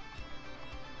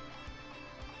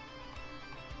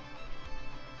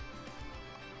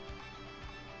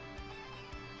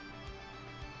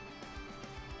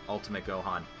 Ultimate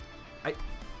Gohan.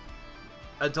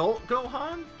 Adult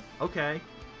Gohan? Okay.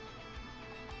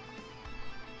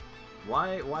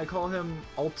 Why call him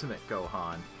Ultimate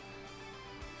Gohan?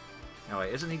 Oh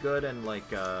wait, isn't he good in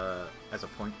like as a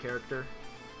point character?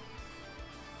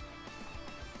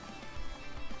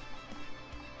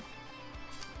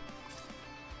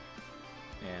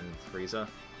 And Frieza.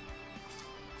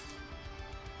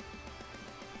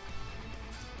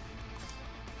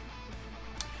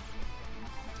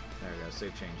 There we go,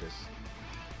 save changes.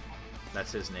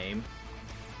 That's his name.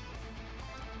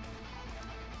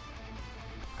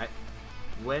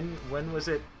 When was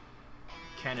it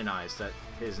canonized that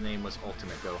his name was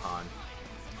Ultimate Gohan.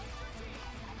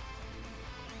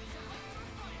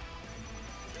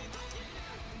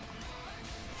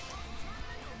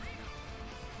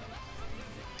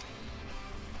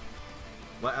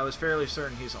 Well, I was fairly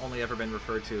certain he's only ever been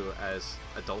referred to as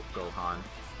Adult Gohan.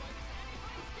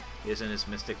 He is in his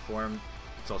mystic form.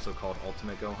 It's also called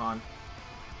Ultimate Gohan.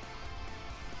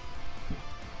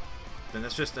 Then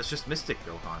that's just Mystic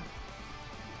Gohan.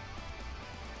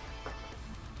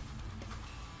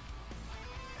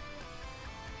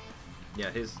 Yeah,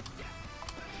 his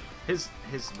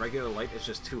regular light is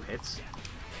just 2 hits.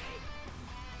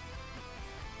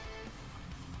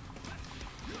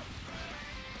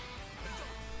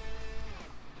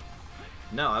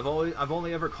 No, I've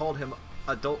only ever called him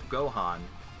Adult Gohan.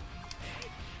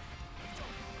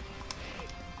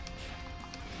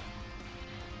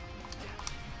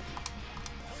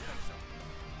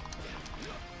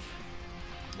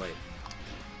 Wait.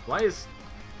 Why is...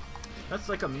 That's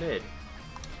like a mid.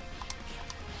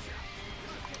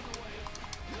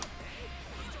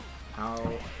 How...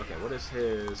 Okay, what is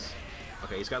his...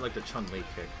 Okay, he's got like the Chun-Li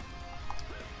kick.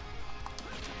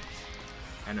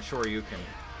 And a Shoryuken.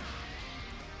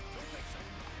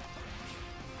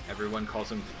 Everyone calls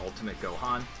him Ultimate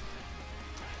Gohan.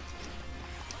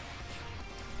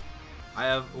 I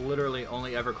have literally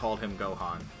only ever called him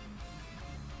Gohan.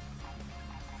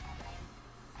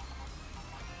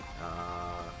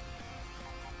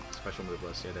 Special move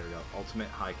list. Yeah, there we go. Ultimate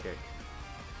High Kick.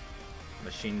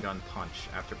 Machine Gun Punch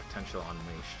after Potential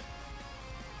Unleashed.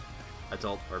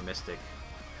 Adult or Mystic.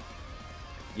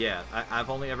 Yeah, I've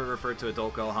only ever referred to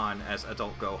Adult Gohan as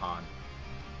Adult Gohan.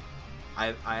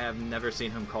 I have never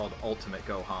seen him called Ultimate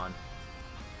Gohan.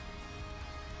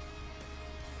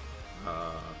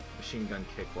 Machine Gun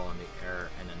Kick while in the air,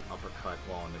 and an uppercut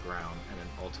while on the ground, and an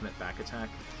ultimate back attack.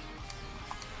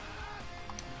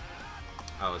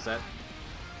 Oh, is that...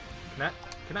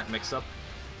 Can that mix up?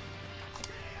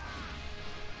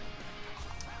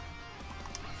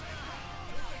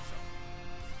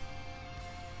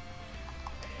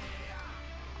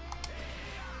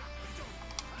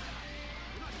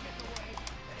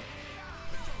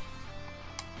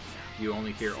 You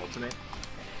only hear ultimate?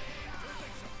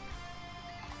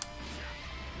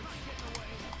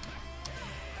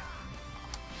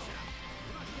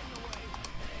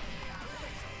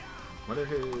 What are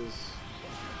his...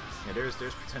 Yeah, there's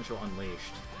Potential Unleashed.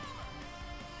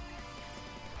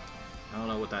 I don't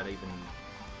know what that even...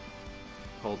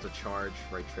 Hold to charge,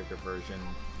 right trigger version.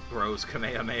 Bros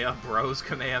Kamehameha, Bros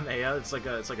Kamehameha. It's like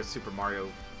a Super Mario...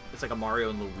 It's like a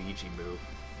Mario and Luigi move.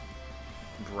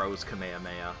 Bros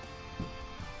Kamehameha.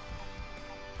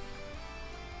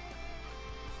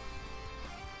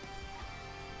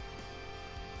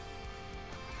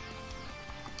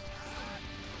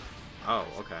 Oh,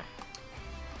 okay.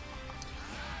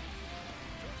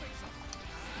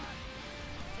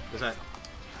 Does that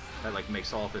like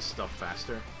makes all of his stuff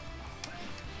faster?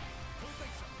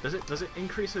 Does it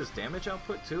increase his damage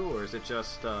output too, or is it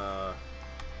just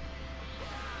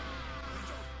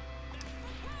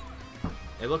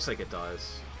It looks like it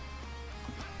does.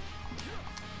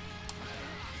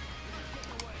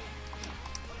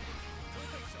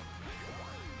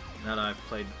 Now that I've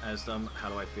played as them, how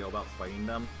do I feel about fighting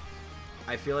them?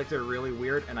 I feel like they're really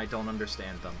weird and I don't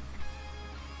understand them.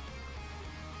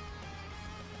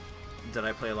 Did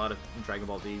I play a lot of Dragon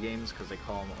Ball Z games because they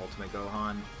call him Ultimate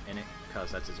Gohan in it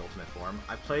because that's his ultimate form?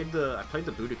 I played the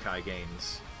Budokai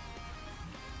games.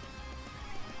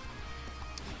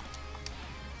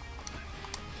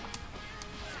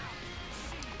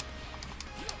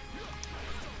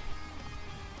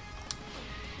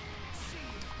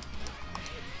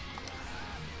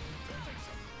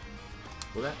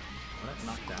 Will that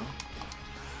knock down?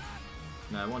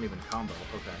 No, it won't even combo.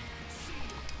 Okay.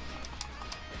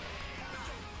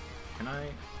 Can I?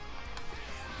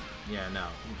 Yeah, no.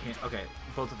 You can't. Okay,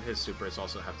 both of his supers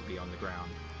also have to be on the ground.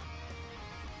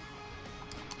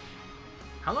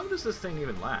 How long does this thing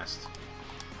even last?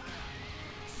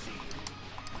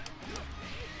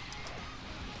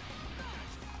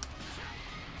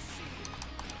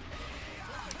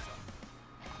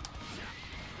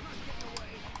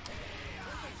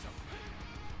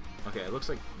 Okay, it looks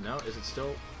like... No, is it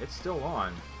still... It's still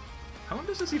on. How long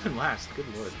does this even last? Good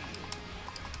lord.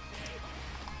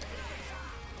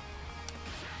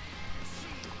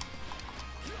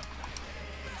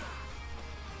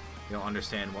 You don't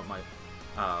understand what my...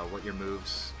 what your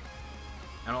moves...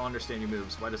 I don't understand your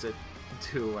moves. Why does it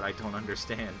do what I don't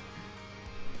understand?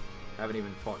 I haven't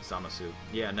even fought Zamasu.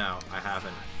 Yeah, no, I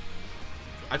haven't.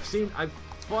 I've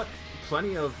fought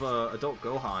plenty of Adult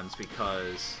Gohans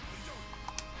because...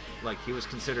 like, he was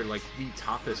considered, like, the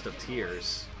toppest of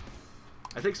tiers.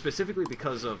 I think specifically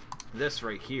because of this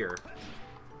right here.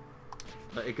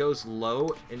 It goes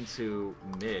low into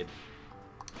mid.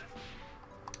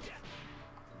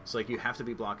 So, like, you have to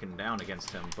be blocking down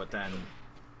against him, but then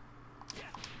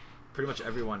pretty much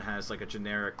everyone has, like, a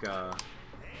generic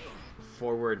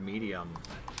forward medium,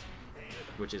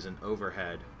 which is an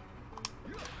overhead.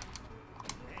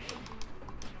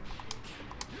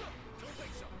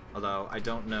 Although, I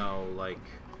don't know, like,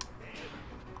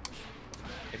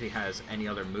 if he has any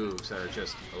other moves that are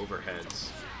just overheads.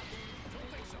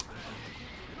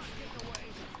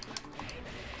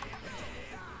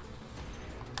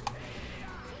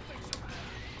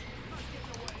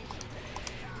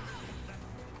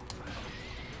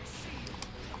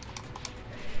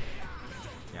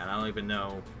 Yeah, I don't even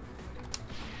know.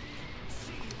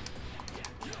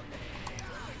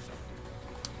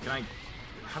 Can I...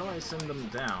 How do I send them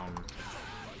down?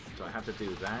 Do I have to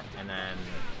do that? And then...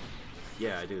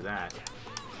 Yeah, I do that.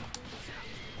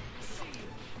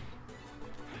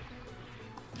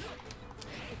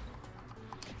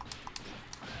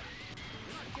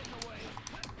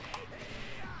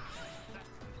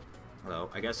 Although,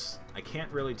 I guess I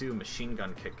can't really do machine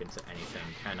gun kick into anything,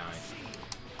 can I?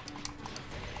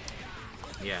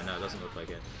 Yeah, no, it doesn't look like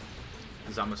it.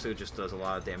 Zamasu just does a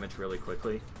lot of damage really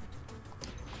quickly.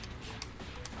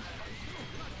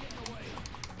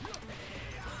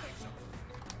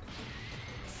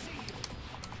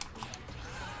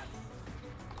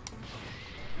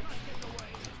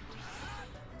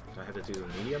 Do I have to do a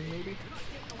medium, maybe?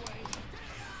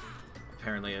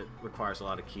 Apparently it requires a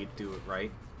lot of ki to do it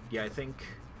right. Yeah, I think...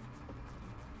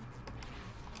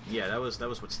 Yeah, that was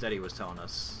what Steady was telling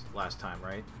us last time,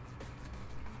 right?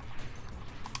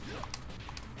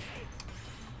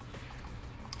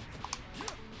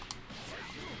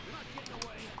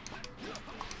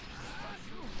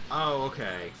 Oh,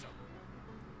 okay.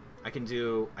 I can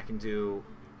do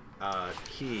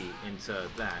key into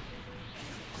that.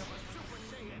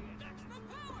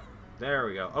 There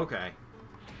we go. Okay.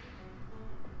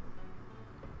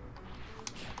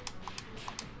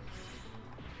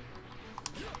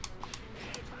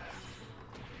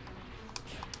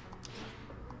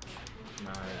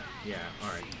 Yeah,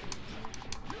 alright.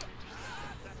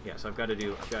 Yeah, so I've got to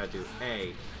do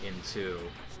A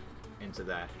into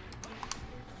that.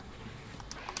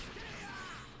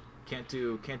 Can't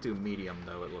do medium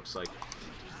though, it looks like.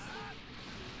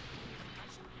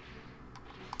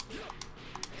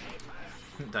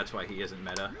 That's why he isn't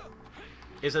meta.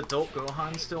 Is Adult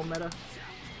Gohan still meta?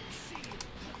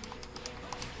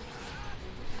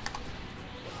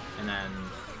 And then...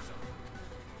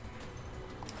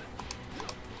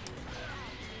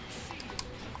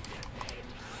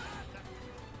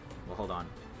 Well, hold on.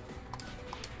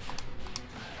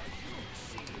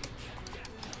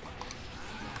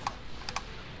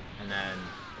 And then...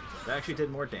 That actually did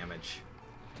more damage.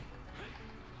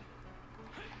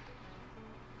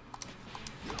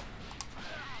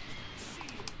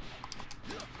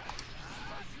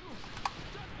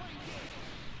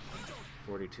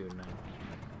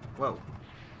 Whoa.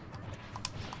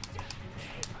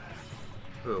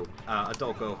 Who?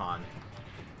 Adult Gohan.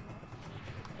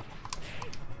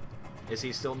 Is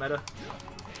he still meta?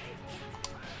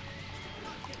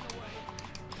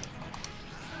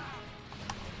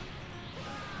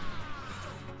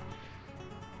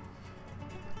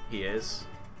 He is.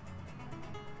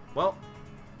 Well,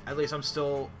 at least I'm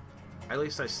still... At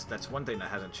least that's one thing that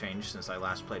hasn't changed since I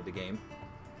last played the game.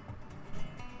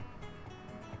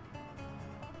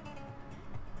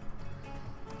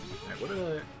 Alright, what are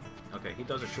the... Okay, he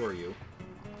does assure you.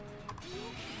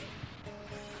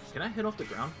 Can I hit off the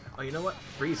ground? Oh, you know what?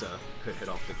 Frieza could hit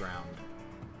off the ground.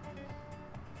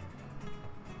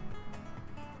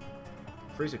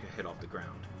 Frieza could hit off the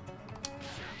ground.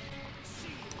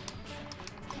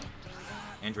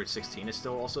 Android 16 is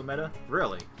still also meta?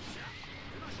 Really?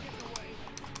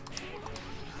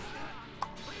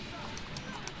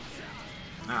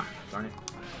 Ah, darn it.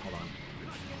 Hold on.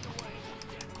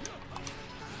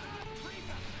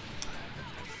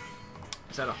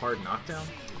 Is that a hard knockdown?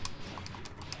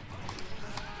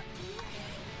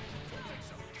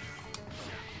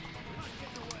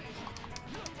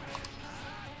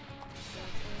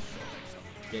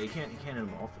 Yeah, you can't hit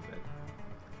him off of it.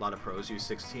 A lot of pros use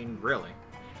 16. Really?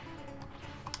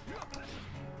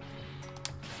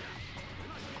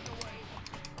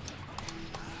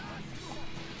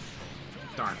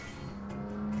 Darn.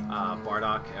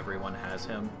 Bardock, everyone has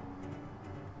him.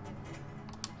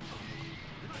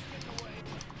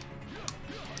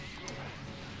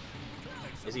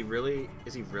 Is he really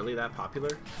that popular?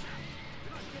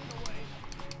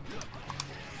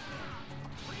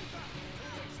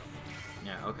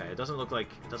 it doesn't look like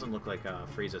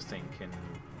Frieza's thing can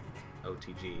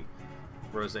OTG.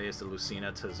 Rose is the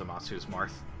Lucina to Zamasu's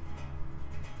Marth.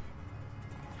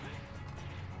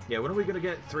 Yeah, when are we gonna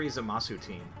get 3 Zamasu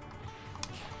team?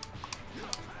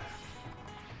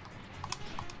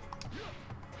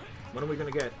 When are we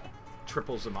gonna get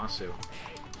triple Zamasu?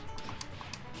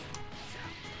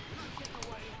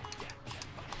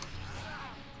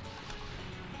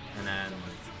 And then,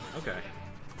 okay.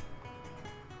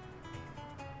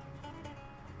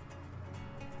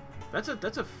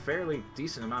 That's a fairly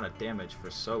decent amount of damage for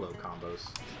solo combos.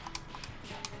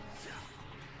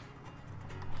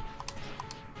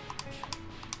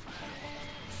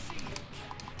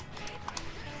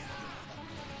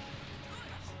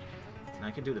 And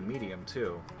I can do the medium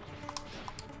too.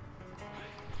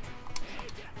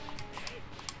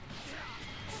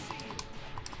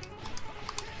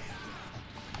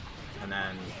 And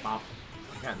then, wow,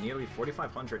 I got nearly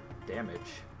 4,500 damage.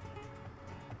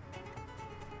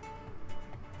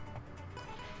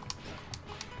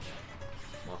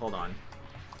 Well, hold on.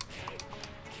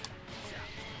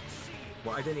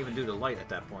 Well, I didn't even do the light at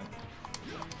that point.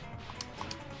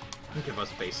 Give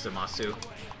us base Zamasu.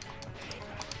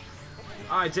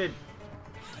 Oh, I did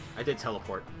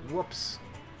teleport. Whoops.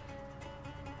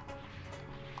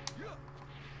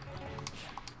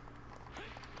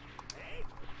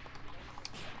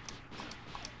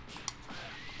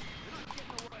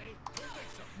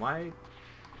 Why?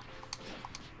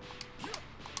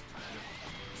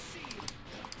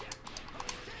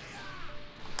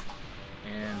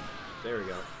 And there we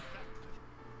go.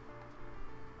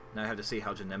 Now I have to see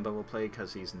how Janemba will play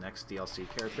because he's next DLC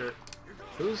character.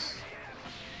 Who's...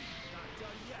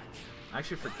 I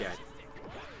actually forget.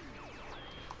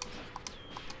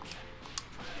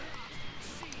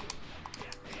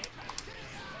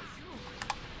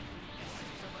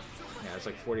 Yeah, it's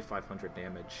like 4,500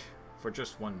 damage for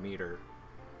just 1 meter.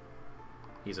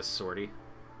 He's a sortie.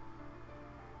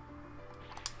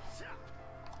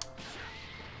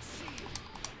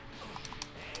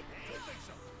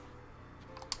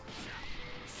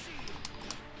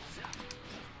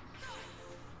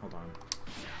 Hold on.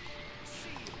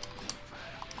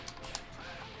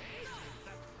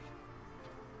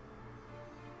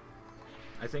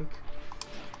 I think.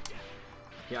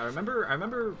 Yeah, I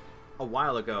remember a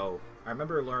while ago, I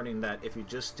remember learning that if you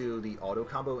just do the auto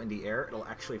combo in the air, it'll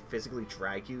actually physically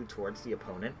drag you towards the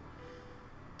opponent.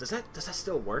 Does that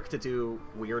still work to do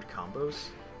weird combos?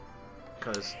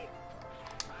 Because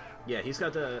yeah, he's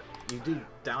got the, you do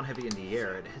down heavy in the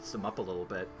air, it hits them up a little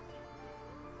bit.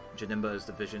 Janemba is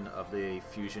the vision of the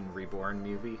Fusion Reborn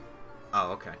movie.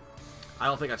 Oh, okay. I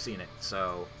don't think I've seen it,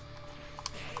 so...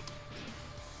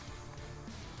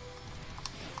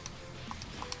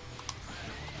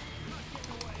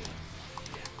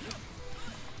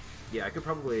 Yeah, I could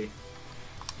probably...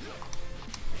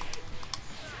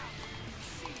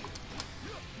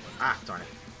 Ah, darn it.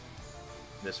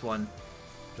 This one,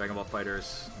 Dragon Ball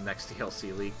FighterZ, next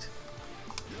DLC leaked.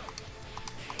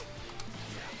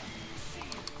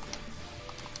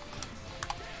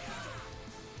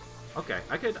 Okay,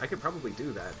 I could probably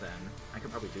do that then. I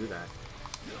could probably do that.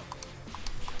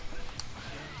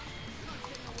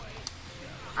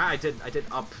 Ah, I did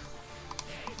up.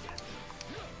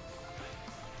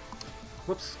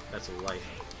 Whoops, that's a light.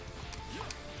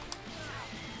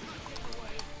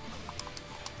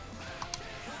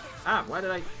 Ah, why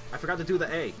did I forgot to do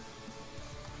the A.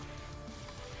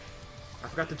 I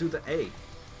forgot to do the A.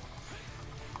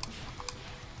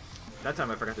 That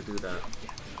time I forgot to do the...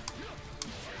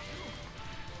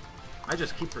 I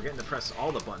just keep forgetting to press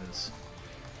all the buttons.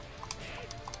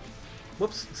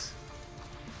 Whoops.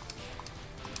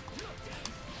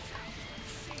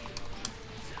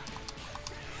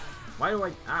 Why do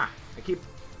I... Ah! I keep...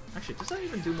 Actually, does that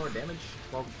even do more damage?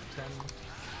 12,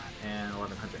 10, and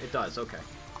 1100. It does, okay.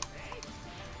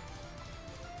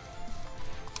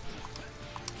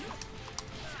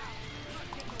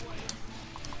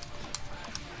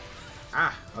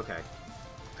 Ah! Okay.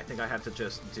 I think I have to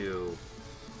just do...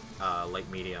 light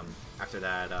medium after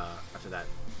that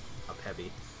up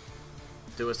heavy.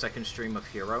 Do a second stream of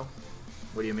hero?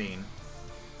 What do you mean?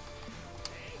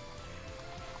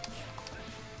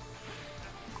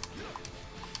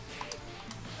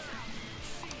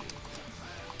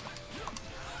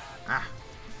 Ah,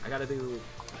 I gotta do,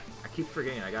 I keep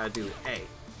forgetting, I gotta do A.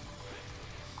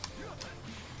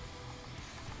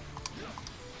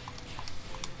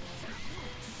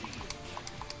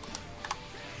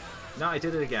 No, I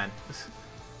did it again.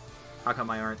 How come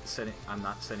I'm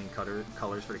not setting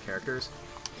colors for the characters?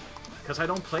 Because I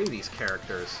don't play these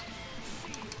characters.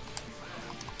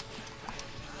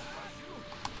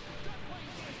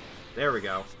 There we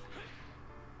go.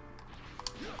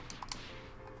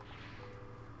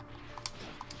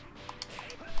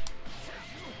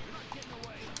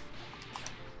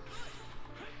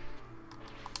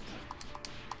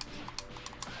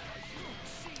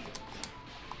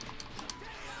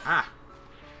 Ah!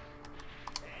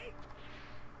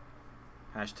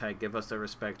 Hashtag give us the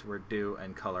respect we're due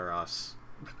and color us.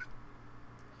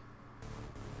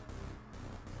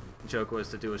 Joke was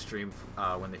to do a stream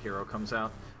when the hero comes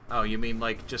out. Oh, you mean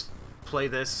like just play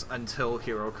this until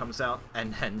hero comes out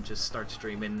and then just start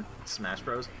streaming Smash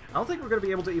Bros? I don't think we're gonna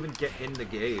be able to even get in the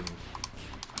game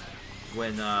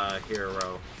when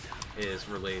hero is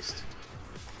released.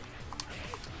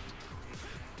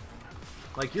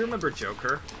 Like, you remember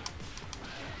Joker?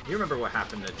 You remember what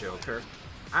happened to Joker?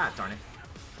 Ah, darn it.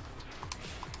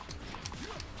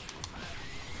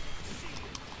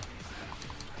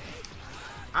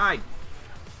 I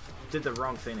did the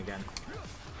wrong thing again.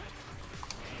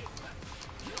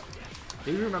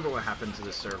 Do you remember what happened to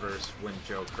the servers when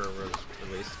Joker was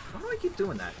released? Why do I keep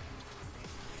doing that?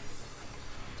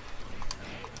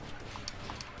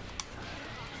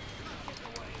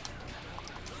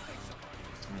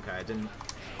 Okay, I didn't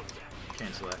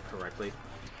cancel that correctly.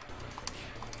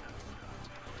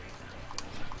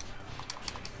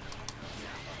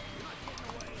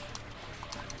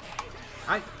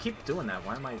 I keep doing that.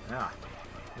 Why am I... Ah.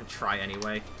 I'm gonna try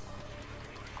anyway.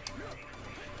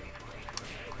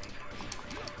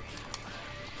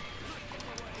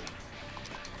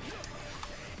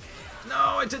 No,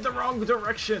 I did the wrong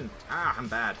direction! Ah, I'm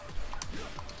bad.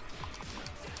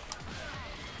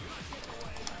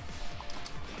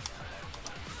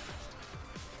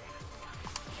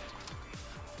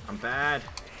 I'm bad.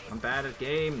 I'm bad at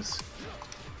games.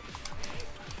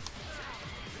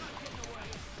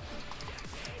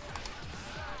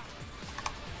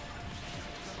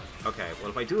 Okay, well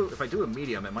if I do a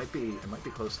medium, it might be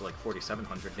close to like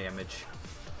 4,700 damage.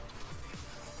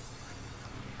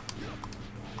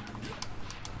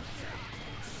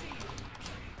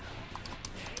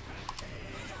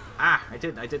 Ah, I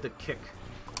did the kick.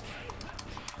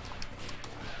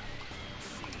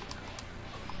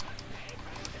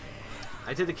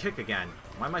 I did the kick again.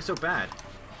 Why am I so bad?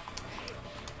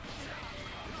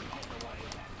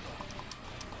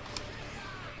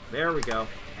 There we go.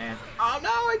 And oh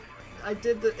no, I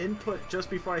did the input just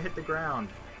before I hit the ground.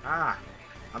 Ah,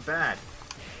 I'm bad.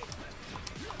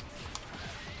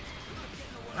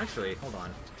 Actually, hold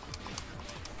on.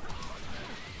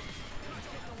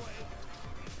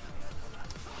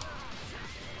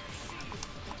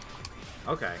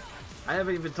 Okay. I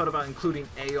haven't even thought about including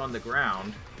A on the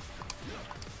ground.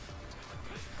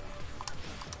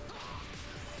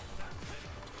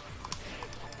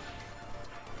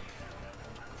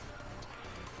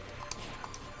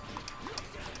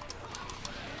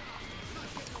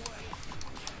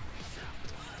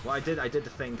 Well, I did the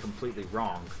thing completely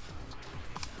wrong.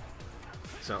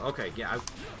 So, okay, yeah,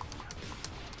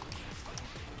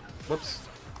 whoops.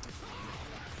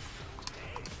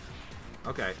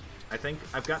 Okay, I think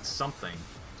I've got something.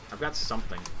 I've got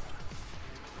something.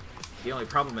 The only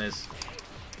problem is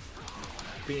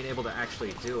being able to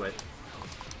actually do it.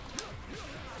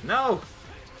 No!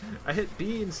 I hit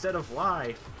B instead of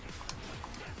Y.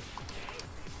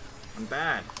 I'm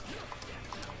bad.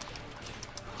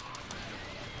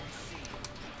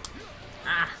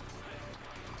 Ah!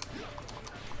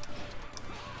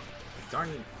 Darn,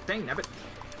 dang nabbit.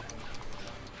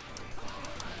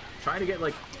 Trying to get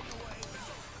like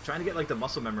the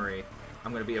muscle memory.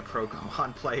 I'm gonna be a pro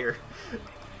Gohan player.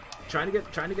 trying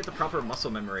to get the proper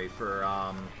muscle memory for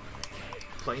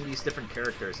playing these different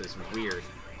characters is weird.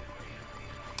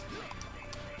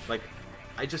 Like,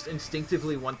 I just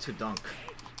instinctively want to dunk.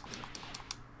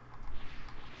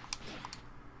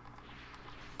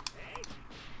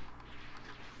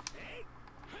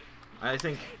 I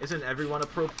think, isn't everyone a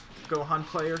pro Gohan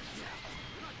player?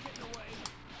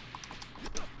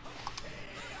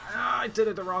 Ah, I did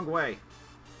it the wrong way.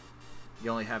 You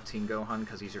only have Teen Gohan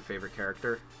because he's your favorite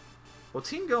character? Well,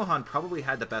 Teen Gohan probably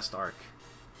had the best arc,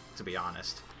 to be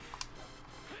honest.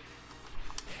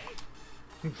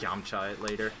 Yamcha it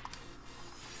later.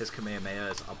 His Kamehameha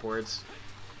is upwards.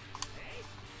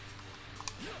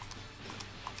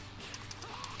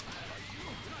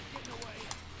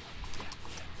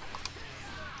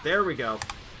 There we go.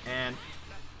 And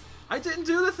I didn't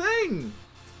do the thing!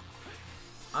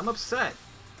 I'm upset.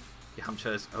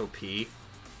 Yamcha is OP.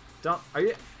 Don't...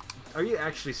 Are you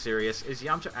actually serious? Is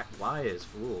Yamcha... Why is...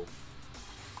 Ooh.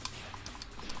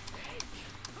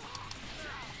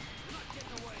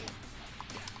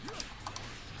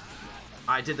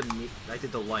 I did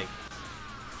the light.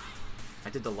 I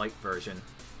did the light version.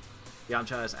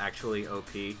 Yamcha is actually OP.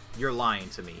 You're lying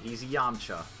to me. He's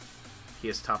Yamcha. He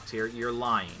is top tier. You're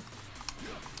lying.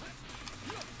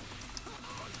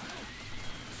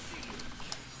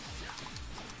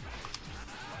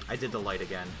 I did the light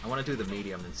again. I want to do the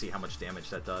medium and see how much damage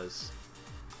that does.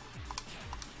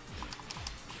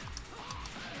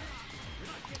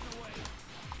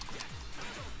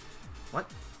 What?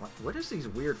 What is these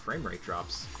weird frame rate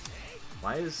drops?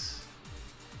 Why is...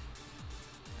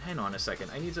 Hang on a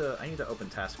second. I need to open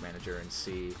Task Manager and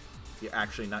see. You're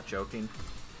actually not joking.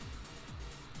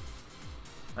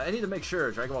 I need to make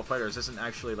sure Dragon Ball FighterZ isn't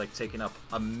actually like taking up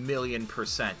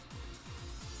 1,000,000%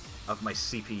 of my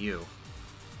CPU.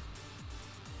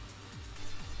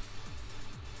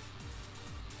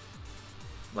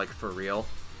 Like for real.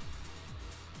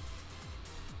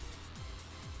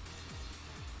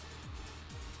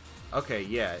 Okay,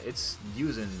 yeah, it's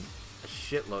using a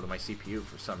shitload of my CPU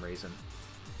for some reason.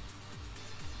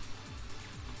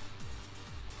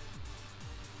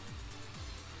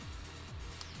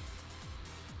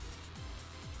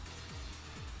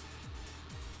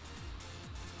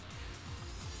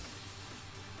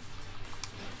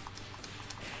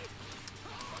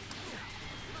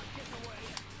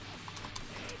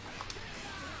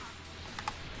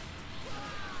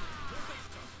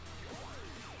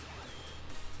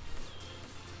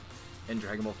 In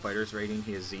Dragon Ball FighterZ rating,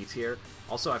 he is Z tier.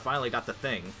 Also, I finally got the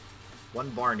thing.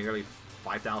 1 bar, nearly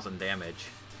 5,000 damage.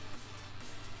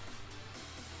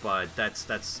 But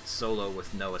that's solo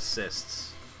with no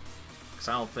assists. Because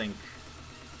I don't think...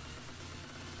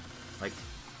 Like,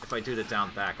 if I do the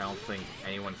down back, I don't think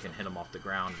anyone can hit him off the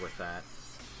ground with that.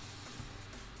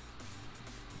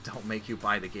 Don't make you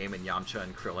buy the game in Yamcha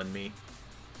and Krillin me.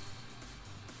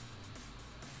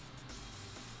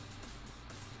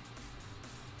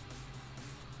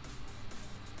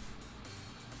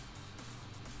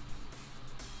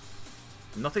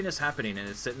 Nothing is happening, and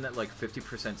it's sitting at like 50%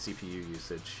 CPU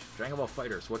usage. Dragon Ball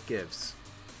FighterZ, what gives?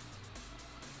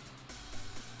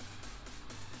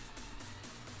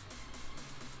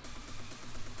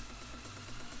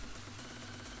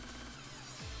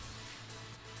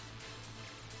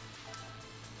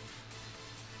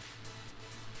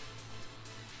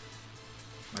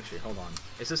 Actually, hold on.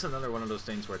 Is this another one of those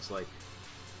things where it's like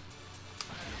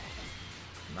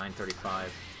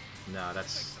 935? No,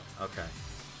 that's... okay.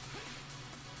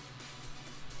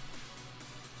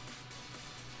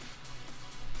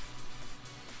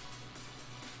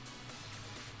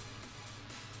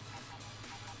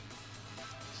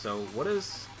 So what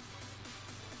does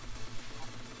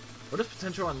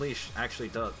Potential Unleash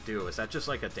actually do? Is that just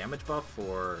like a damage buff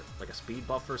or like a speed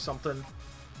buff or something?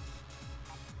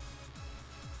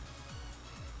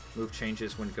 Move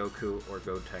changes when Goku or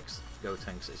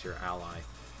Gotenks is your ally.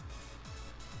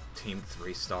 Team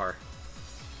 3-star.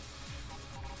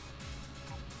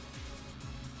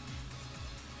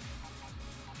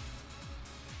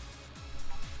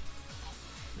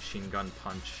 Machine Gun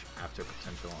Punch after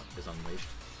Potential is unleashed.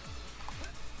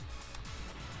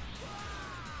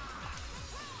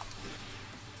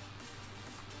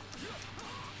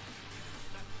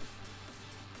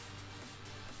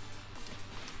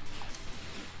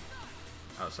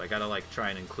 Oh, so I gotta like try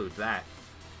and include that.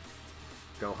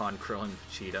 Gohan, Krillin,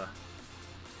 Vegeta.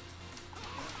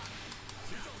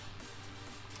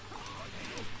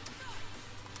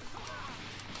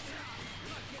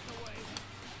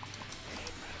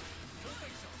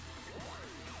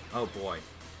 Oh boy.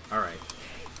 Alright.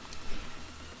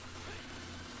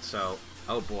 So,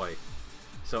 oh boy.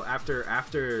 So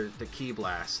after the Ki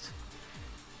Blast.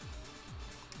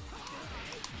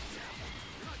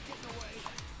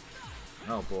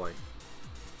 Oh boy.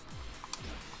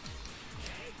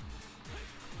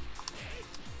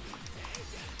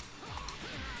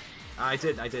 I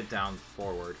did down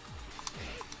forward.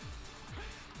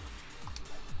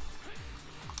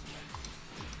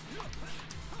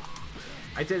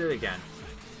 I did it again.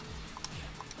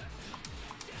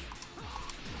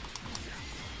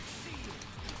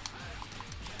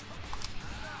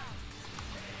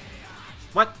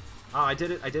 What? Oh, I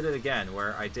did it again,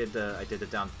 where I did the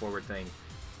down forward thing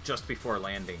just before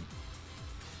landing.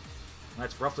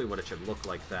 That's roughly what it should look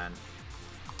like then.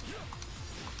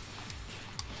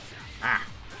 Ah.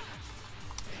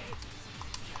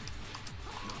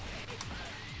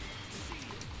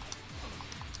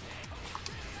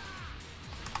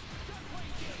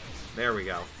 There we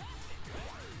go.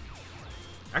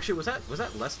 Actually, was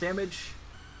that less damage?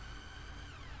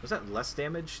 Was that less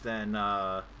damage than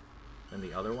the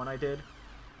other one I did?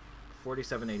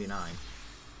 4789.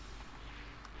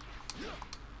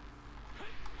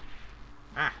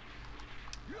 Ah.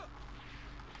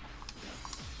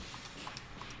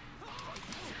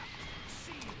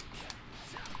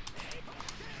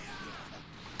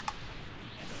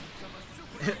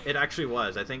 It actually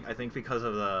was. I think because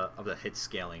of the hit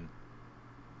scaling.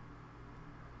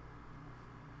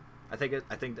 I think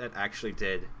that actually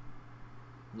did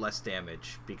less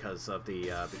damage because of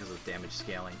the damage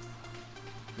scaling.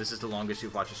 This is the longest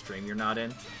you've watched a stream you're not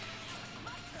in.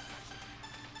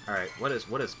 All right, what does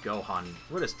Gohan?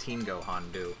 What does Team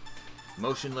Gohan do?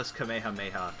 Motionless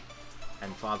Kamehameha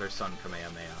and Father Son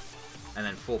Kamehameha, and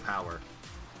then full power.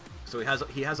 So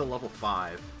he has a level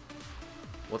 5.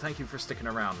 Well, thank you for sticking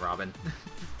around, Robin.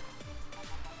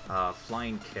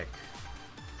 Flying kick,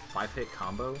 5-hit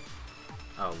combo.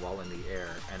 Oh, while in the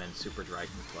air, and then Super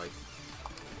Dragon Flight.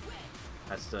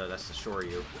 That's the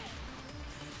Shoryu.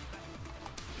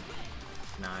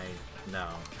 Can I? No.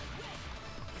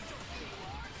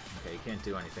 Okay, you can't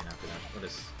do anything after that. What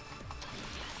is?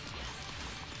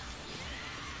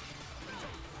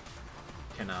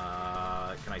 Can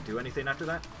I do anything after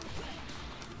that?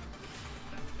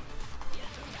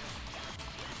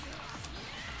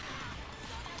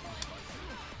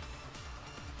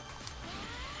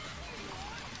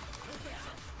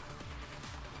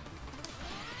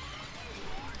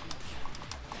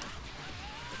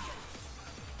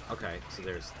 Okay, so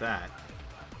there's that.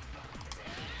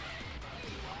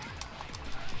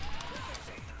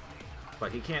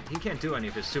 But he can't do any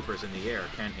of his supers in the air,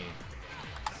 can he?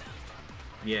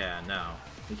 Yeah, no.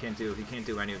 He can't do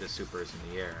any of the supers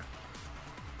in the air.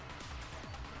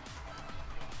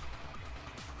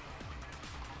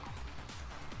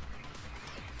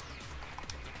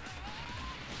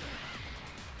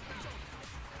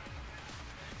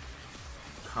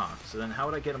 Huh, so then how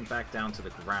would I get him back down to the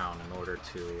ground in order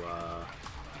to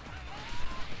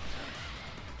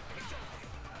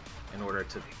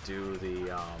do the,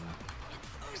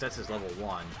 because that's his level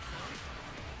 1.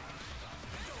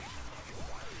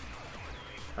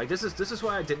 Like, this is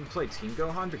why I didn't play Team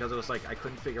Gohan, because it was like, I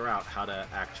couldn't figure out how to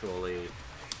actually...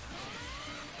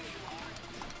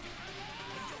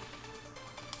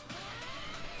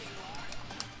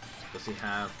 Does he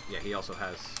have... Yeah, he also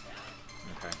has...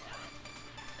 Okay.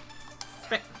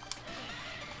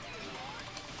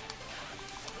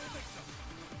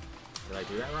 Did I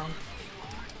do that wrong?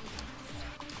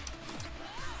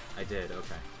 I did,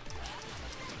 okay.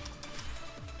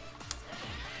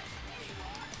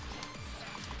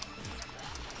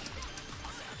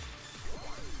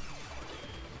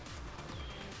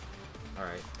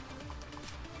 Alright.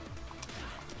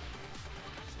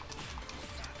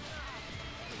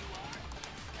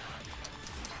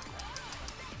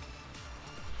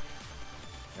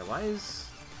 Yeah, why is...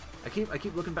 I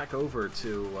keep looking back over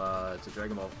to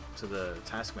Dragon Ball, to the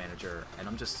task manager, and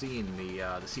I'm just seeing the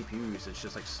CPUs. It's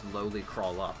just like slowly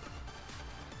crawl up.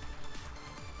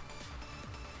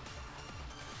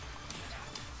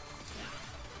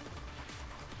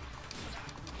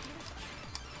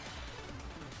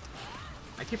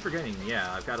 I keep forgetting.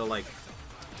 Yeah, I've got to like.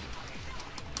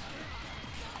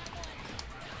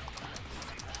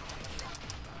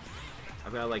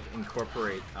 I've got to like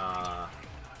incorporate.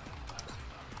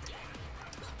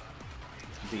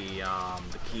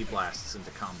 The key blasts into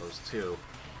combos too,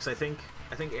 because I think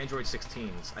Android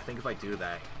 16s. I think if I do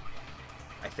that,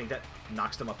 I think that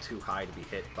knocks them up too high to be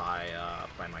hit by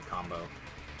my combo.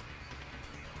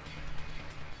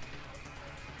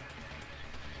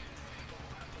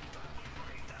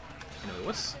 Anyway,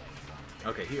 what's...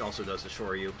 Okay, he also does the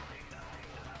Shoryu.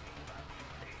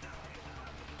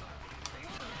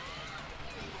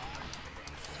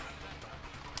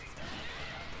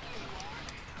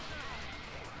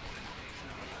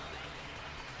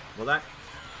 Well,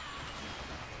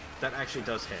 that actually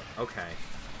does hit. Okay.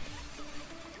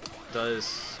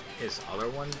 Does his other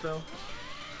one, though?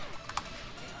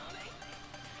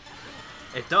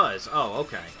 It does. Oh,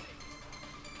 okay.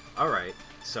 Alright,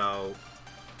 so...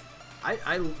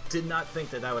 I did not think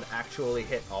that would actually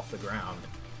hit off the ground.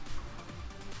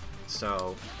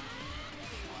 So...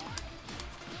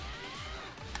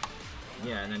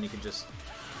 Yeah, and then you can just...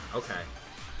 Okay.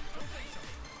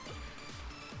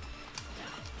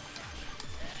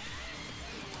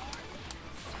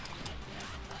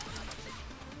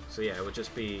 So yeah, it would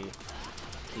just be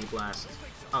Key Blast.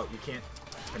 Oh, you can't...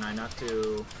 Can I not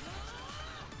do...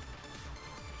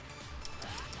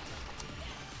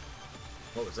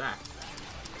 What was that?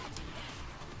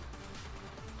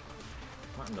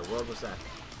 What in the world was that?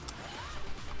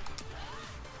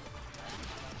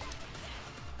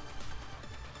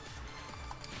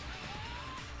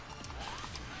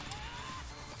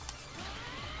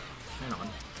 Hang on.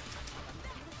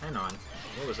 Hang on.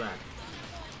 What was that?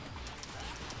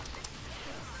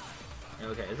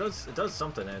 Okay, it does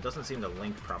something, and it doesn't seem to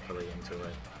link properly into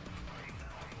it.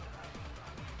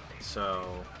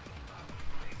 So...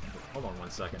 Hold on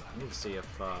 1 second. I need to see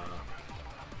if,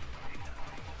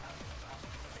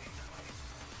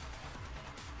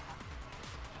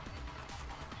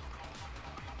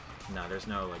 no, there's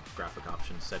no, like, graphic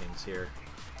option settings here.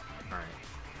 Alright.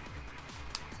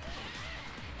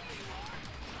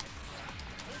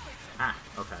 Ah,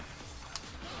 okay.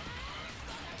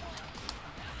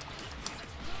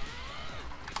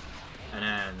 And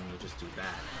then you just do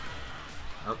that.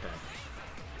 Okay.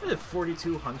 What is it,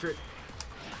 4,200?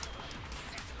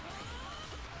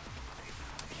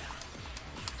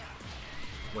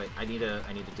 Wait, I need to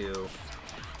do...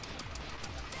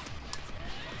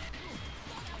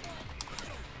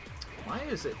 Why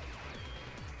is it...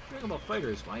 Talking about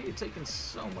Fighterz, why are you taking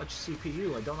so much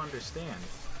CPU? I don't understand.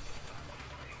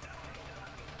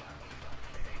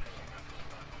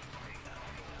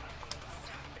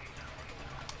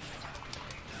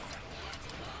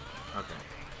 Okay.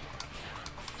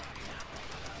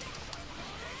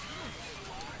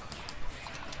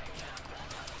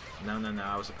 No, no, no.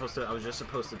 I was just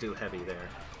supposed to do heavy there.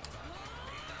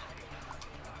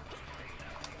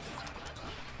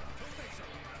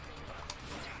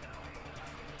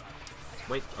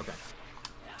 Wait, okay.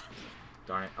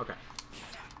 Darn it. Okay.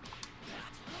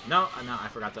 No, no, I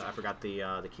forgot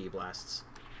the key blasts.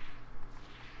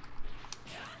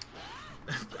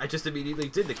 I just immediately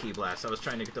did the key blast. I was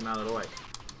trying to get them out of the way.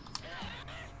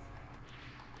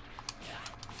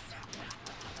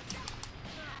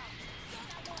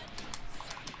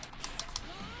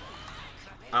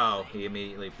 Oh, he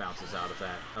immediately bounces out of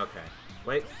that. Okay.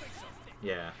 Wait.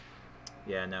 Yeah.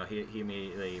 Yeah, no, he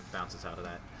immediately bounces out of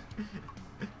that.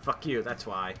 Fuck you, that's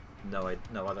why. No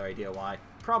other idea why.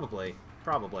 Probably.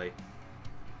 Probably.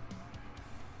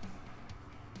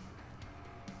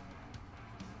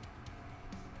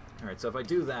 Alright, so if I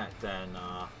do that, then,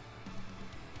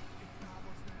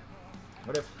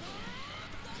 what if...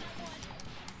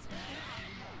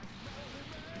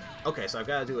 Okay, so I've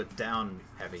got to do it down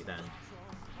heavy, then.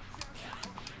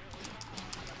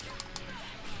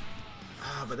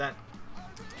 Ah, but that...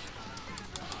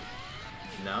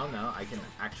 No, no, I can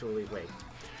actually... Wait.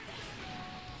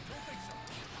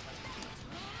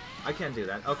 I can do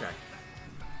that, okay.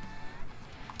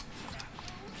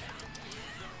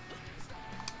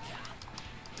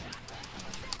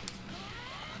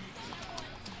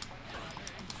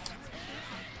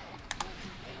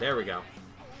 There we go.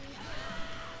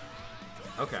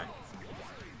 Okay.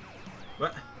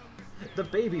 What? The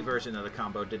baby version of the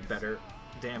combo did better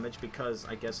damage because,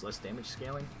 I guess, less damage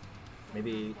scaling?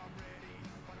 Maybe...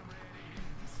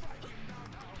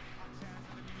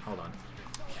 Hold on.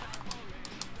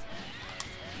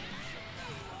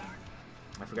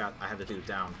 I forgot I had to do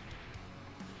down.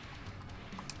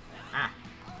 Ah!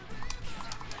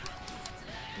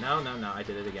 No, no, no, I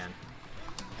did it again.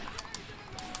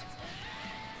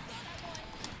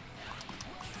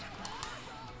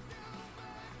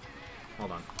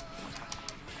 Hold on.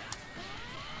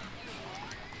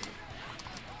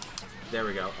 There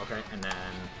we go, okay, and then...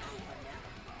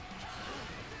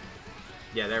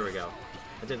 Yeah, there we go.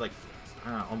 I did like, I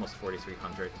don't know, almost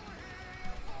 4,300.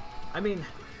 I mean,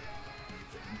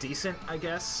 decent, I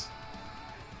guess.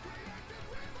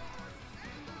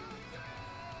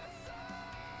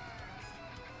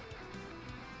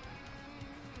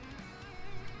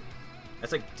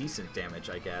 That's like decent damage,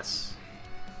 I guess.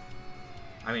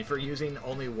 I mean, for using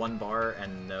only one bar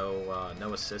and no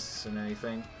assists and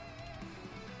anything.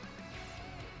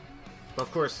 But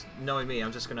of course, knowing me,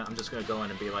 I'm just gonna go in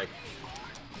and be like,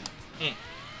 eh.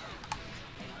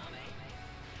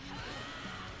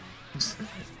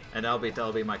 And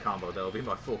that'll be my combo. That'll be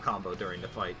my full combo during the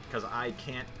fight because I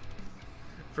can't.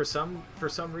 For some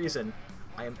reason,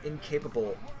 I am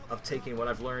incapable of taking what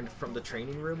I've learned from the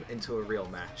training room into a real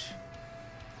match.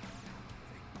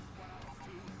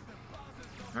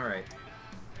 All right.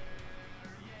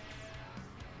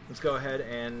 Let's go ahead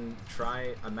and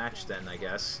try a match then, I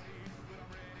guess.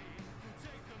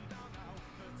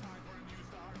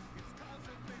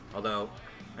 Although,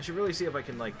 I should really see if I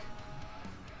can, like,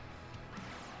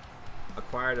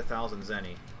 acquire 1,000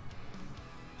 Zenny.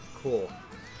 Cool.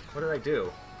 What did I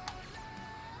do?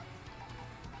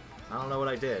 I don't know what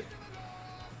I did.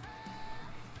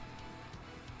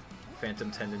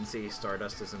 Phantom Tendency,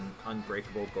 Stardust is an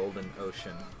unbreakable golden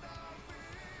ocean.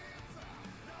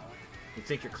 You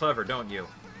think you're clever, don't you?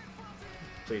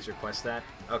 Please request that?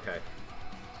 Okay.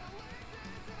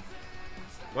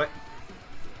 What?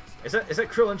 Is that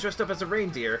Krillin dressed up as a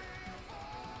reindeer?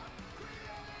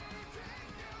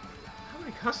 How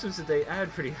many costumes did they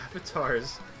add for the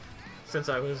avatars since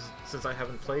I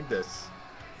haven't played this?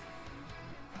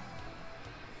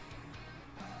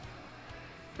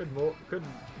 Good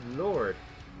lord.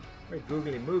 Very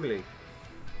googly moogly.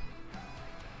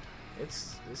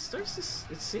 It's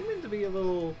seeming to be a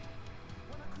little.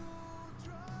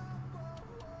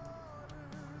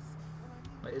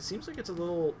 It seems like it's a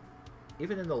little.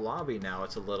 Even in the lobby now,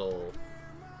 it's a little.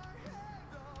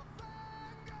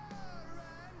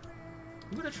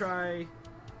 I'm gonna try.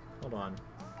 Hold on.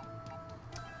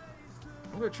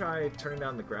 I'm gonna try turning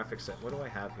down the graphics set. What do I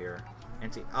have here?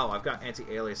 Oh, I've got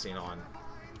anti-aliasing on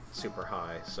super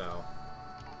high, so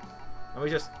let me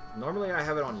just. Normally I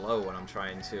have it on low when I'm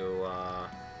trying to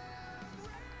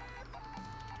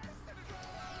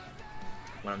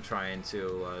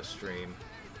stream.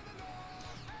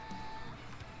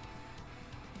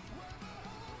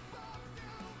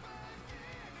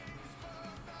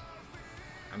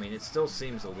 I mean, it still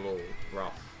seems a little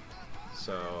rough,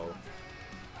 so.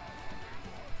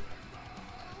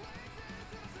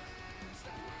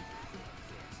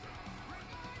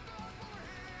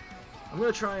 I'm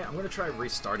gonna try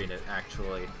restarting it.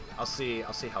 Actually, I'll see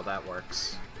how that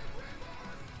works.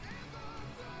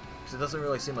 Because it doesn't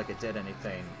really seem like it did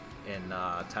anything in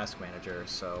Task Manager.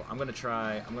 So I'm gonna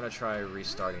try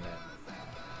restarting it.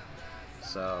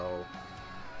 So.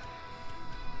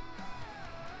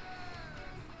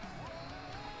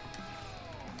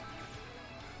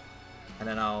 And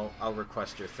then I'll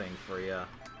request your thing for you,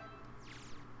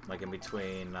 like in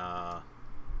between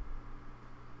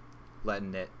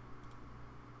letting it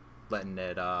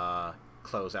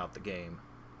close out the game.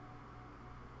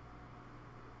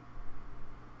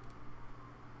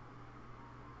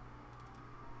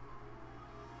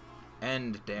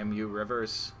 And damn you,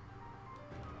 Rivers.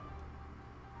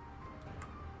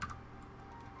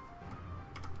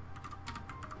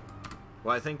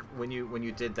 Well, I think when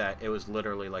you did that, it was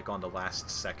literally like on the last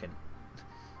second.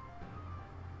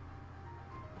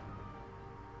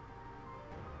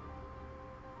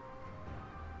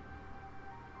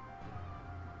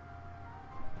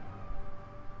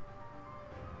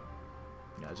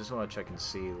 Yeah, I just want to check and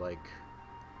see like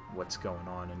what's going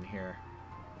on in here.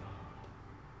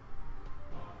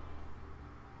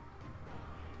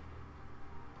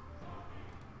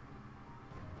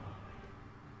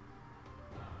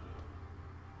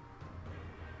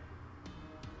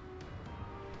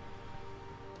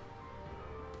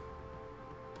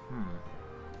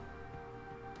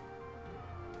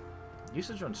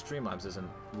 Usage on Streamlabs isn't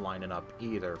lining up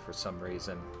either for some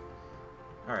reason.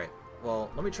 Alright,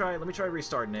 well, let me try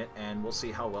restarting it, and we'll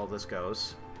see how well this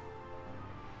goes.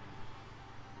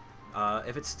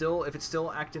 If it's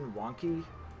still acting wonky,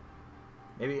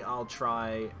 maybe I'll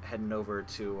try heading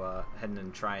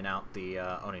and trying out the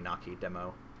Oninaki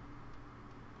demo.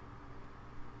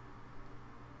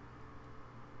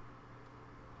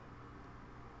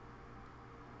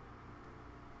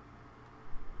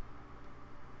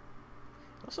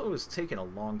 Also, it was taking a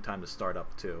long time to start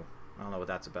up too. I don't know what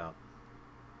that's about.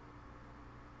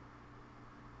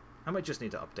 I might just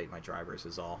need to update my drivers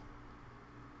is all.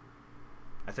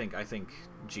 I think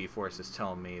GeForce is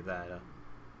telling me that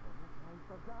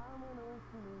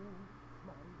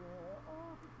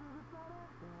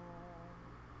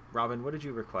Robin, what did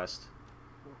you request?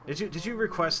 Did you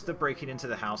request the breaking into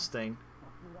the house thing?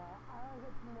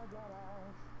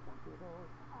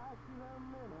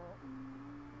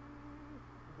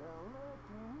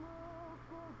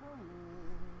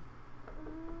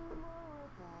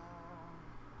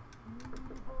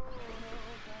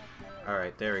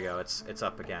 Alright, there we go. It's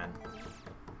up again.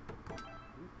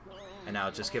 And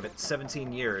now just give it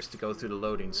 17 years to go through the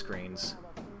loading screens.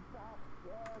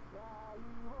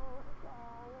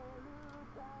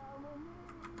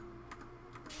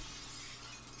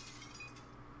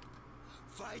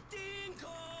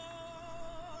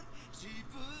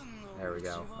 There we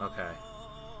go. Okay.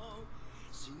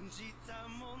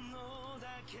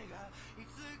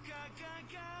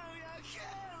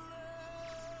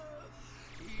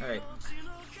 Alright.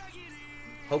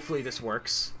 Hopefully this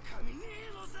works.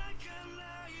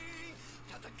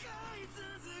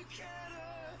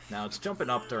 Now it's jumping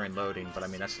up during loading, but I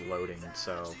mean that's loading,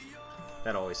 so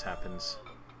that always happens.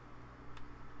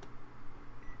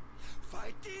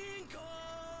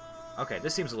 Okay,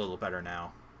 this seems a little better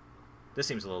now.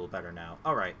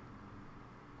 Alright.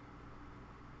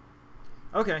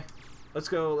 Okay. Let's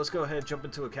go ahead and jump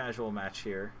into a casual match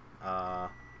here.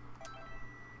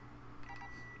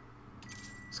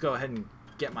 Let's go ahead and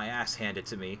get my ass handed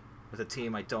to me with a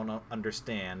team I don't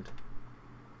understand.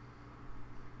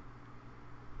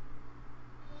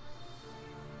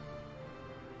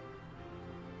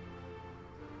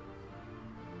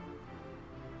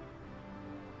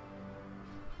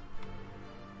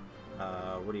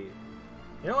 What do you...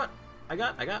 You know what? I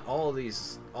got all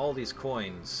these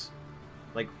coins.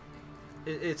 Like,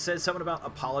 it said something about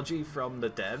apology from the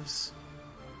devs.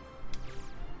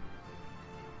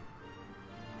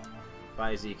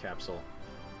 Buy a Z capsule.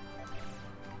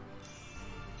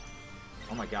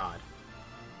 Oh my god.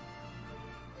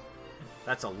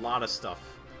 That's a lot of stuff.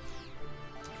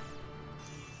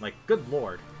 Like, good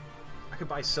lord. I could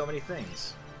buy so many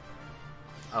things.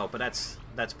 Oh, but that's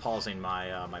pausing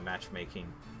my my matchmaking.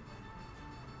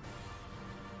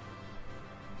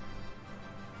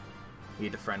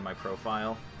 Need to friend my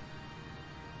profile.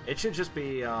 It should just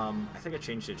be, I think I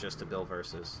changed it just to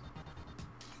BillVS.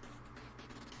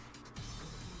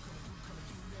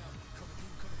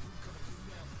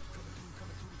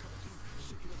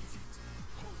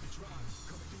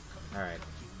 Alright.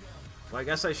 Well, I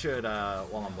guess I should,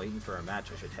 while I'm waiting for a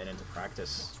match, I should head into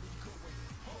practice.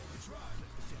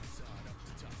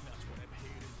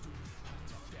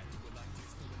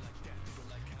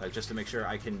 Like, just to make sure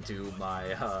I can do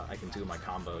my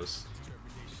combos.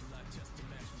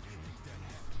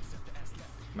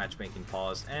 Matchmaking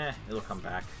pause. It'll come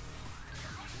back.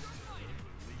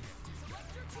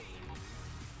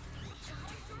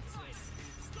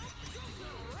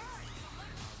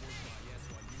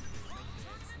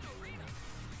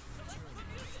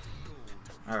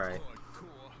 Alright.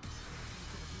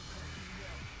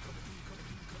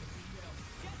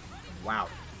 Wow.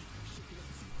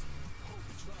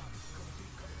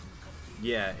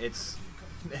 Yeah, it's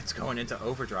going into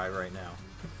overdrive right now.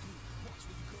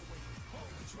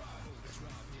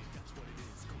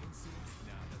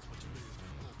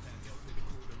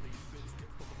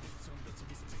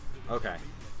 Okay.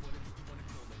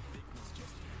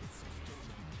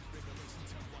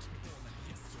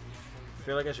 I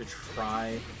feel like I should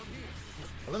try.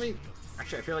 Well, let me.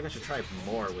 Actually, I feel like I should try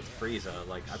more with Frieza.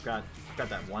 Like, I've got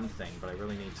that one thing, but I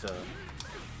really need to.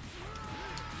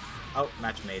 Oh,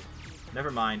 match made. Never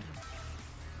mind.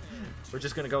 We're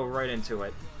just gonna go right into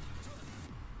it.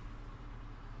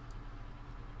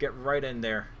 Get right in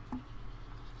there.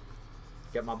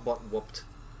 Get my butt whooped.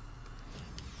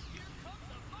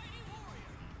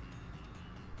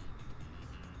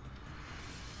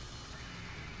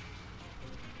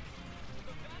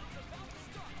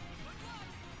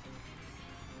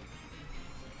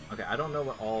 Okay, I don't know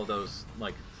what all those,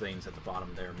 like, things at the bottom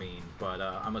there mean, but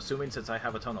I'm assuming since I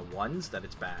have a ton of ones that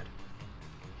it's bad.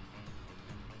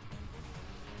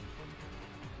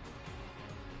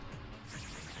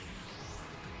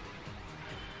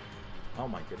 Oh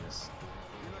my goodness.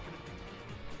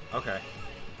 Okay.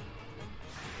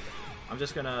 I'm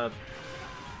just gonna...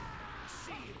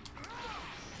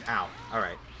 Ow.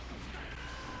 Alright.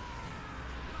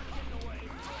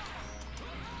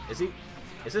 Is he...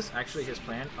 Is this actually his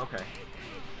plan? Okay.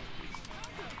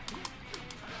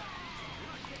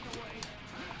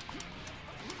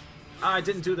 Ah, I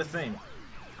didn't do the thing.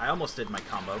 I almost did my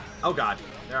combo. Oh god.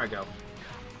 There I go.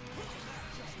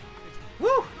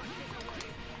 Woo!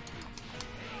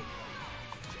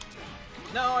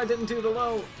 No, I didn't do the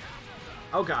low.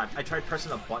 Oh god, I tried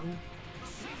pressing a button.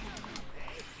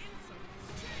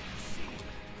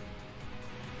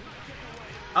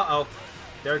 Uh-oh.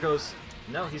 There goes...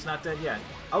 No, he's not dead yet.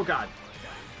 Oh god.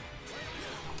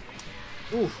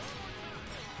 Oof.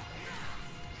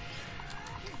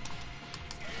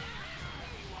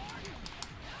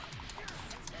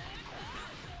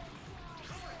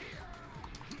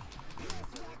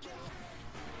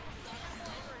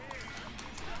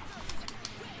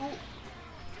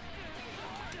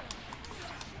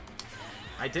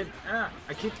 I did.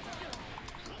 I keep.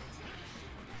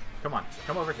 Come on,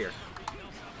 come over here.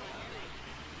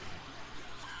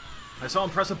 I saw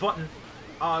him press a button.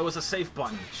 Oh, it was a safe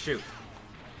button. Shoot.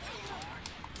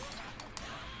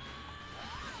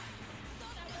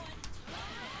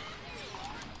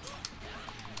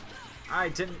 I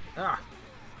didn't.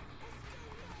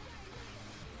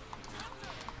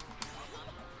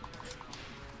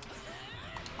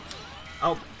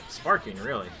 Oh, sparking,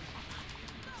 really?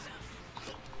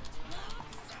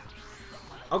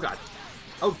 Oh god.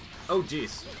 Oh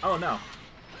jeez. Oh no.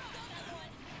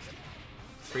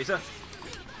 Frieza?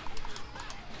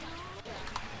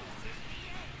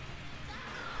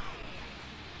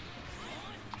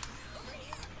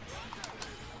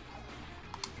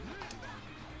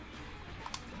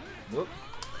 Whoop.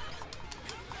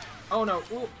 Oh no.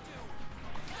 Ooh.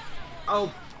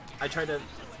 Oh, I tried to...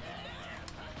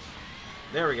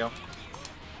 There we go.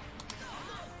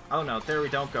 Oh no, there we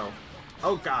don't go.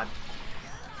 Oh god.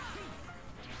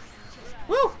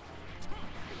 Woo!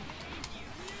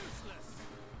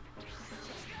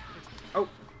 Oh.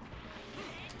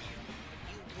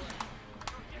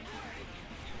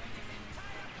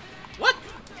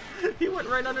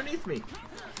 right underneath me.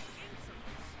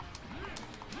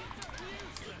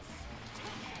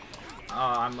 Oh,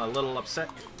 I'm a little upset.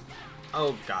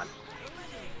 Oh, God.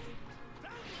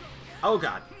 Oh,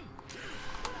 God.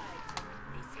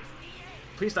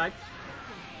 Please die.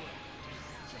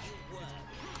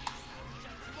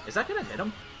 Is that gonna hit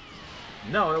him?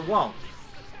 No, it won't.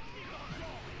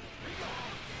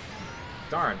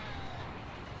 Darn.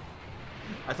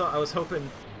 I was hoping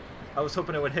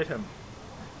it would hit him.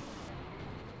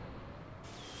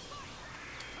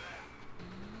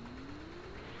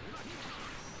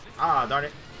 Ah, darn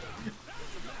it.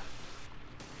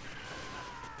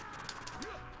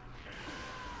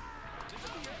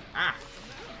 Ah.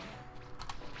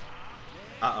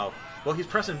 Uh-oh. Well, he's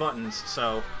pressing buttons,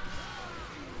 so...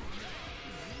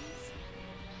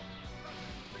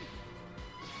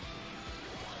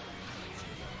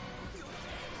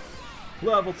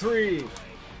 Level 3!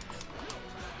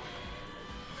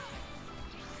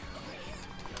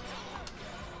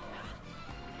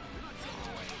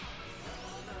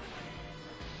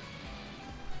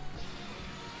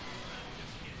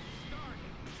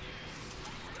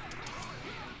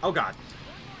 Oh, God.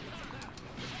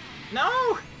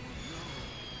 No!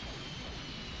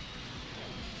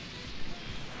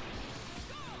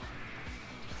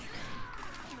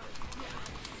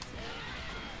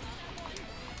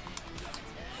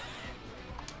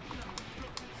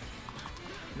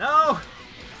 No!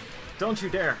 Don't you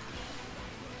dare.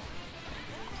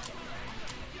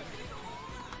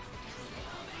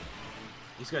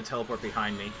 He's gonna teleport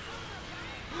behind me.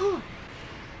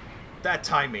 That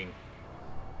timing.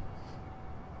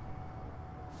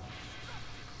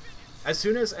 As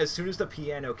soon as the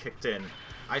piano kicked in,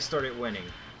 I started winning.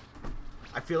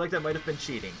 I feel like that might have been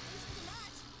cheating.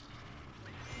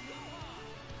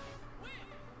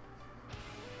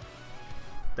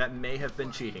 That may have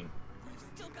been cheating.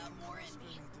 Still got more in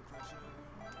me.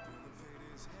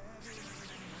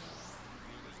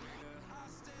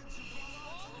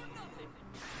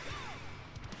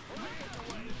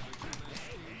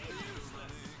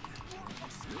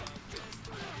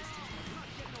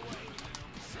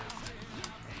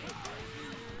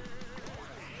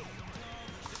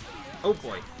 Oh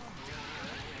boy.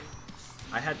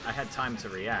 I had time to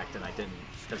react and I didn't,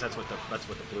 because that's what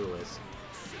the blue is.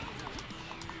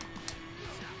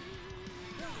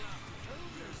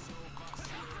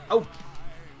 Oh!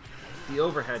 The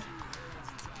overhead.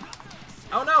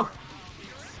 Oh no!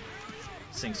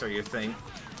 Sinks are your thing.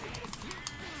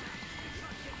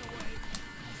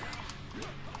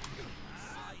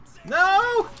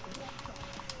 No!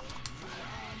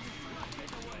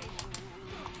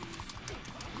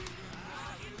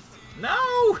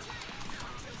 No!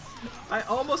 I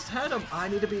almost had him. I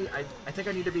need to be. I think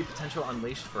I need to be potential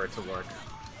unleashed for it to work.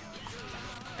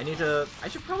 I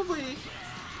should probably.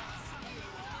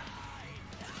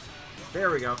 There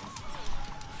we go.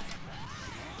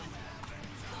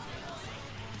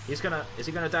 Is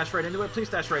he gonna dash right into it? Please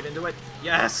dash right into it.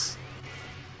 Yes!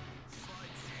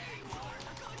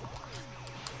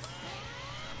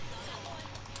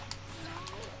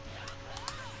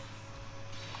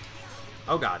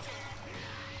 Oh god.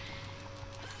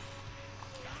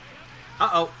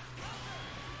 Uh-oh.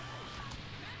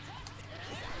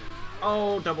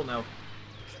 Oh, double no.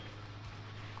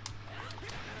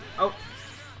 Oh.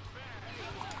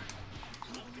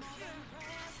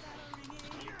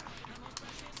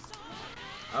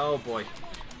 Oh boy.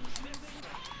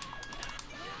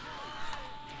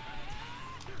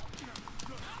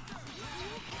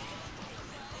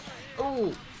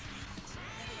 Oh.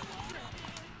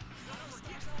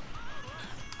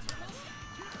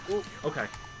 Ooh, okay.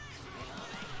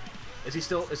 Is he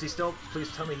still,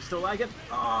 please tell me he's still lagging?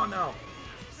 Oh no.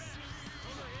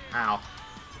 Ow.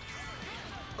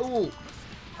 Ooh.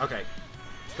 Okay.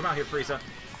 Come out here, Frieza.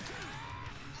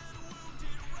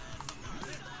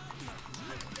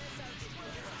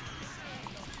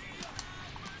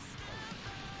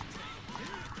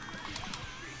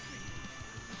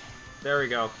 There we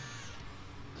go.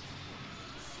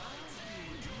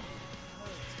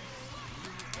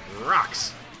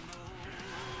 Rocks!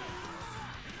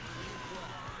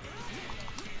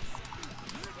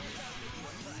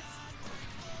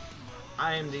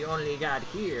 I am the only god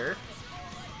here.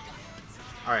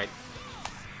 Alright.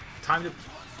 Time to...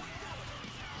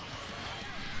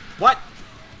 What?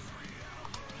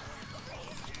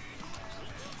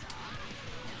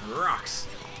 Rocks.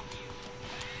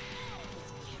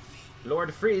 Lord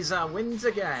Frieza wins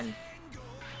again.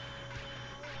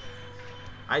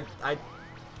 I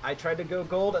tried to go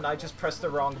gold and I just pressed the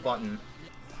wrong button.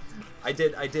 I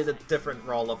did a different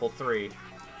raw level 3.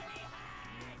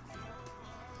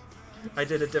 I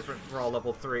did a different raw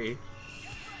level 3.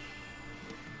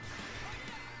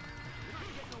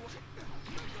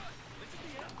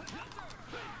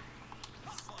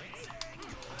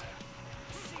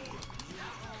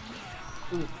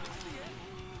 Ooh.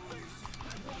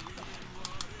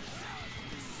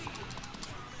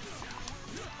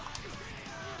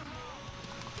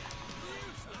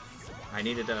 I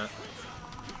needed a...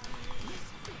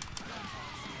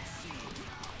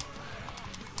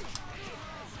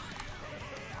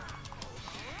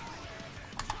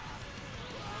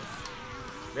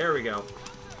 There we go.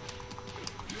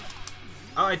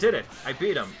 Oh, I did it. I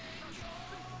beat him.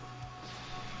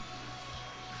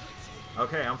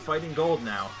 Okay, I'm fighting gold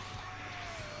now.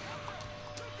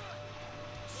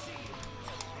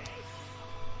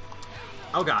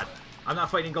 Oh god. I'm not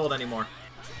fighting gold anymore.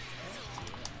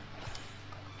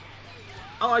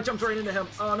 Oh, I jumped right into him.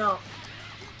 Oh no.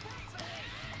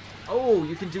 Oh,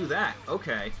 you can do that.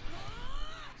 Okay.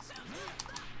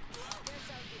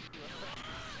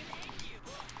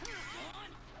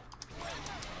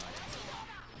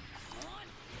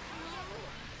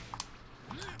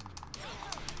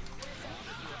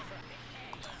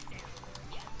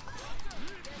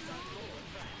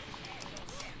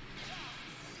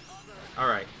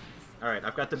 Alright. Alright,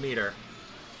 I've got the meter.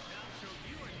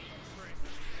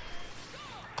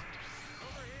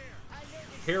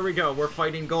 Here we go, we're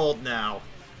fighting gold now.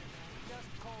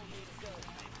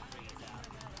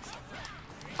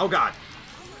 Oh god.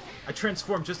 I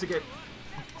transformed just to get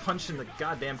punched in the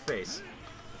goddamn face.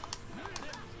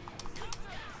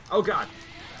 Oh god.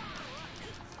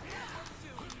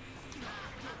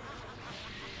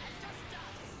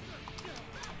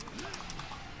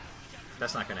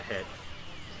 That's not gonna hit.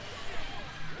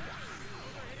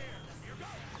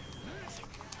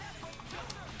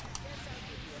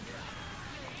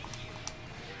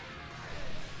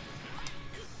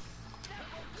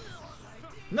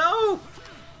 No!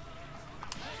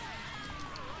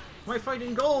 Why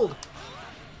fighting gold?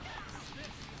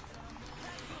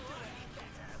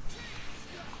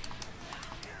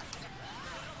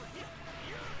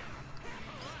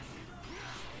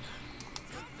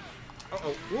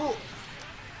 Uh-oh. Whoa!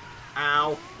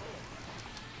 Ow.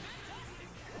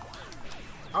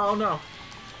 Oh no.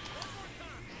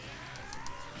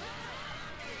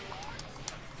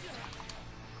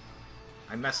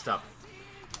 I messed up.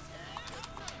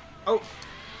 Oh.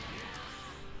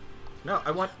 No, I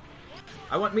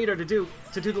want meter to do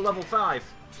the level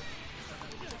 5.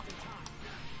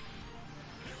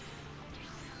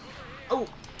 Oh.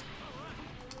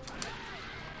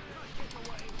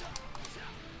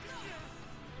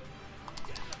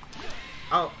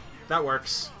 Oh, that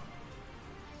works.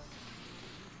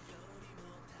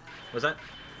 Was that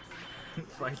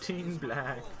fighting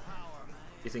black?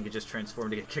 You think it just transformed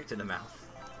to get kicked in the mouth?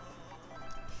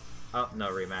 Oh, no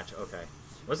rematch. Okay.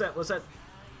 Was that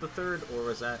the third, or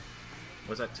was that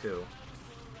 2?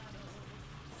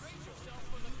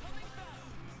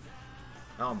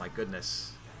 Oh my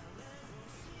goodness.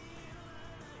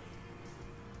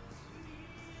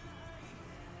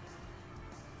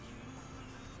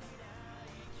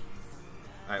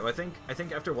 Alright, well, I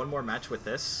think after one more match with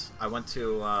this, I want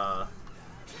to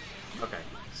okay.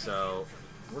 So,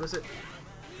 what is it?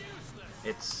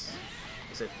 Is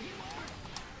it?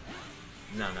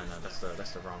 No, that's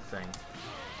the wrong thing.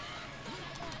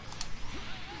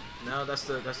 No, that's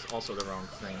also the wrong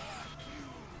thing.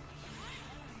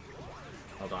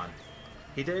 Hold on.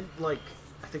 He did like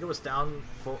I think it was down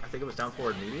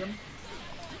forward medium.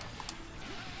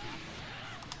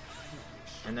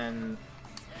 And then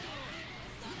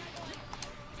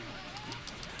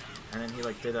he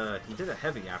like did a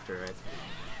heavy after it.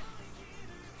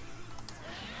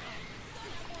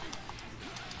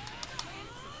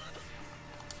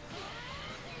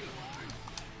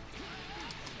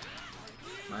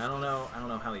 I don't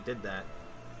know how he did that.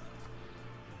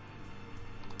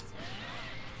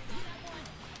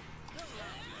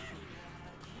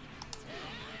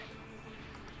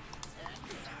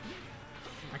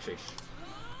 Actually,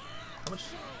 how much?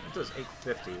 It does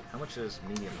 850. How much does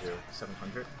medium do?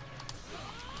 700.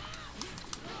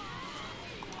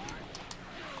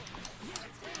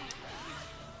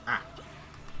 Ah.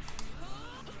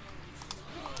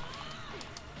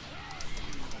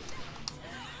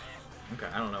 Okay,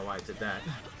 I don't know why I did that.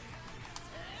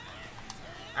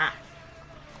 Ah!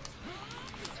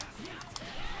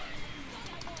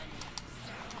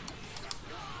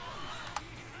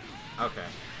 Okay.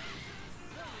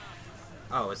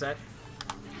 Oh, is that?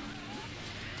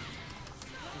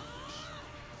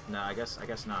 No, I guess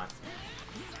not.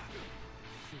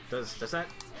 Does that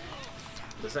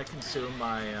consume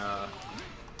my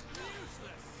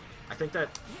think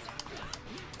that...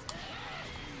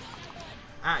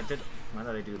 Ah, I did... Why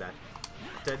did I do that?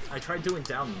 I tried doing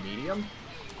down medium?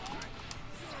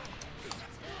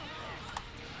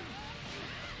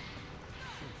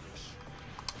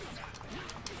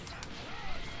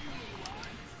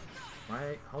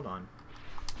 Why? Hold on.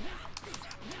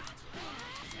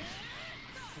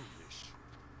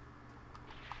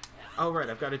 Oh right,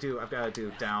 I've got to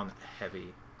do down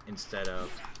heavy instead of...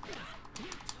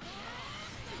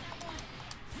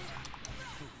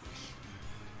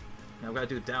 Now I've got to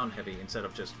do down heavy instead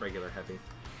of just regular heavy.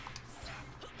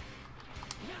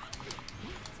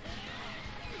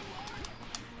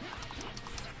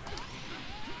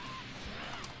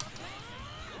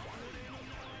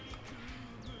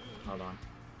 Hold on.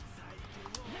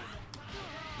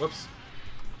 Whoops.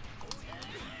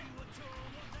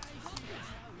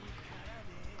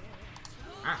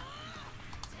 Ah.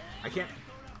 I can't.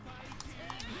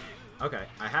 Okay,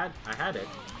 I had it.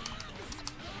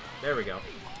 There we go.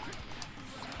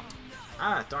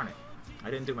 Ah, darn it.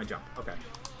 I didn't do my jump. Okay.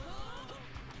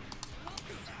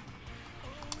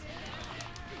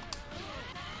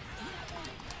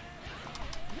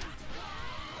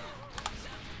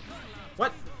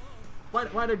 What?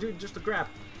 Why'd I do just a grab?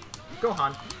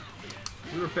 Gohan,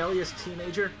 you rebellious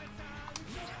teenager.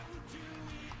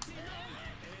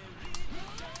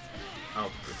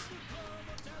 Oh, pff.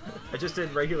 I just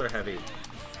did regular heavy.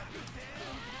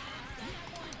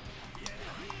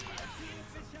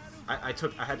 I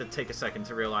had to take a second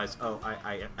to realize, oh,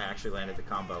 I actually landed the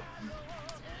combo.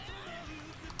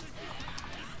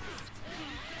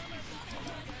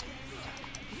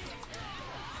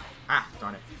 Ah,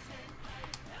 darn it.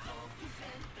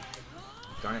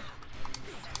 Darn it.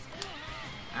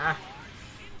 Ah.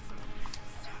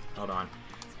 Hold on.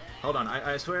 Hold on,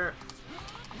 I swear.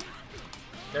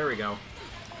 There we go.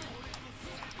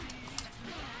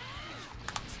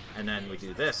 And then we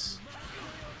do this.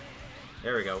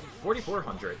 There we go.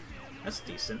 4,400. That's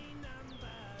decent.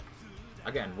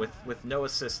 Again, with no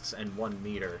assists and 1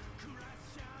 meter.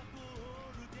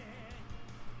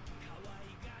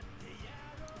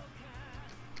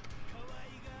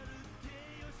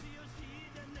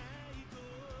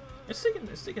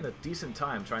 It's taking a decent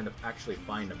time trying to actually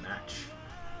find a match.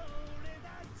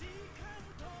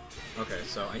 Okay,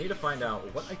 so I need to find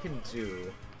out what I can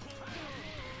do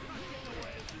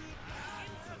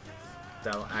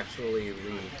that'll actually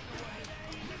lead.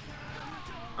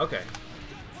 Okay.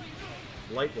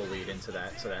 Light will lead into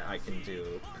that so that I can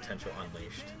do potential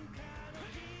unleashed.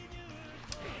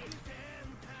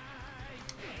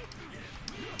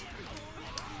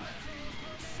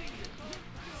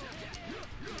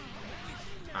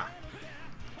 Ah.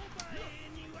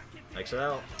 Like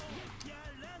so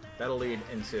that'll lead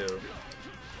into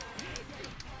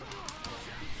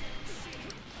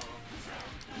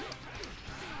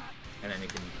and then you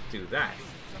can do that.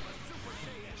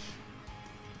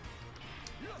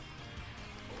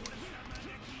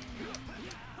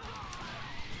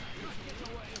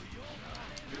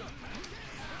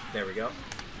 There we go.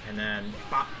 And then,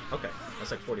 pop. Okay,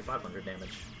 that's like 4,500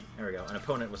 damage. There we go. An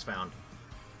opponent was found.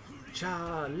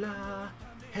 Cha-la,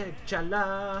 hey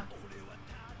cha-la.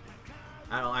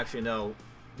 I don't actually know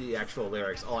the actual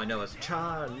lyrics. All I know is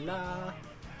cha-la,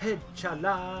 hey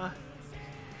cha-la.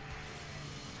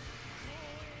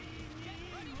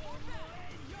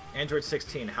 Android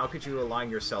 16, how could you align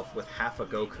yourself with half a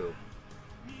Goku?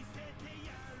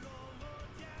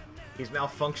 He's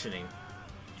malfunctioning.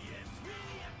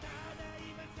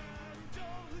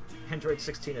 Android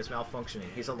 16 is malfunctioning.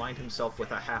 He's aligned himself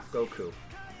with a half Goku.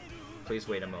 Please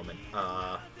wait a moment.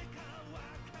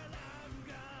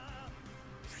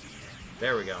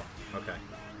 There we go. Okay.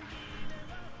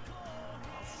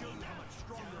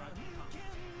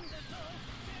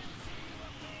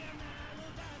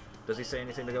 Does he say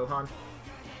anything to Gohan?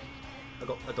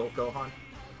 Adult Gohan?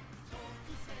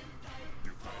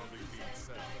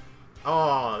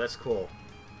 Oh, that's cool.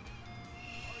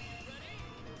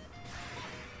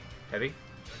 Heavy?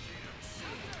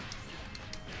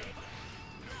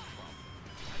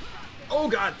 Oh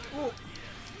god! Ooh.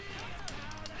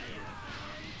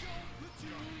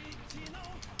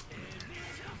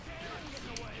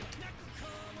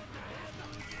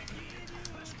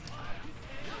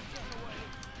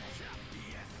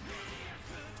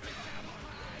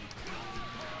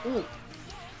 Ooh.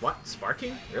 What?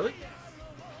 Sparking? Really?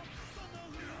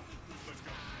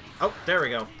 Oh, there we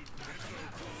go.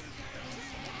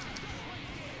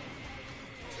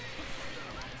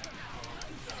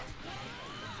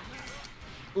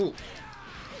 Ooh.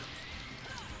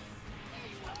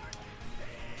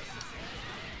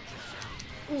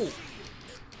 Ooh.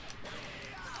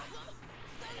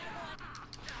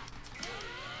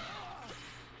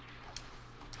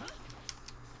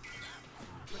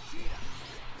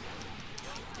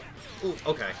 Ooh,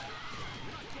 okay.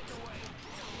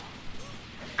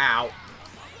 Ow.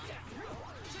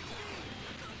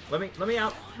 Let me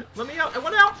out. Let me out. I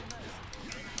want out.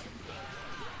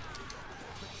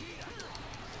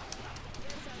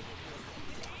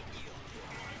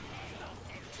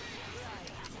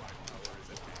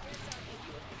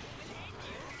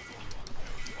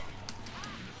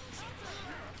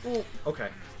 Ooh, okay.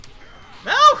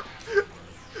 No!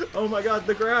 Oh my god,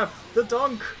 the grab! The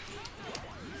dunk!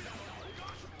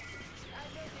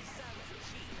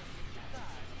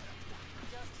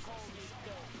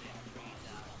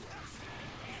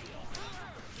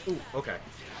 Ooh, okay.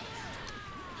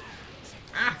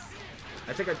 Ah!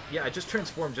 I think I just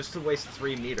transformed just to waste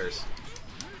 3 meters.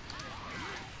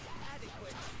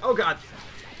 Oh god!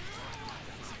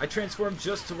 I transformed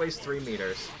just to waste 3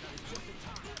 meters.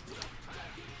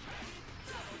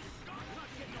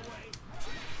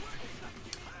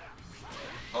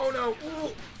 Oh no!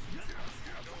 Ooh.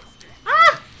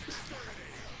 Ah!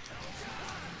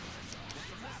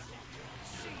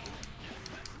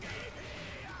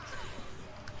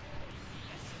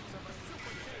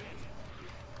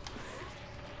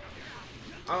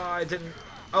 Oh, I didn't.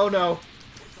 Oh no!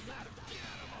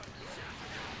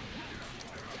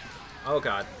 Oh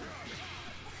god!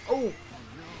 Oh!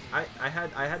 I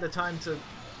had the time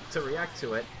to react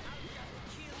to it.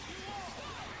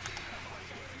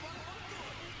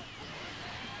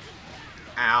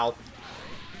 Ow.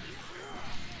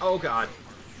 Oh god.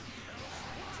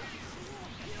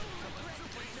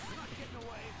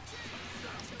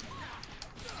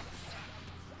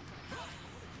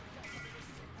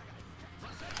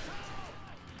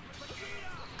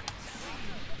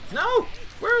 No!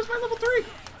 Where is my level 3?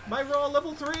 My raw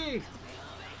level 3!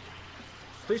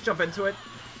 Please jump into it.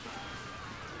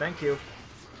 Thank you.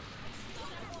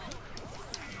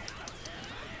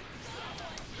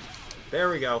 There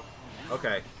we go.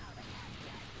 Okay.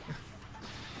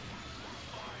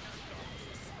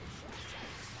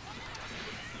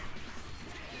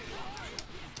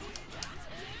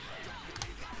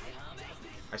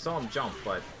 I saw him jump,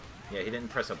 but yeah, he didn't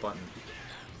press a button.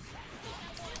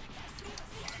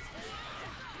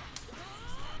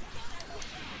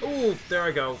 Ooh, there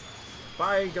I go.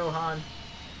 Bye, Gohan.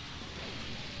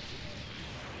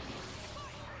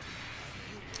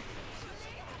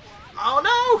 Oh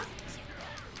no!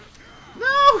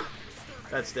 No!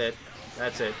 That's it.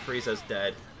 That's it. Frieza's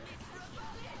dead.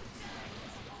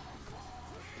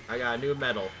 I got a new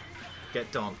medal.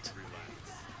 Get dunked.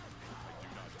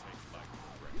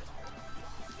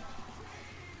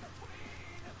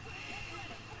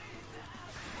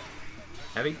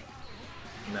 Heavy?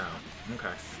 No.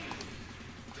 Okay.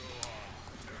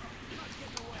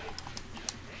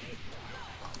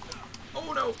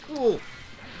 Oh no! Ooh!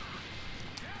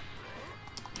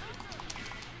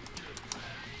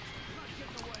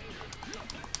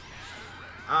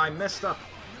 I messed up.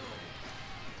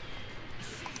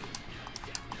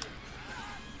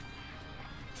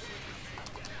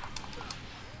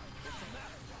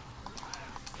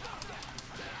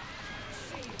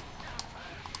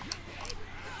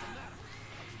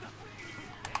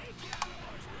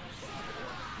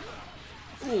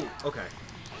 Ooh, okay.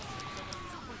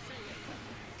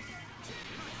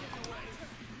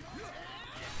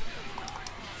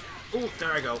 Ooh,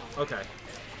 there I go. Okay.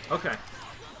 Okay.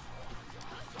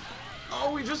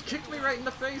 Oh, he just kicked me right in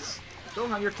the face!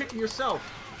 Gohan, you're kicking yourself!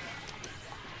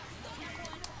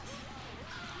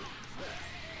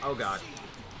 Oh god.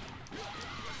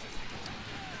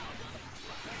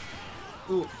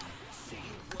 Ooh.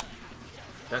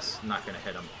 That's not gonna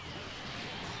hit him.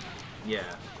 Yeah.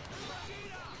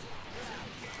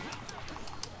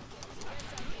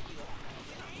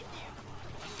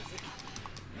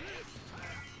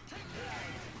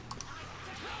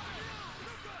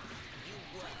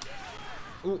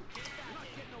 Ooh.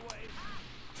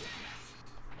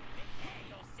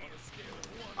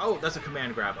 Oh, that's a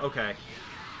command grab. Okay.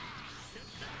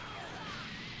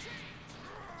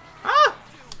 Ah!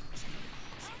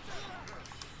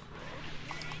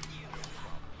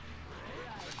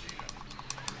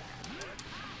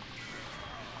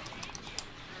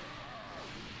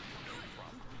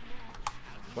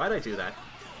 Why'd I do that?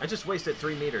 I just wasted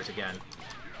 3 meters again.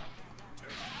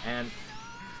 And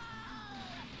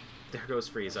there goes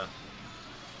Frieza.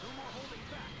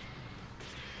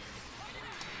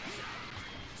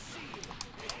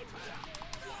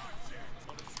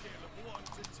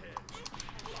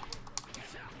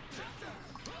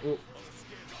 Ooh.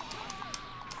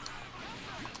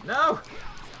 No!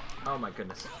 Oh my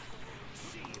goodness.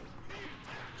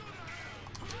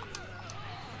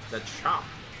 The chop.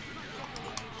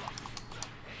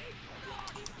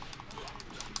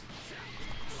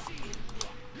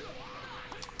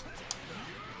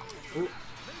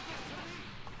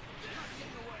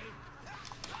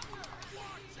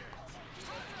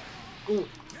 Ooh.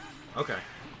 Okay.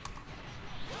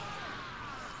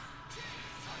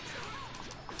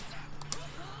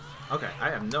 Okay, I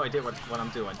have no idea what I'm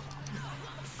doing.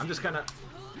 I'm just kind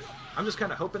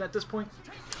of hoping at this point.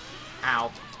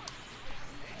 Ow.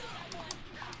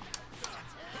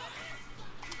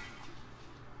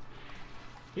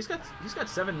 He's got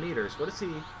 7 meters. What is he?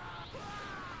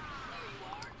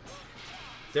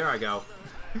 There I go.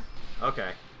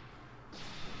 Okay.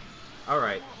 All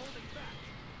right.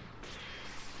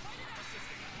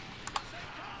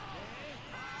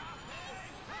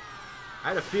 I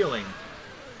had a feeling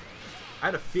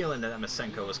that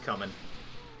Masenko was coming.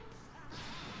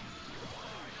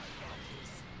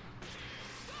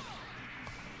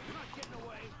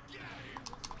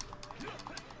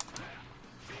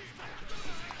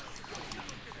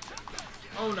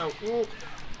 Oh no. Ooh.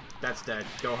 That's dead.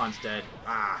 Gohan's dead.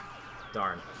 Ah.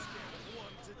 Darn.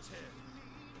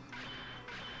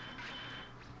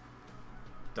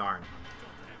 Darn.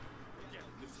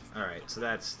 Alright, so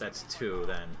that's 2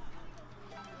 then.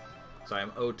 So I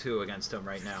am 0-2 against him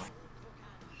right now.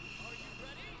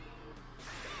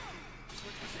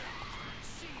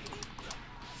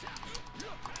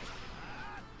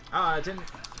 Ah, it didn't...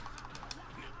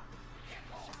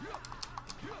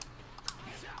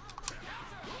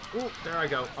 Ooh, there I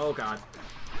go. Oh god.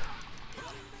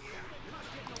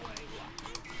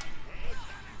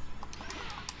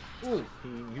 Ooh, he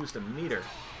used a meter.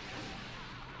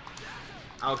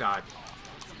 Oh god.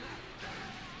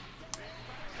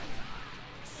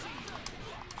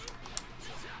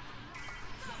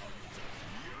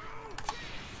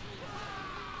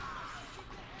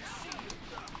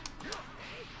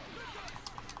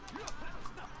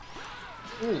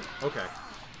 Ooh, okay.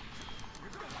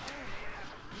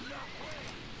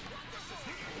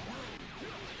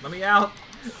 Let me out!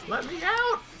 Let me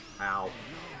out! Ow.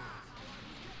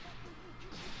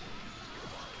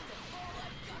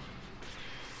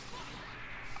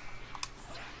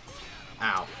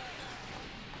 Ow.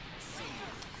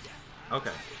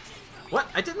 Okay. What?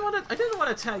 I didn't want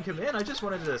to tag him in. I just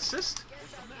wanted to assist.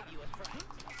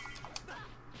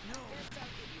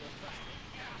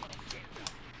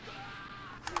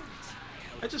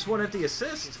 I just wanted the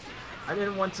assist. I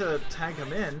didn't want to tag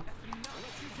him in.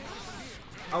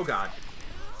 Oh god.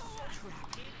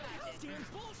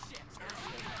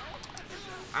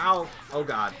 Ow. Oh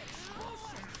god.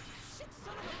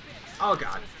 Oh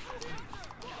god.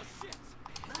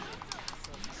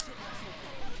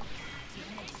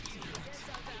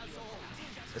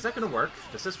 Is that gonna work?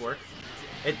 Does this work?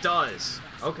 It does.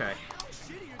 Okay.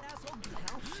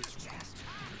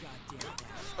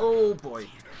 Oh boy.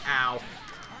 Ow.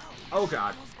 Oh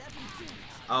god.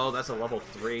 Oh, that's a level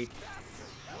 3.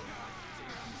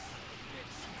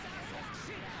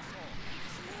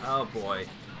 Oh boy.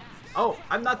 Oh,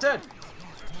 I'm not dead.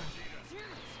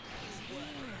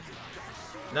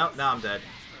 No, now I'm dead.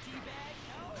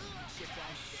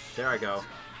 There I go.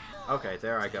 Okay,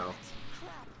 there I go.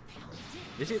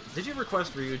 Did you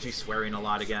request Ryuji swearing a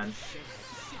lot again?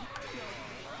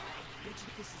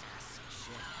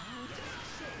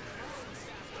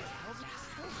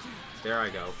 There I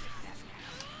go.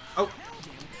 Oh!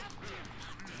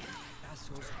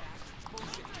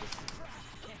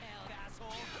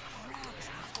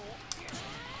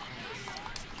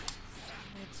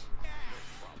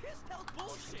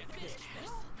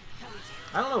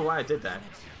 I don't know why I did that.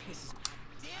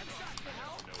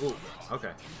 Ooh,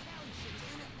 okay.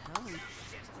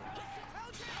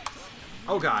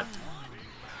 Oh god.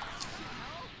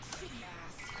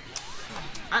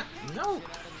 No!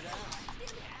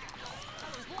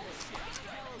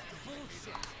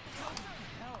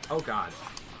 Oh god.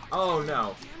 Oh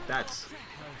no. That's...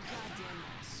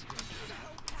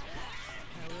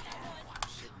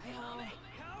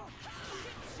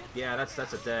 Yeah, that's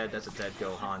a dead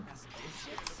Gohan.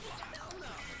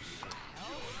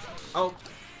 Oh.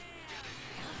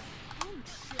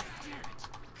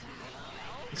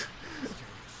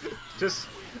 Just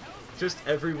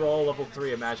every roll level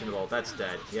 3 imaginable. That's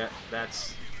dead. Yeah,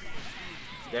 that's...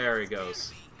 There he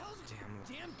goes.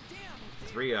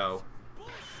 3-0.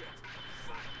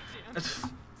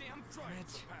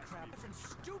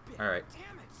 Alright.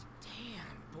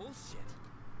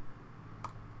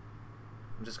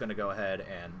 I'm just gonna go ahead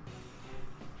and...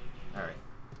 Alright.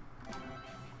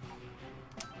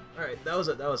 Alright, that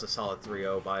was a solid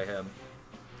 3-0 by him.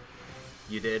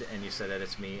 You did, and you said that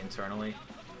it's me internally.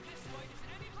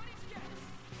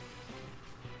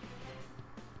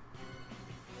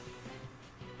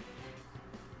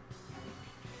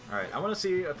 Alright, I want to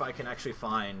see if I can actually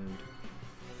find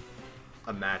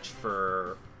a match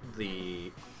for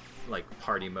the, like,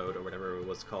 party mode or whatever it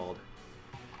was called.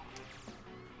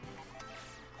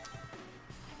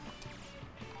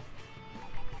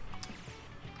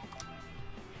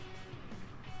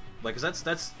 Like,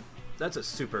 'cause that's a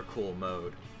super cool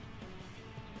mode.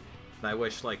 That I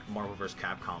wish like Marvel vs.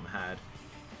 Capcom had.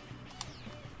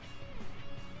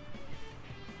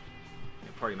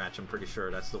 Yeah, party match. I'm pretty sure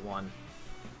that's the one.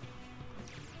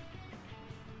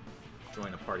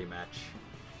 Join a party match.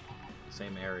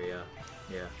 Same area.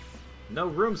 Yeah. No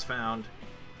rooms found.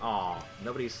 Aw,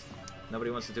 nobody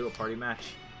wants to do a party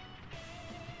match.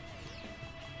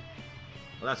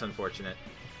 Well, that's unfortunate.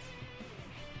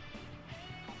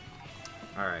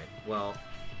 Alright, well...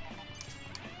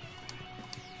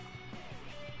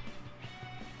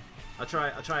 I'll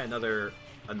try another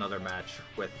match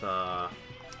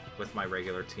with my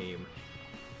regular team.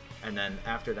 And then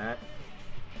after that,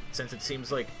 since it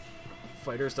seems like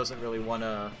Fighterz doesn't really want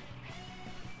to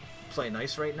play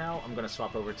nice right now, I'm going to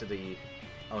swap over to the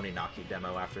Oninaki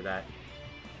demo after that.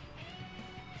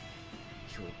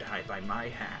 You will die by my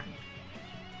hand.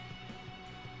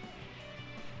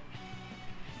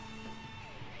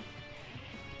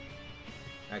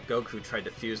 That Goku tried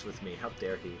to fuse with me. How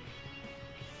dare he?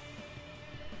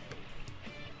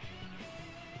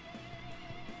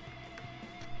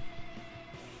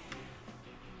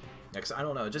 Next, I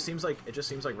don't know. It just seems like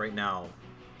right now,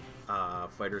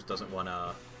 Fighterz doesn't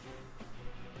wanna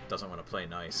play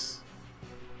nice.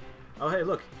 Oh hey,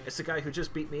 look! It's the guy who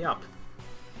just beat me up.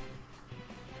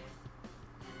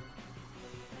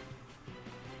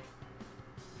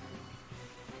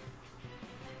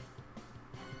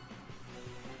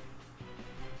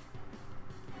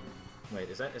 Wait,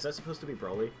 is that supposed to be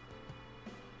Broly?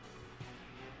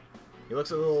 He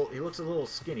looks a little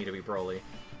skinny to be Broly.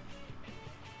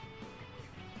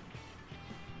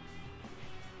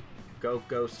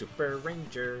 Go Super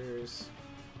Rangers!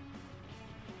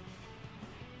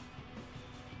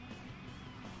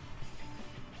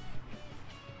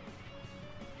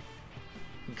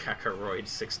 Kakarot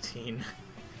 16.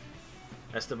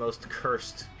 That's the most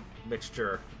cursed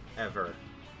mixture ever.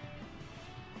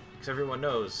 Because everyone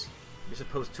knows you're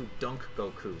supposed to dunk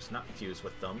Gokus, not fuse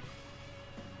with them.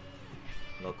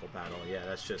 Local battle, yeah,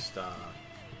 that's just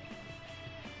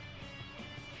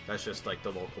like the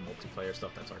local multiplayer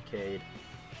stuff. That's arcade,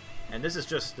 and this is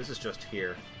just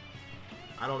here.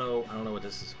 I don't know what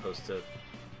this is supposed to.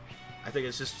 I think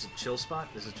it's just a chill spot.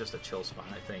 This is just a chill spot,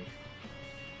 I think.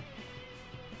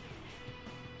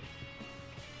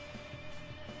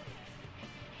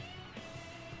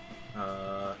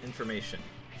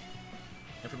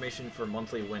 Information for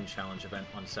monthly win challenge event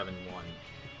on 7/1.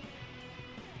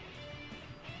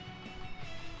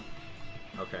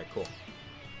 Okay, cool.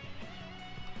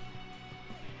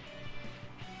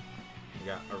 We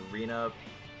got arena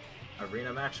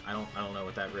match. I don't know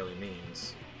what that really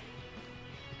means.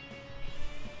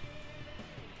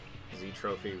 Z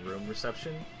trophy room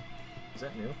reception. Is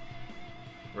that new?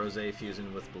 Rose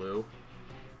fusing with blue.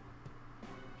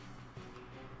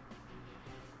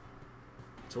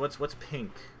 So what's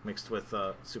pink mixed with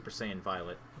Super Saiyan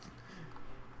Violet?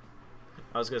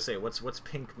 I was gonna say what's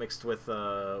pink mixed with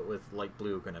light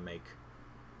blue gonna make?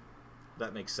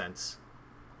 That makes sense.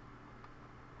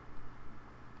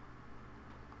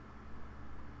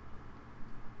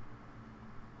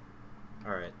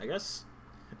 All right, I guess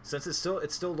since it's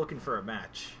still looking for a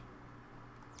match.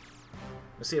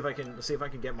 Let's see if I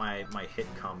can get my hit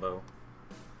combo.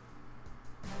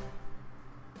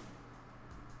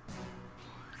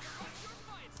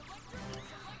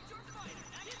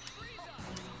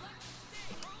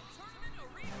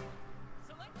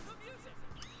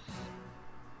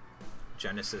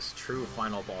 Genesis True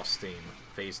Final Boss Theme,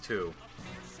 Phase 2.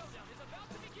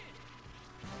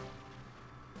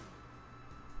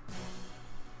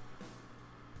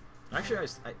 Actually,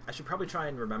 I should probably try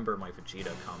and remember my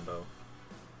Vegeta combo.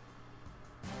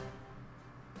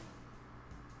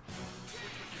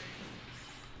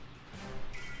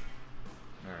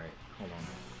 Alright, hold on.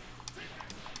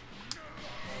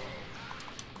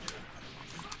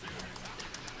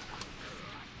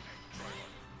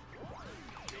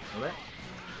 What?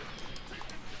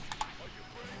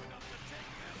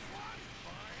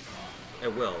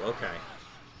 It will, okay.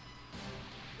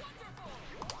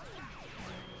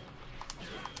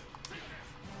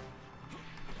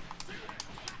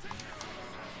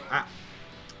 Ah!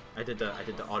 I did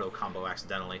the auto combo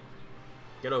accidentally.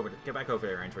 Get back over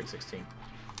there, Android 16.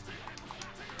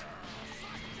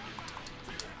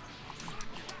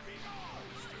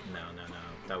 No.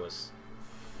 That was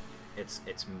it's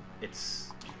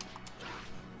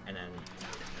and then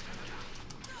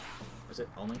was it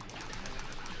only?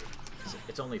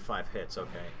 It's only 5 hits,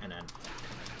 okay, and then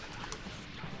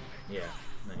yeah,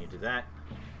 and then you do that,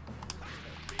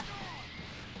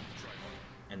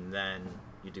 and then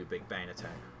you do Big Bang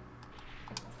attack.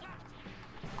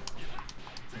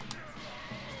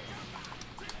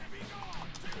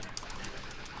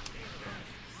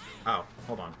 Oh,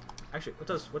 hold on. Actually,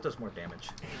 what does more damage?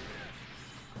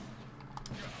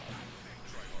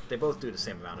 They both do the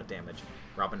same amount of damage.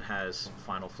 Robin has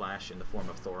Final Flash in the form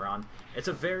of Thoron. It's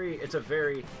a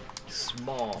very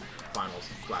small Final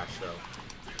Flash though.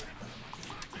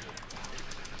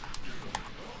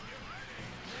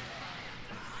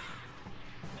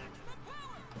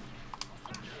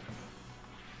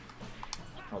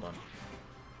 Hold on.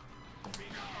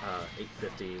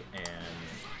 850 and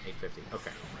 850.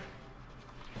 Okay.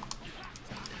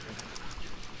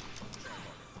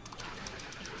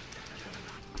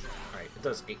 Alright, it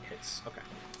does 8 hits. Okay.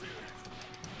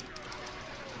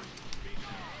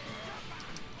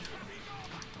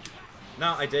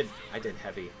 No, I did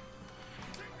heavy.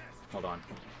 Hold on.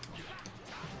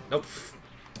 Nope.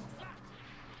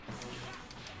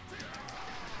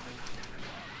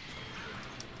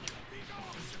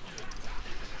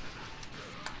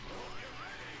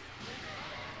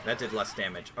 That did less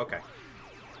damage. Okay.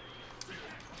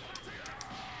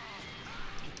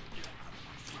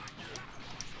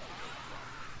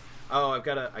 Oh, I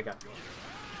got...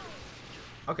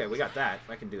 Okay, we got that.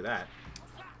 I can do that.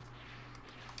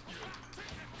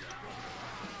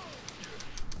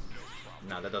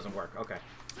 No, that doesn't work. Okay.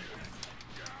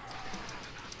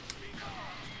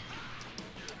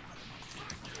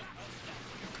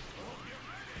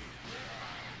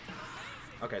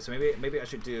 Okay, so maybe I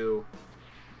should do...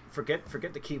 Forget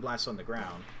the Ki Blast on the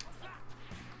ground.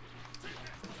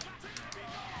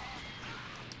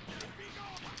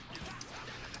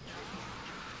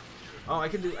 Oh, I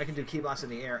can do Ki Blast in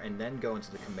the air and then go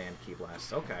into the command Ki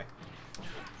Blast. Okay.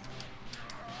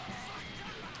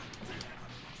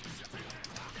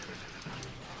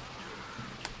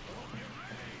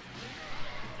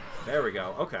 There we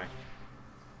go. Okay.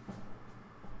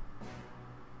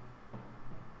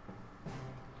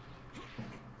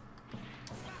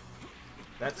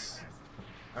 That's...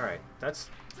 Alright, that's...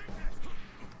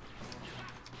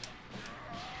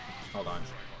 Hold on.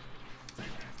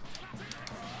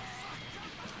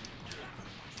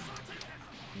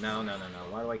 No.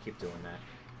 Why do I keep doing that?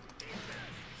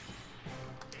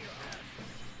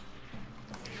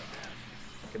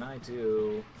 Can I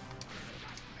do...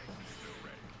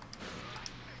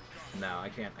 No, I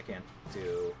can't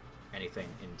do anything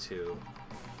into...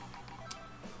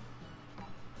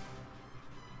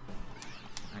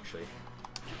 Actually,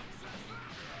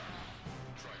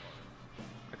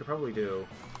 I could probably do...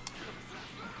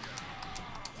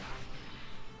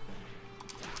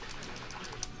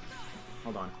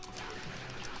 Hold on.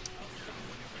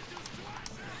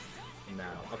 No,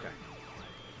 okay.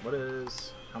 What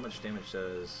is... How much damage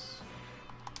does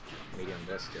medium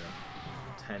this do?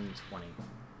 10, 20.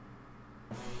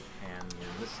 And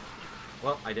this...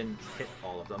 Well, I didn't hit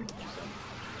all of them, so...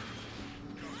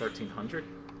 1300?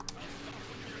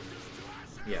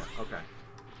 Yeah, okay.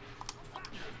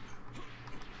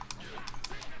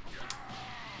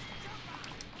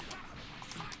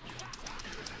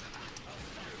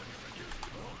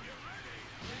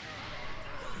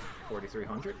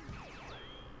 $4,300?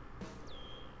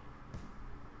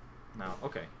 No,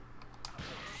 okay.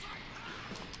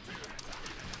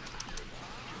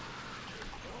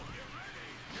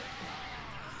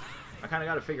 I kind of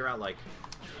got to figure out, like...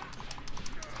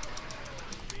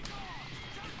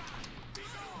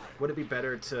 Would it be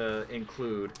better to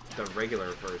include the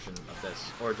regular version of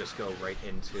this, or just go right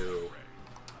into,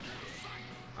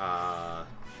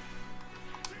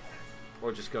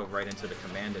 or just go right into the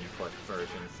command input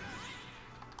version?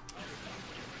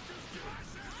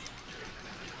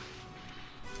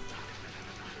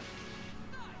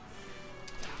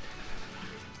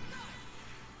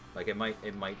 Like it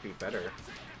might be better.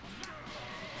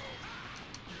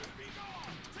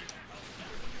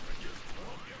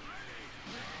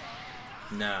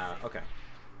 Nah, okay.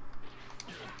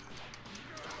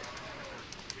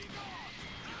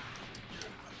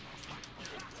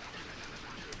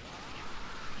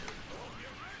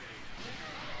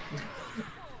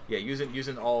 Yeah,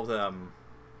 using all of them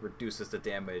reduces the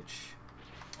damage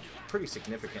pretty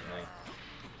significantly.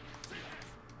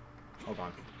 Hold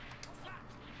on.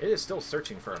 It is still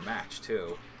searching for a match,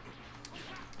 too.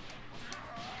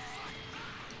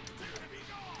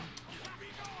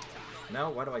 No,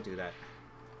 why do I do that?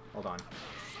 Hold on.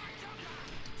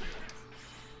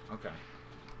 Okay.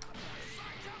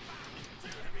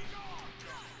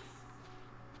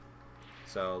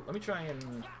 So, let me try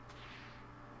and...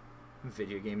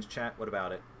 Video games chat, what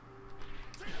about it?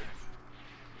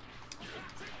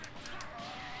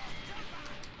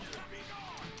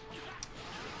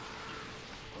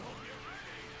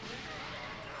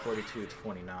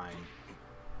 $42.29.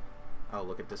 Oh,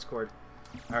 look at Discord.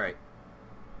 Alright.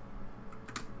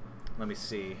 Let me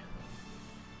see.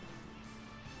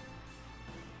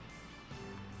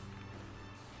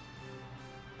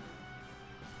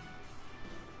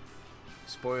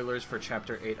 Spoilers for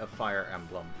Chapter 8 of Fire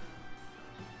Emblem.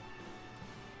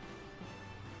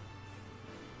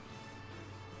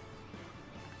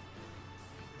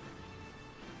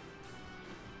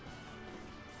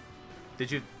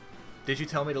 Did you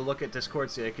tell me to look at Discord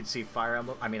so I could see Fire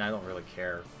Emblem? I mean, I don't really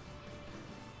care.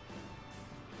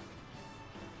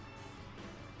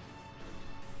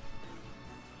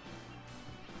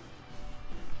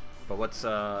 But what's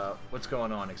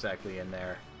going on exactly in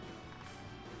there?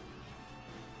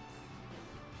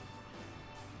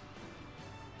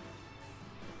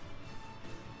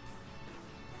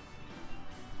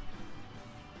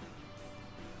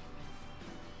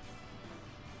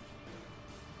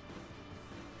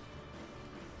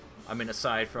 I mean,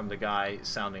 aside from the guy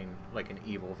sounding like an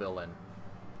evil villain.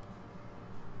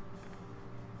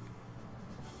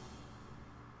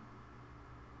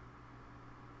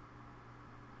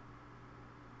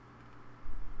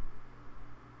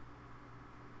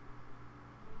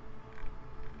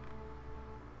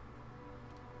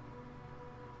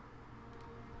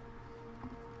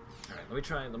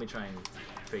 All right, let me try and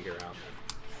figure out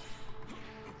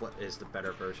what is the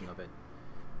better version of it.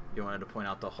 You wanted to point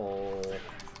out the whole.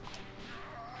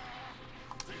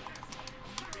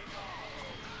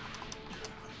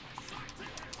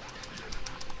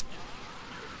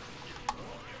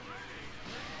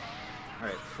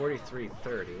 Alright,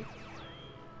 4330.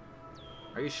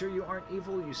 Are you sure you aren't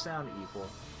evil? You sound evil.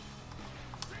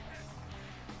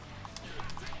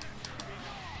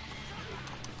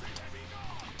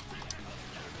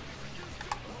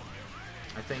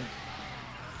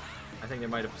 I think there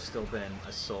might have still been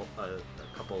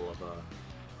a couple of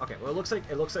okay, well it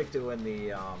looks like doing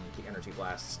the energy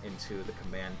blasts into the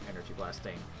command energy blast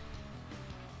thing.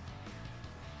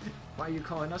 Why are you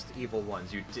calling us the evil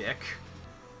ones, you dick?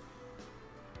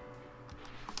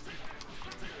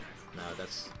 No,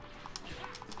 that's...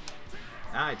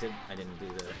 Ah, I didn't do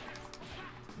the...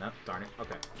 No, darn it.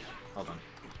 Okay. Hold on.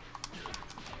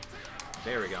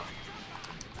 There we go.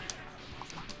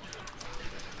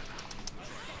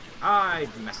 I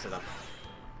messed it up.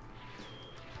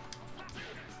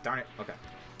 Darn it. Okay.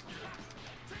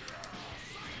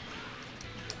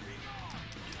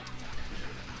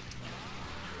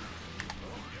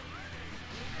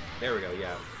 There we go,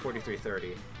 yeah.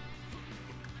 4330.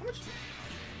 How much...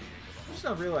 I'm just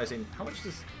not realizing how much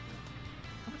is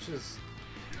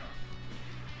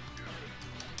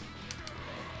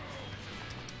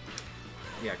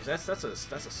yeah, because that's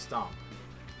a stomp.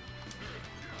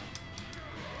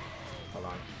 Hold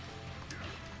on.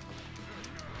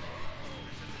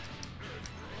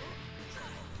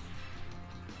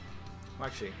 Well,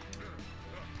 actually,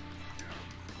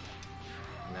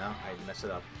 no, I messed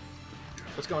it up.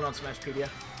 What's going on, Smashpedia?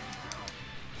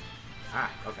 Ah,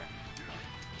 okay.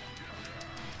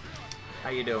 How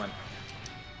you doing?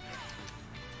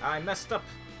 I messed up.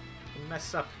 I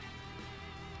messed up.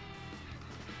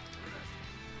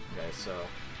 Okay, so...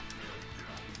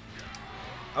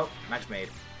 Oh, match made.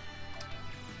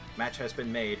 Match has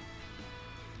been made.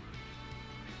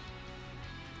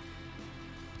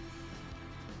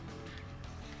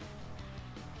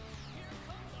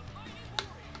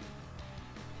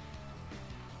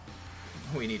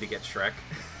 We need to get Shrek.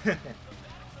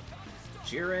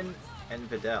 Jiren and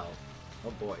Videl. Oh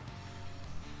boy.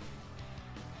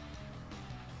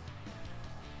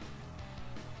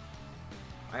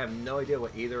 I have no idea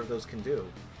what either of those can do,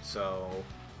 so...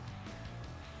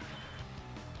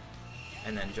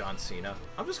 And then John Cena.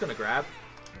 I'm just gonna grab.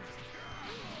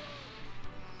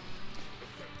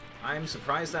 I'm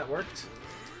surprised that worked.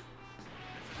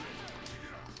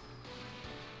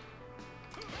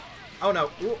 Oh no.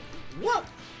 Ooh, what?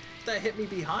 That hit me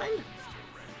behind?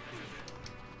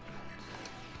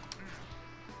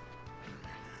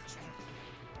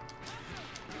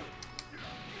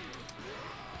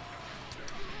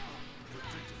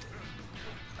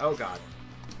 Oh god.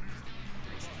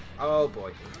 Oh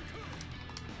boy.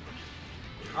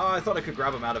 Oh, I thought I could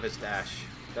grab him out of his dash.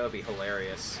 That would be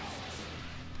hilarious.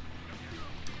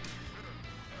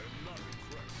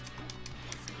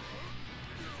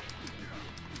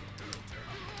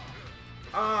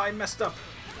 Ah, I messed up.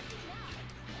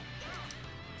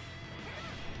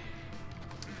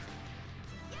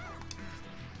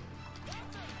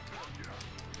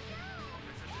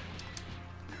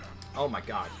 Oh my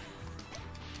god.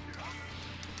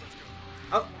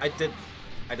 Oh, I did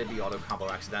the auto combo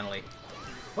accidentally.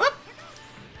 What?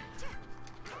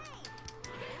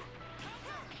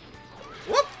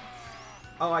 What?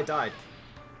 Oh, I died.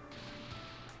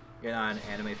 You're not an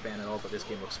anime fan at all, but this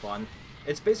game looks fun.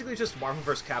 It's basically just Marvel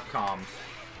vs. Capcom.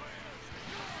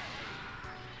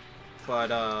 But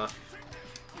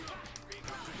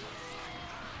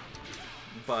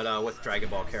with Dragon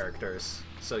Ball characters.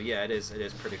 So yeah, it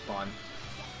is pretty fun.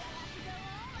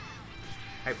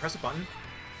 Hey, press a button.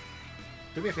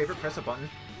 Do me a favor, press a button.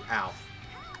 Ow.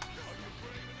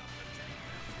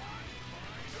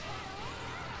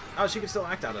 Oh, she can still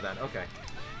act out of that. Okay.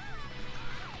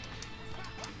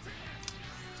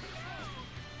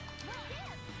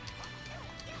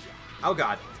 Oh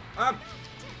god.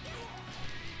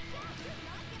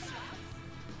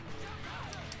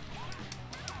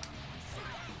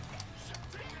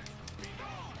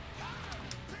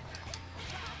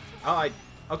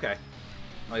 Okay.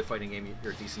 Only fighting game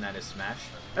you're decent at is Smash.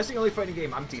 That's the only fighting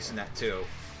game I'm decent at, too.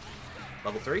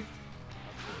 Level 3?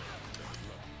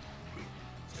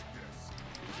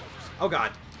 Oh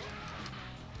god.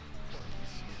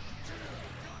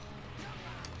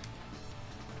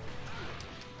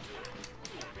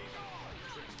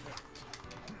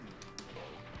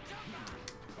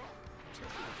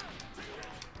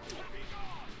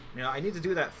 You know, I need to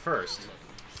do that first.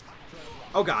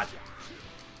 Oh god.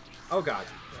 Oh god.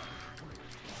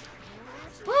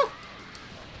 Woo!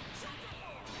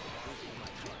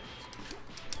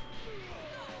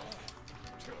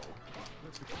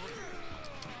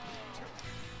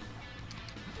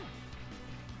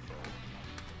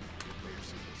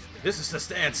 This is the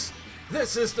stance!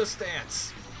 This is the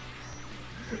stance!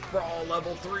 Brawl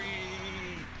level 3!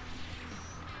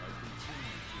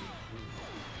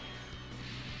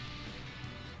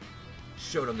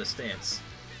 Showed him the stance.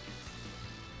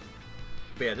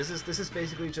 But yeah, this is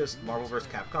basically just Marvel vs.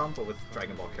 Capcom, but with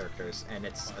Dragon Ball characters, and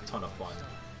it's a ton of fun.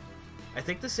 I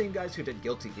think the same guys who did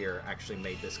Guilty Gear actually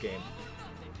made this game.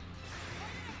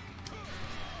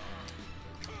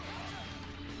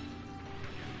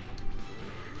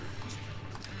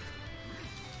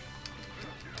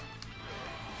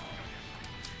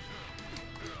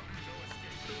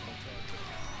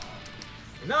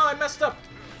 No, I messed up!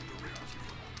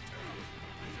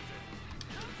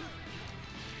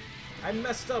 I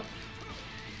messed up!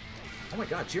 Oh my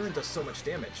god, Jiren does so much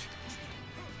damage.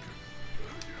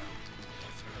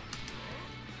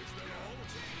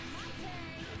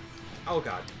 Oh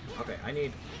god. Okay, I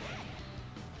need...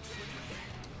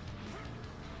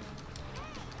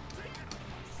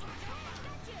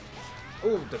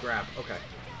 Ooh, the grab. Okay.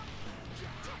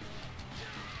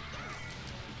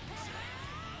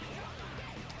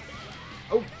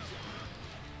 Oh!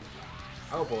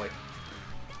 Oh boy.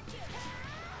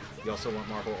 You also want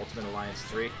Marvel Ultimate Alliance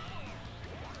 3?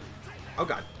 Oh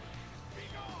god.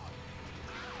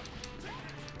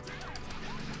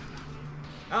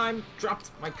 I'm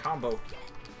dropped my combo.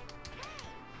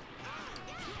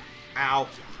 Ow.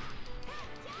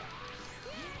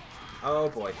 Oh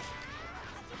boy.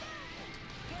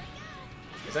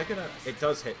 Is that gonna... It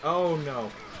does hit. Oh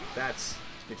no. That's...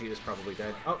 Vegeta's probably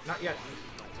dead. Oh, not yet.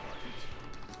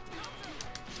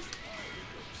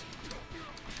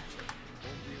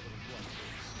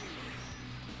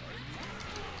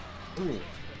 Ooh.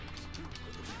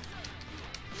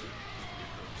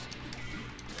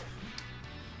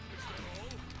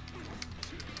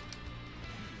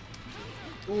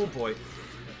 Oh boy.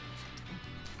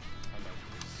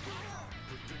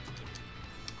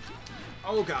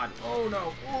 Oh god. Oh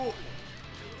no. Oh.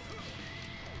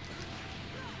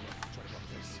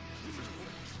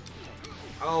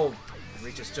 Oh,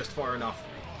 reaches just far enough.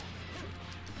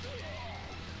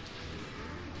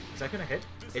 Is that gonna hit?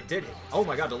 It did hit. Oh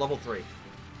my god, to level 3.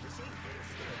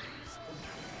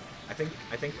 I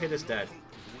think Hit is dead.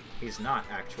 He's not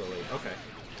actually. Okay.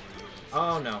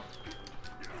 Oh no.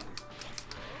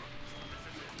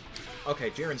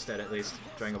 Okay, Jiren's dead at least.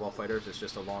 Dragon Ball Fighterz is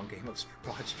just a long game of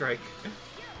Quad Strike.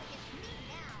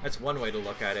 That's one way to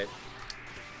look at it.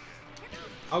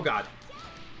 Oh god.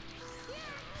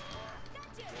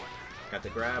 Got the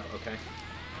grab, okay.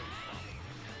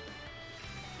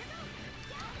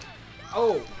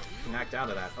 Oh! Knocked out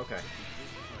of that, okay.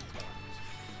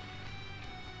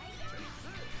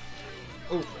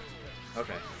 Oh!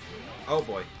 Okay. Oh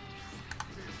boy.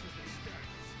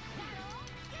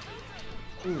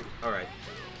 Ooh, alright.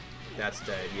 That's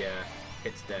dead, yeah.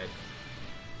 Hit's dead.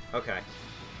 Okay.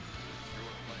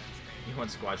 You want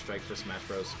Squad Strike for Smash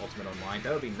Bros. Ultimate Online?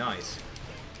 That would be nice.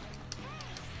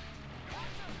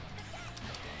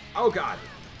 Oh god!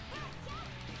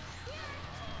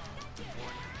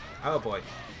 Oh boy.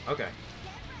 Okay.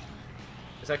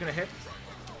 Is that gonna hit?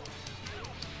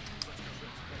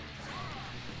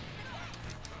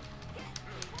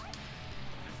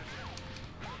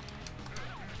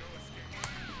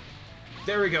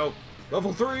 There we go.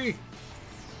 Level 3!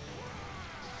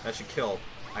 That should kill.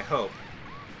 I hope.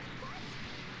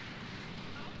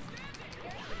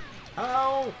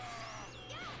 Ow!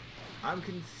 I'm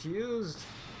confused.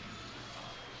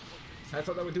 I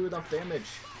thought that would do enough damage.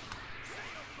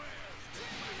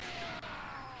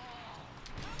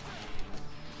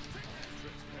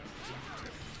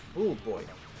 Ooh, boy.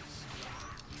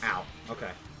 Ow.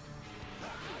 Okay.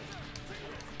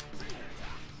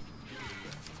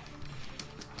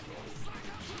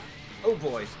 Oh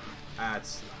boy.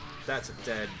 That's a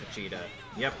dead Vegeta.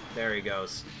 Yep, there he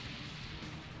goes.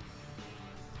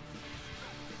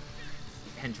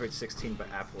 Android 16, but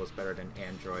Apple is better than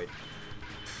Android.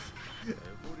 I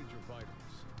avoided your vitals,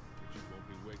 but you won't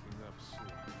be waking up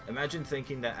soon. Imagine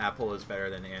thinking that Apple is better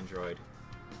than Android.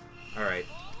 Alright,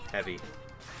 heavy.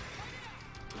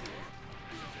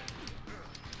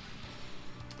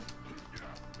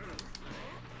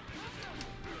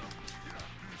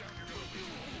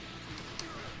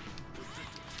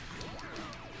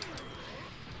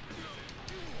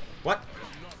 What?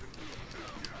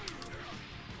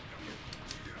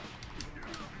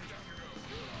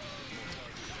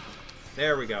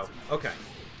 There we go. Okay.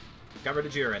 Got rid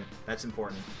of Jiren. That's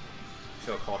important.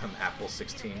 Should have called him Apple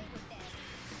 16.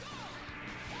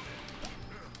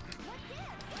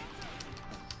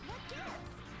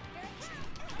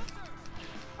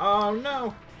 Oh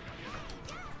no!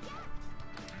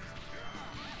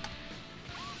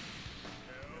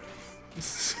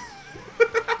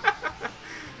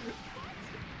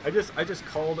 I just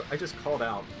called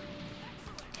out.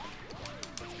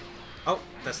 Oh,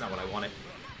 that's not what I wanted.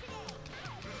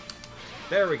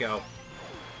 There we go.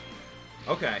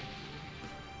 Okay.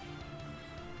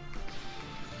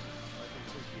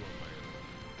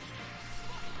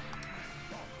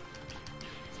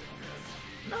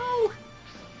 No!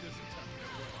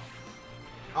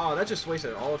 Oh, that just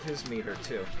wasted all of his meter,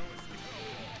 too.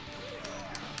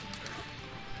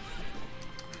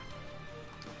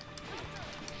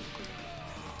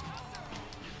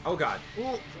 Oh god.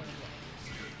 Ooh.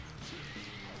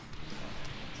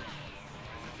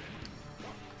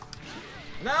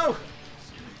 No!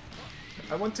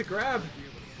 I want to grab.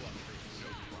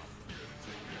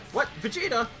 What?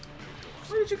 Vegeta?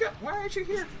 Where did you go? Why aren't you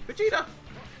here? Vegeta!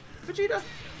 Vegeta!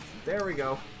 There we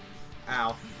go.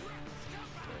 Ow.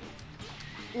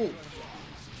 Ooh.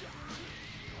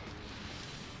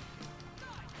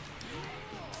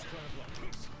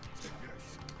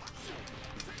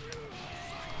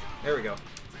 There we go.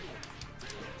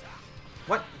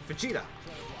 What? Vegeta!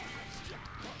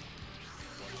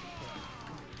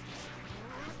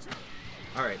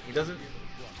 Alright, he doesn't...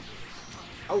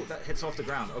 Oh, that hits off the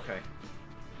ground. Okay.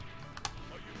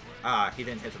 Ah, he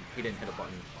didn't hit a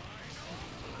button.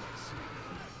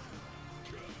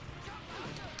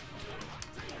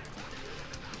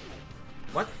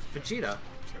 What? Vegeta?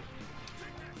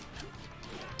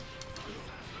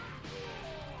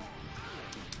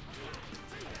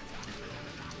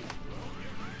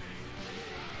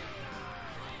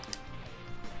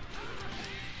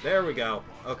 There we go.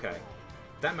 Okay.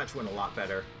 That match went a lot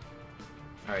better.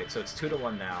 Alright, so it's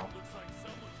 2-1 now.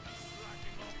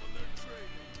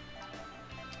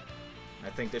 I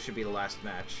think this should be the last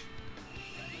match.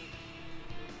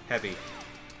 Heavy.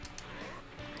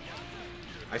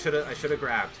 I should have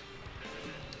grabbed.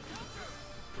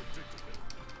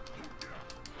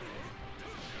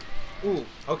 Ooh,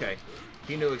 okay.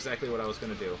 He knew exactly what I was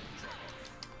gonna do.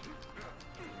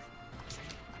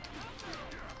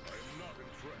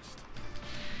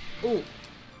 Ooh.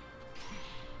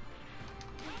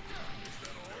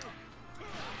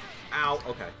 Ow,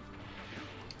 okay.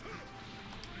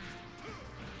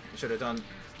 I should have done...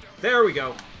 There we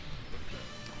go!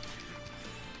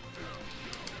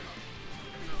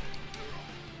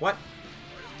 What?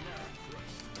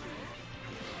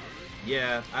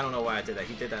 Yeah, I don't know why I did that.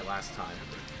 He did that last time.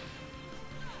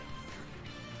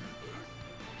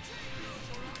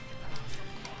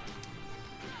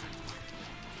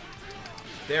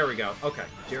 There we go. Okay,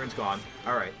 Jiren's gone.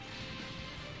 Alright.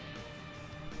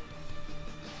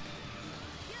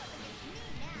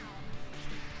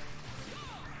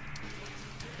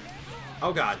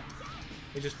 Oh god.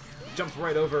 He just jumped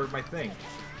right over my thing.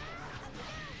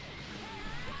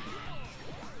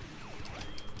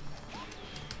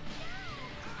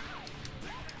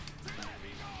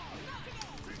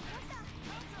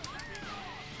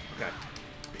 Okay.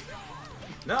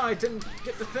 No, I didn't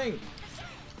get the thing.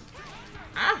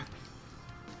 Ah!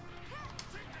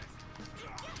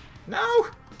 No!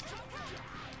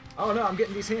 Oh no, I'm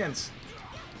getting these hands.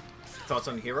 Thoughts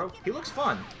on Hero? He looks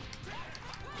fun.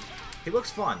 He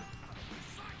looks fun.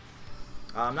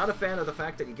 I'm not a fan of the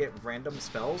fact that you get random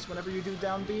spells whenever you do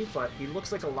down B, but he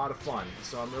looks like a lot of fun,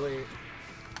 so I'm really...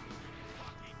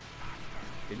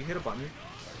 Did he hit a button?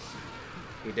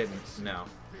 He didn't, no.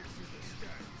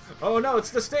 Oh no, it's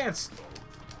the stance!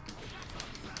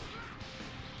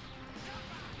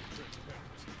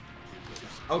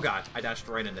 Oh god, I dashed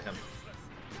right into him.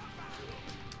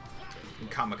 And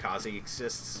Kamikaze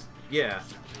exists. Yeah.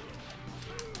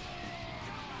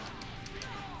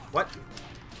 What?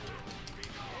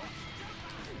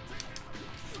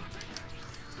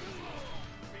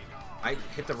 I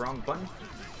hit the wrong button?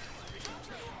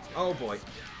 Oh boy.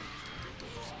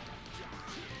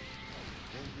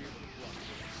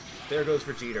 There goes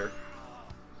Vegeta.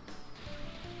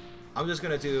 I'm just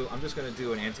gonna do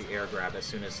an anti-air grab as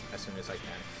soon as I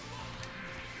can.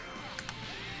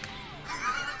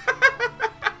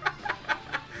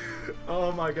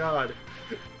 Oh my god.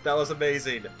 That was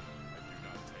amazing.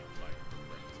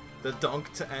 The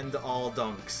dunk to end all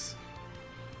dunks.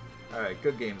 Alright,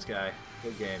 good games, guy.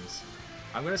 Good games.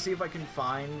 I'm gonna see if I can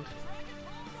find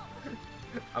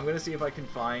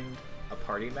a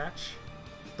party match.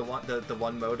 The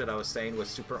one mode that I was saying was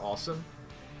super awesome.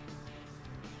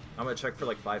 I'm gonna check for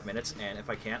like 5 minutes, and if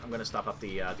I can't, I'm gonna stop up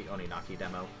the Oninaki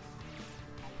demo.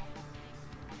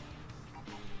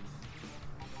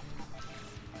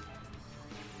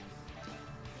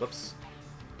 Whoops.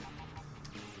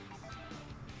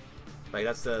 Like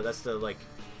that's the like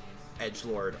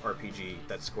edgelord RPG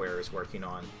that Square is working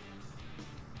on.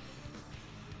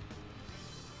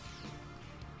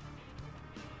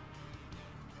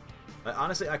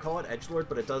 Honestly, I call it edgelord,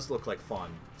 but it does look like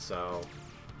fun. So,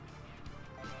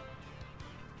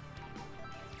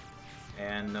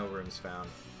 and no rooms found.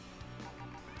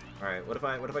 All right, what if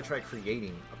I try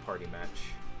creating a party match?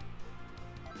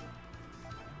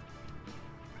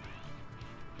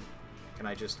 Can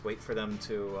I just wait for them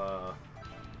to?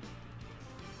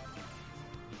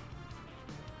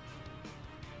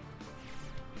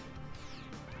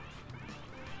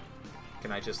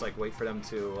 Can I just like wait for them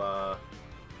to?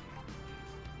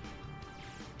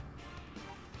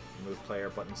 Move player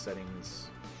button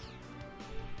settings.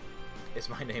 Is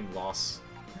my name Loss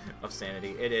of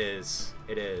Sanity? It is.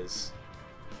 It is.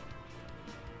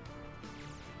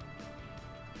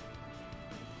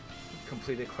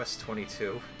 Completed quest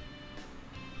 22.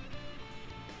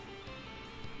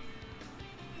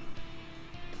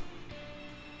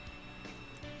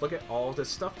 Look at all this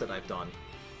stuff that I've done.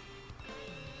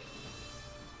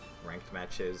 Ranked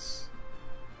matches.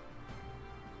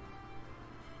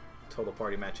 Total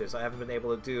party matches. I haven't been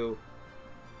able to do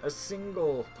a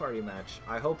single party match.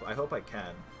 I hope I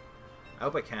can. I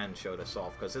hope I can show this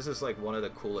off, because this is like one of the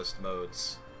coolest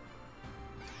modes.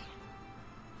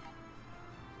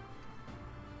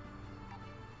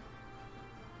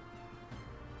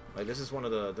 Like, this is one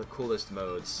of the coolest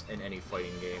modes in any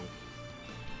fighting game.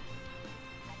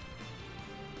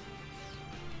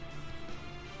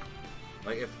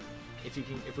 Like,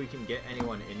 if we can get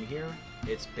anyone in here,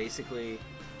 it's basically...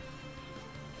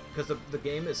 Because the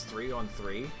game is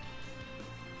 3-on-3,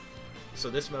 so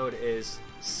this mode is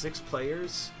 6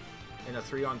 players in a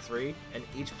 3-on-3, and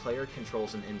each player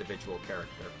controls an individual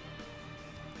character.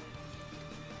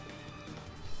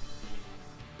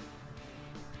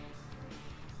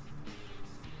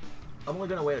 I'm only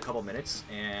gonna wait a couple minutes,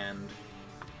 and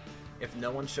if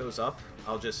no one shows up,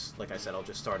 I'll just, like I said, I'll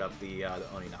just start up the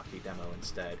Oninaki demo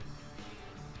instead.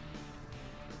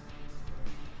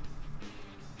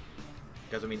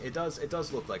 Because, I mean, it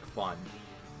does look like fun.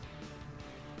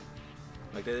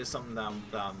 Like, that is something that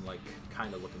I'm like,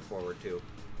 kind of looking forward to.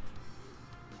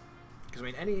 Because, I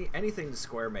mean, anything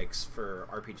Square makes for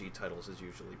RPG titles is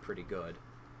usually pretty good.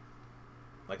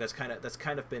 Like, that's kind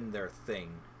of been their thing.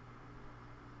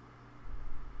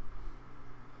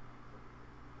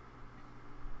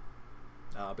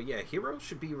 But yeah, Hero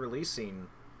should be releasing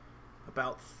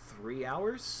about 3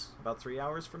 hours? About 3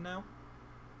 hours from now?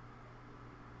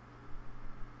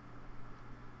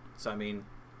 So, I mean,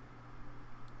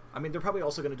 they're probably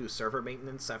also going to do server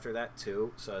maintenance after that,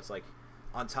 too. So it's like,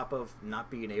 on top of not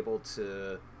being able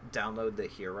to download the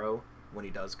hero when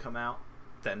he does come out,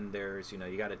 then there's, you know,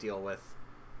 you got to deal with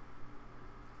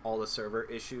all the server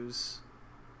issues.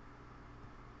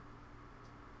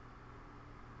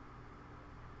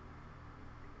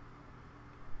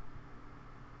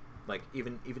 Like,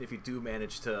 even if you do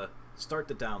manage to start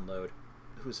the download,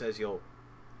 who says you'll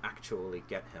actually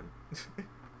get him?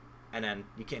 And then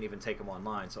you can't even take him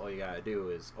online, so all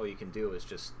you can do is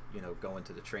just, you know, go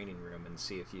into the training room and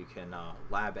see if you can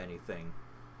lab anything.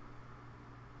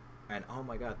 And oh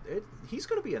my god, he's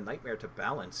going to be a nightmare to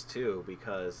balance too,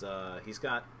 because he's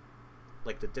got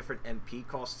like the different MP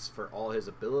costs for all his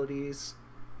abilities.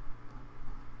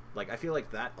 Like, I feel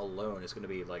like that alone is going to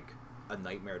be like a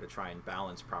nightmare to try and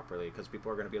balance properly, because people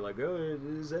are going to be like, oh,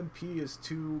 his MP is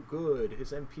too good,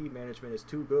 his MP management is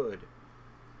too good.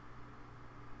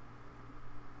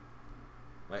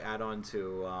 Like, add on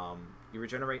to you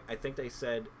regenerate, I think they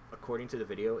said, according to the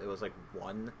video, it was like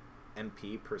 1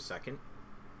 MP per second,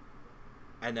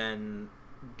 and then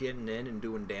getting in and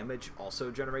doing damage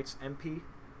also generates MP.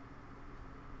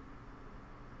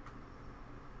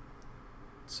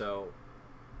 So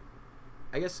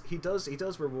I guess he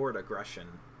does reward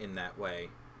aggression in that way,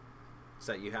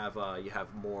 so that you have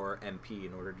more MP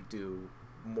in order to do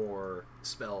more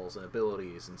spells and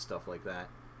abilities and stuff like that.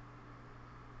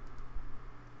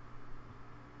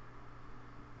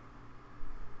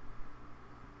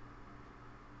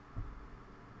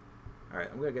 Alright,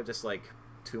 I'm gonna give this like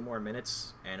 2 more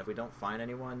minutes, and if we don't find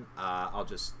anyone, I'll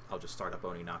just start up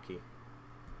Oninaki.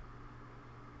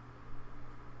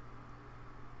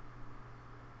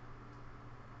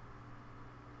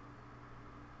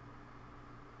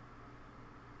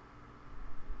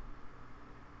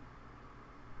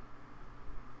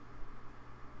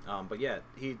 But yeah,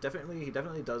 he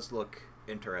definitely does look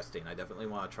interesting. I definitely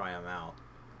want to try him out.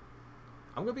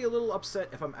 I'm gonna be a little upset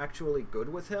if I'm actually good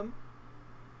with him.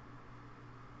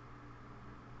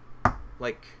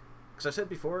 Like, because I said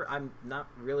before, I'm not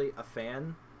really a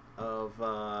fan of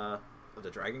the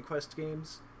Dragon Quest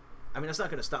games. I mean, that's not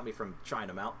gonna stop me from trying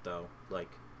him out, though. Like,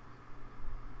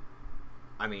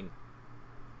 I mean,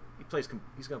 he's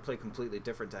gonna play completely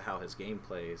different to how his game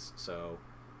plays, so.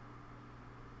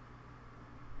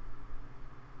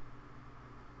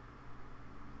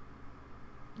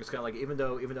 It's kind of like, even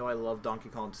though I loved Donkey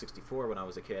Kong 64 when I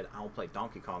was a kid, I don't play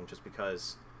Donkey Kong just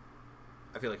because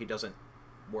I feel like he doesn't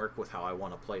work with how I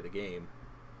want to play the game.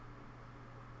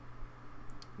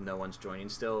 No one's joining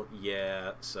still?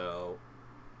 Yeah, so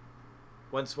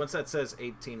once that says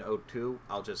 1802,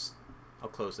 I'll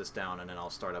close this down, and then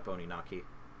I'll start up Oninaki.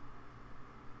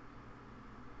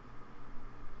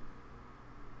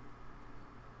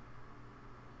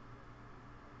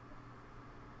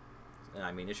 And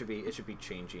I mean, it should be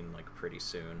changing like pretty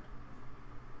soon.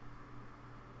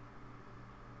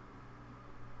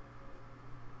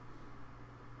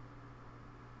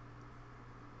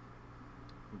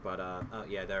 But oh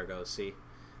yeah, there it goes. See,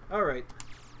 all right,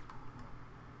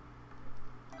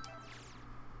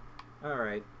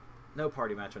 no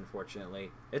party match,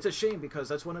 unfortunately. It's a shame, because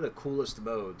that's one of the coolest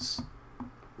modes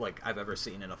like I've ever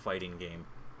seen in a fighting game.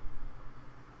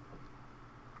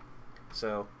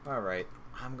 So, all right,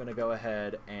 I'm gonna go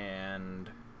ahead and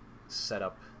set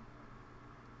up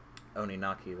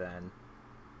Oninaki then.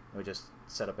 We just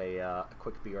set up a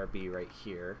quick BRB right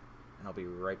here, and I'll be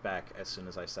right back as soon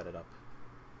as I set it up.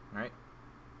 Alright?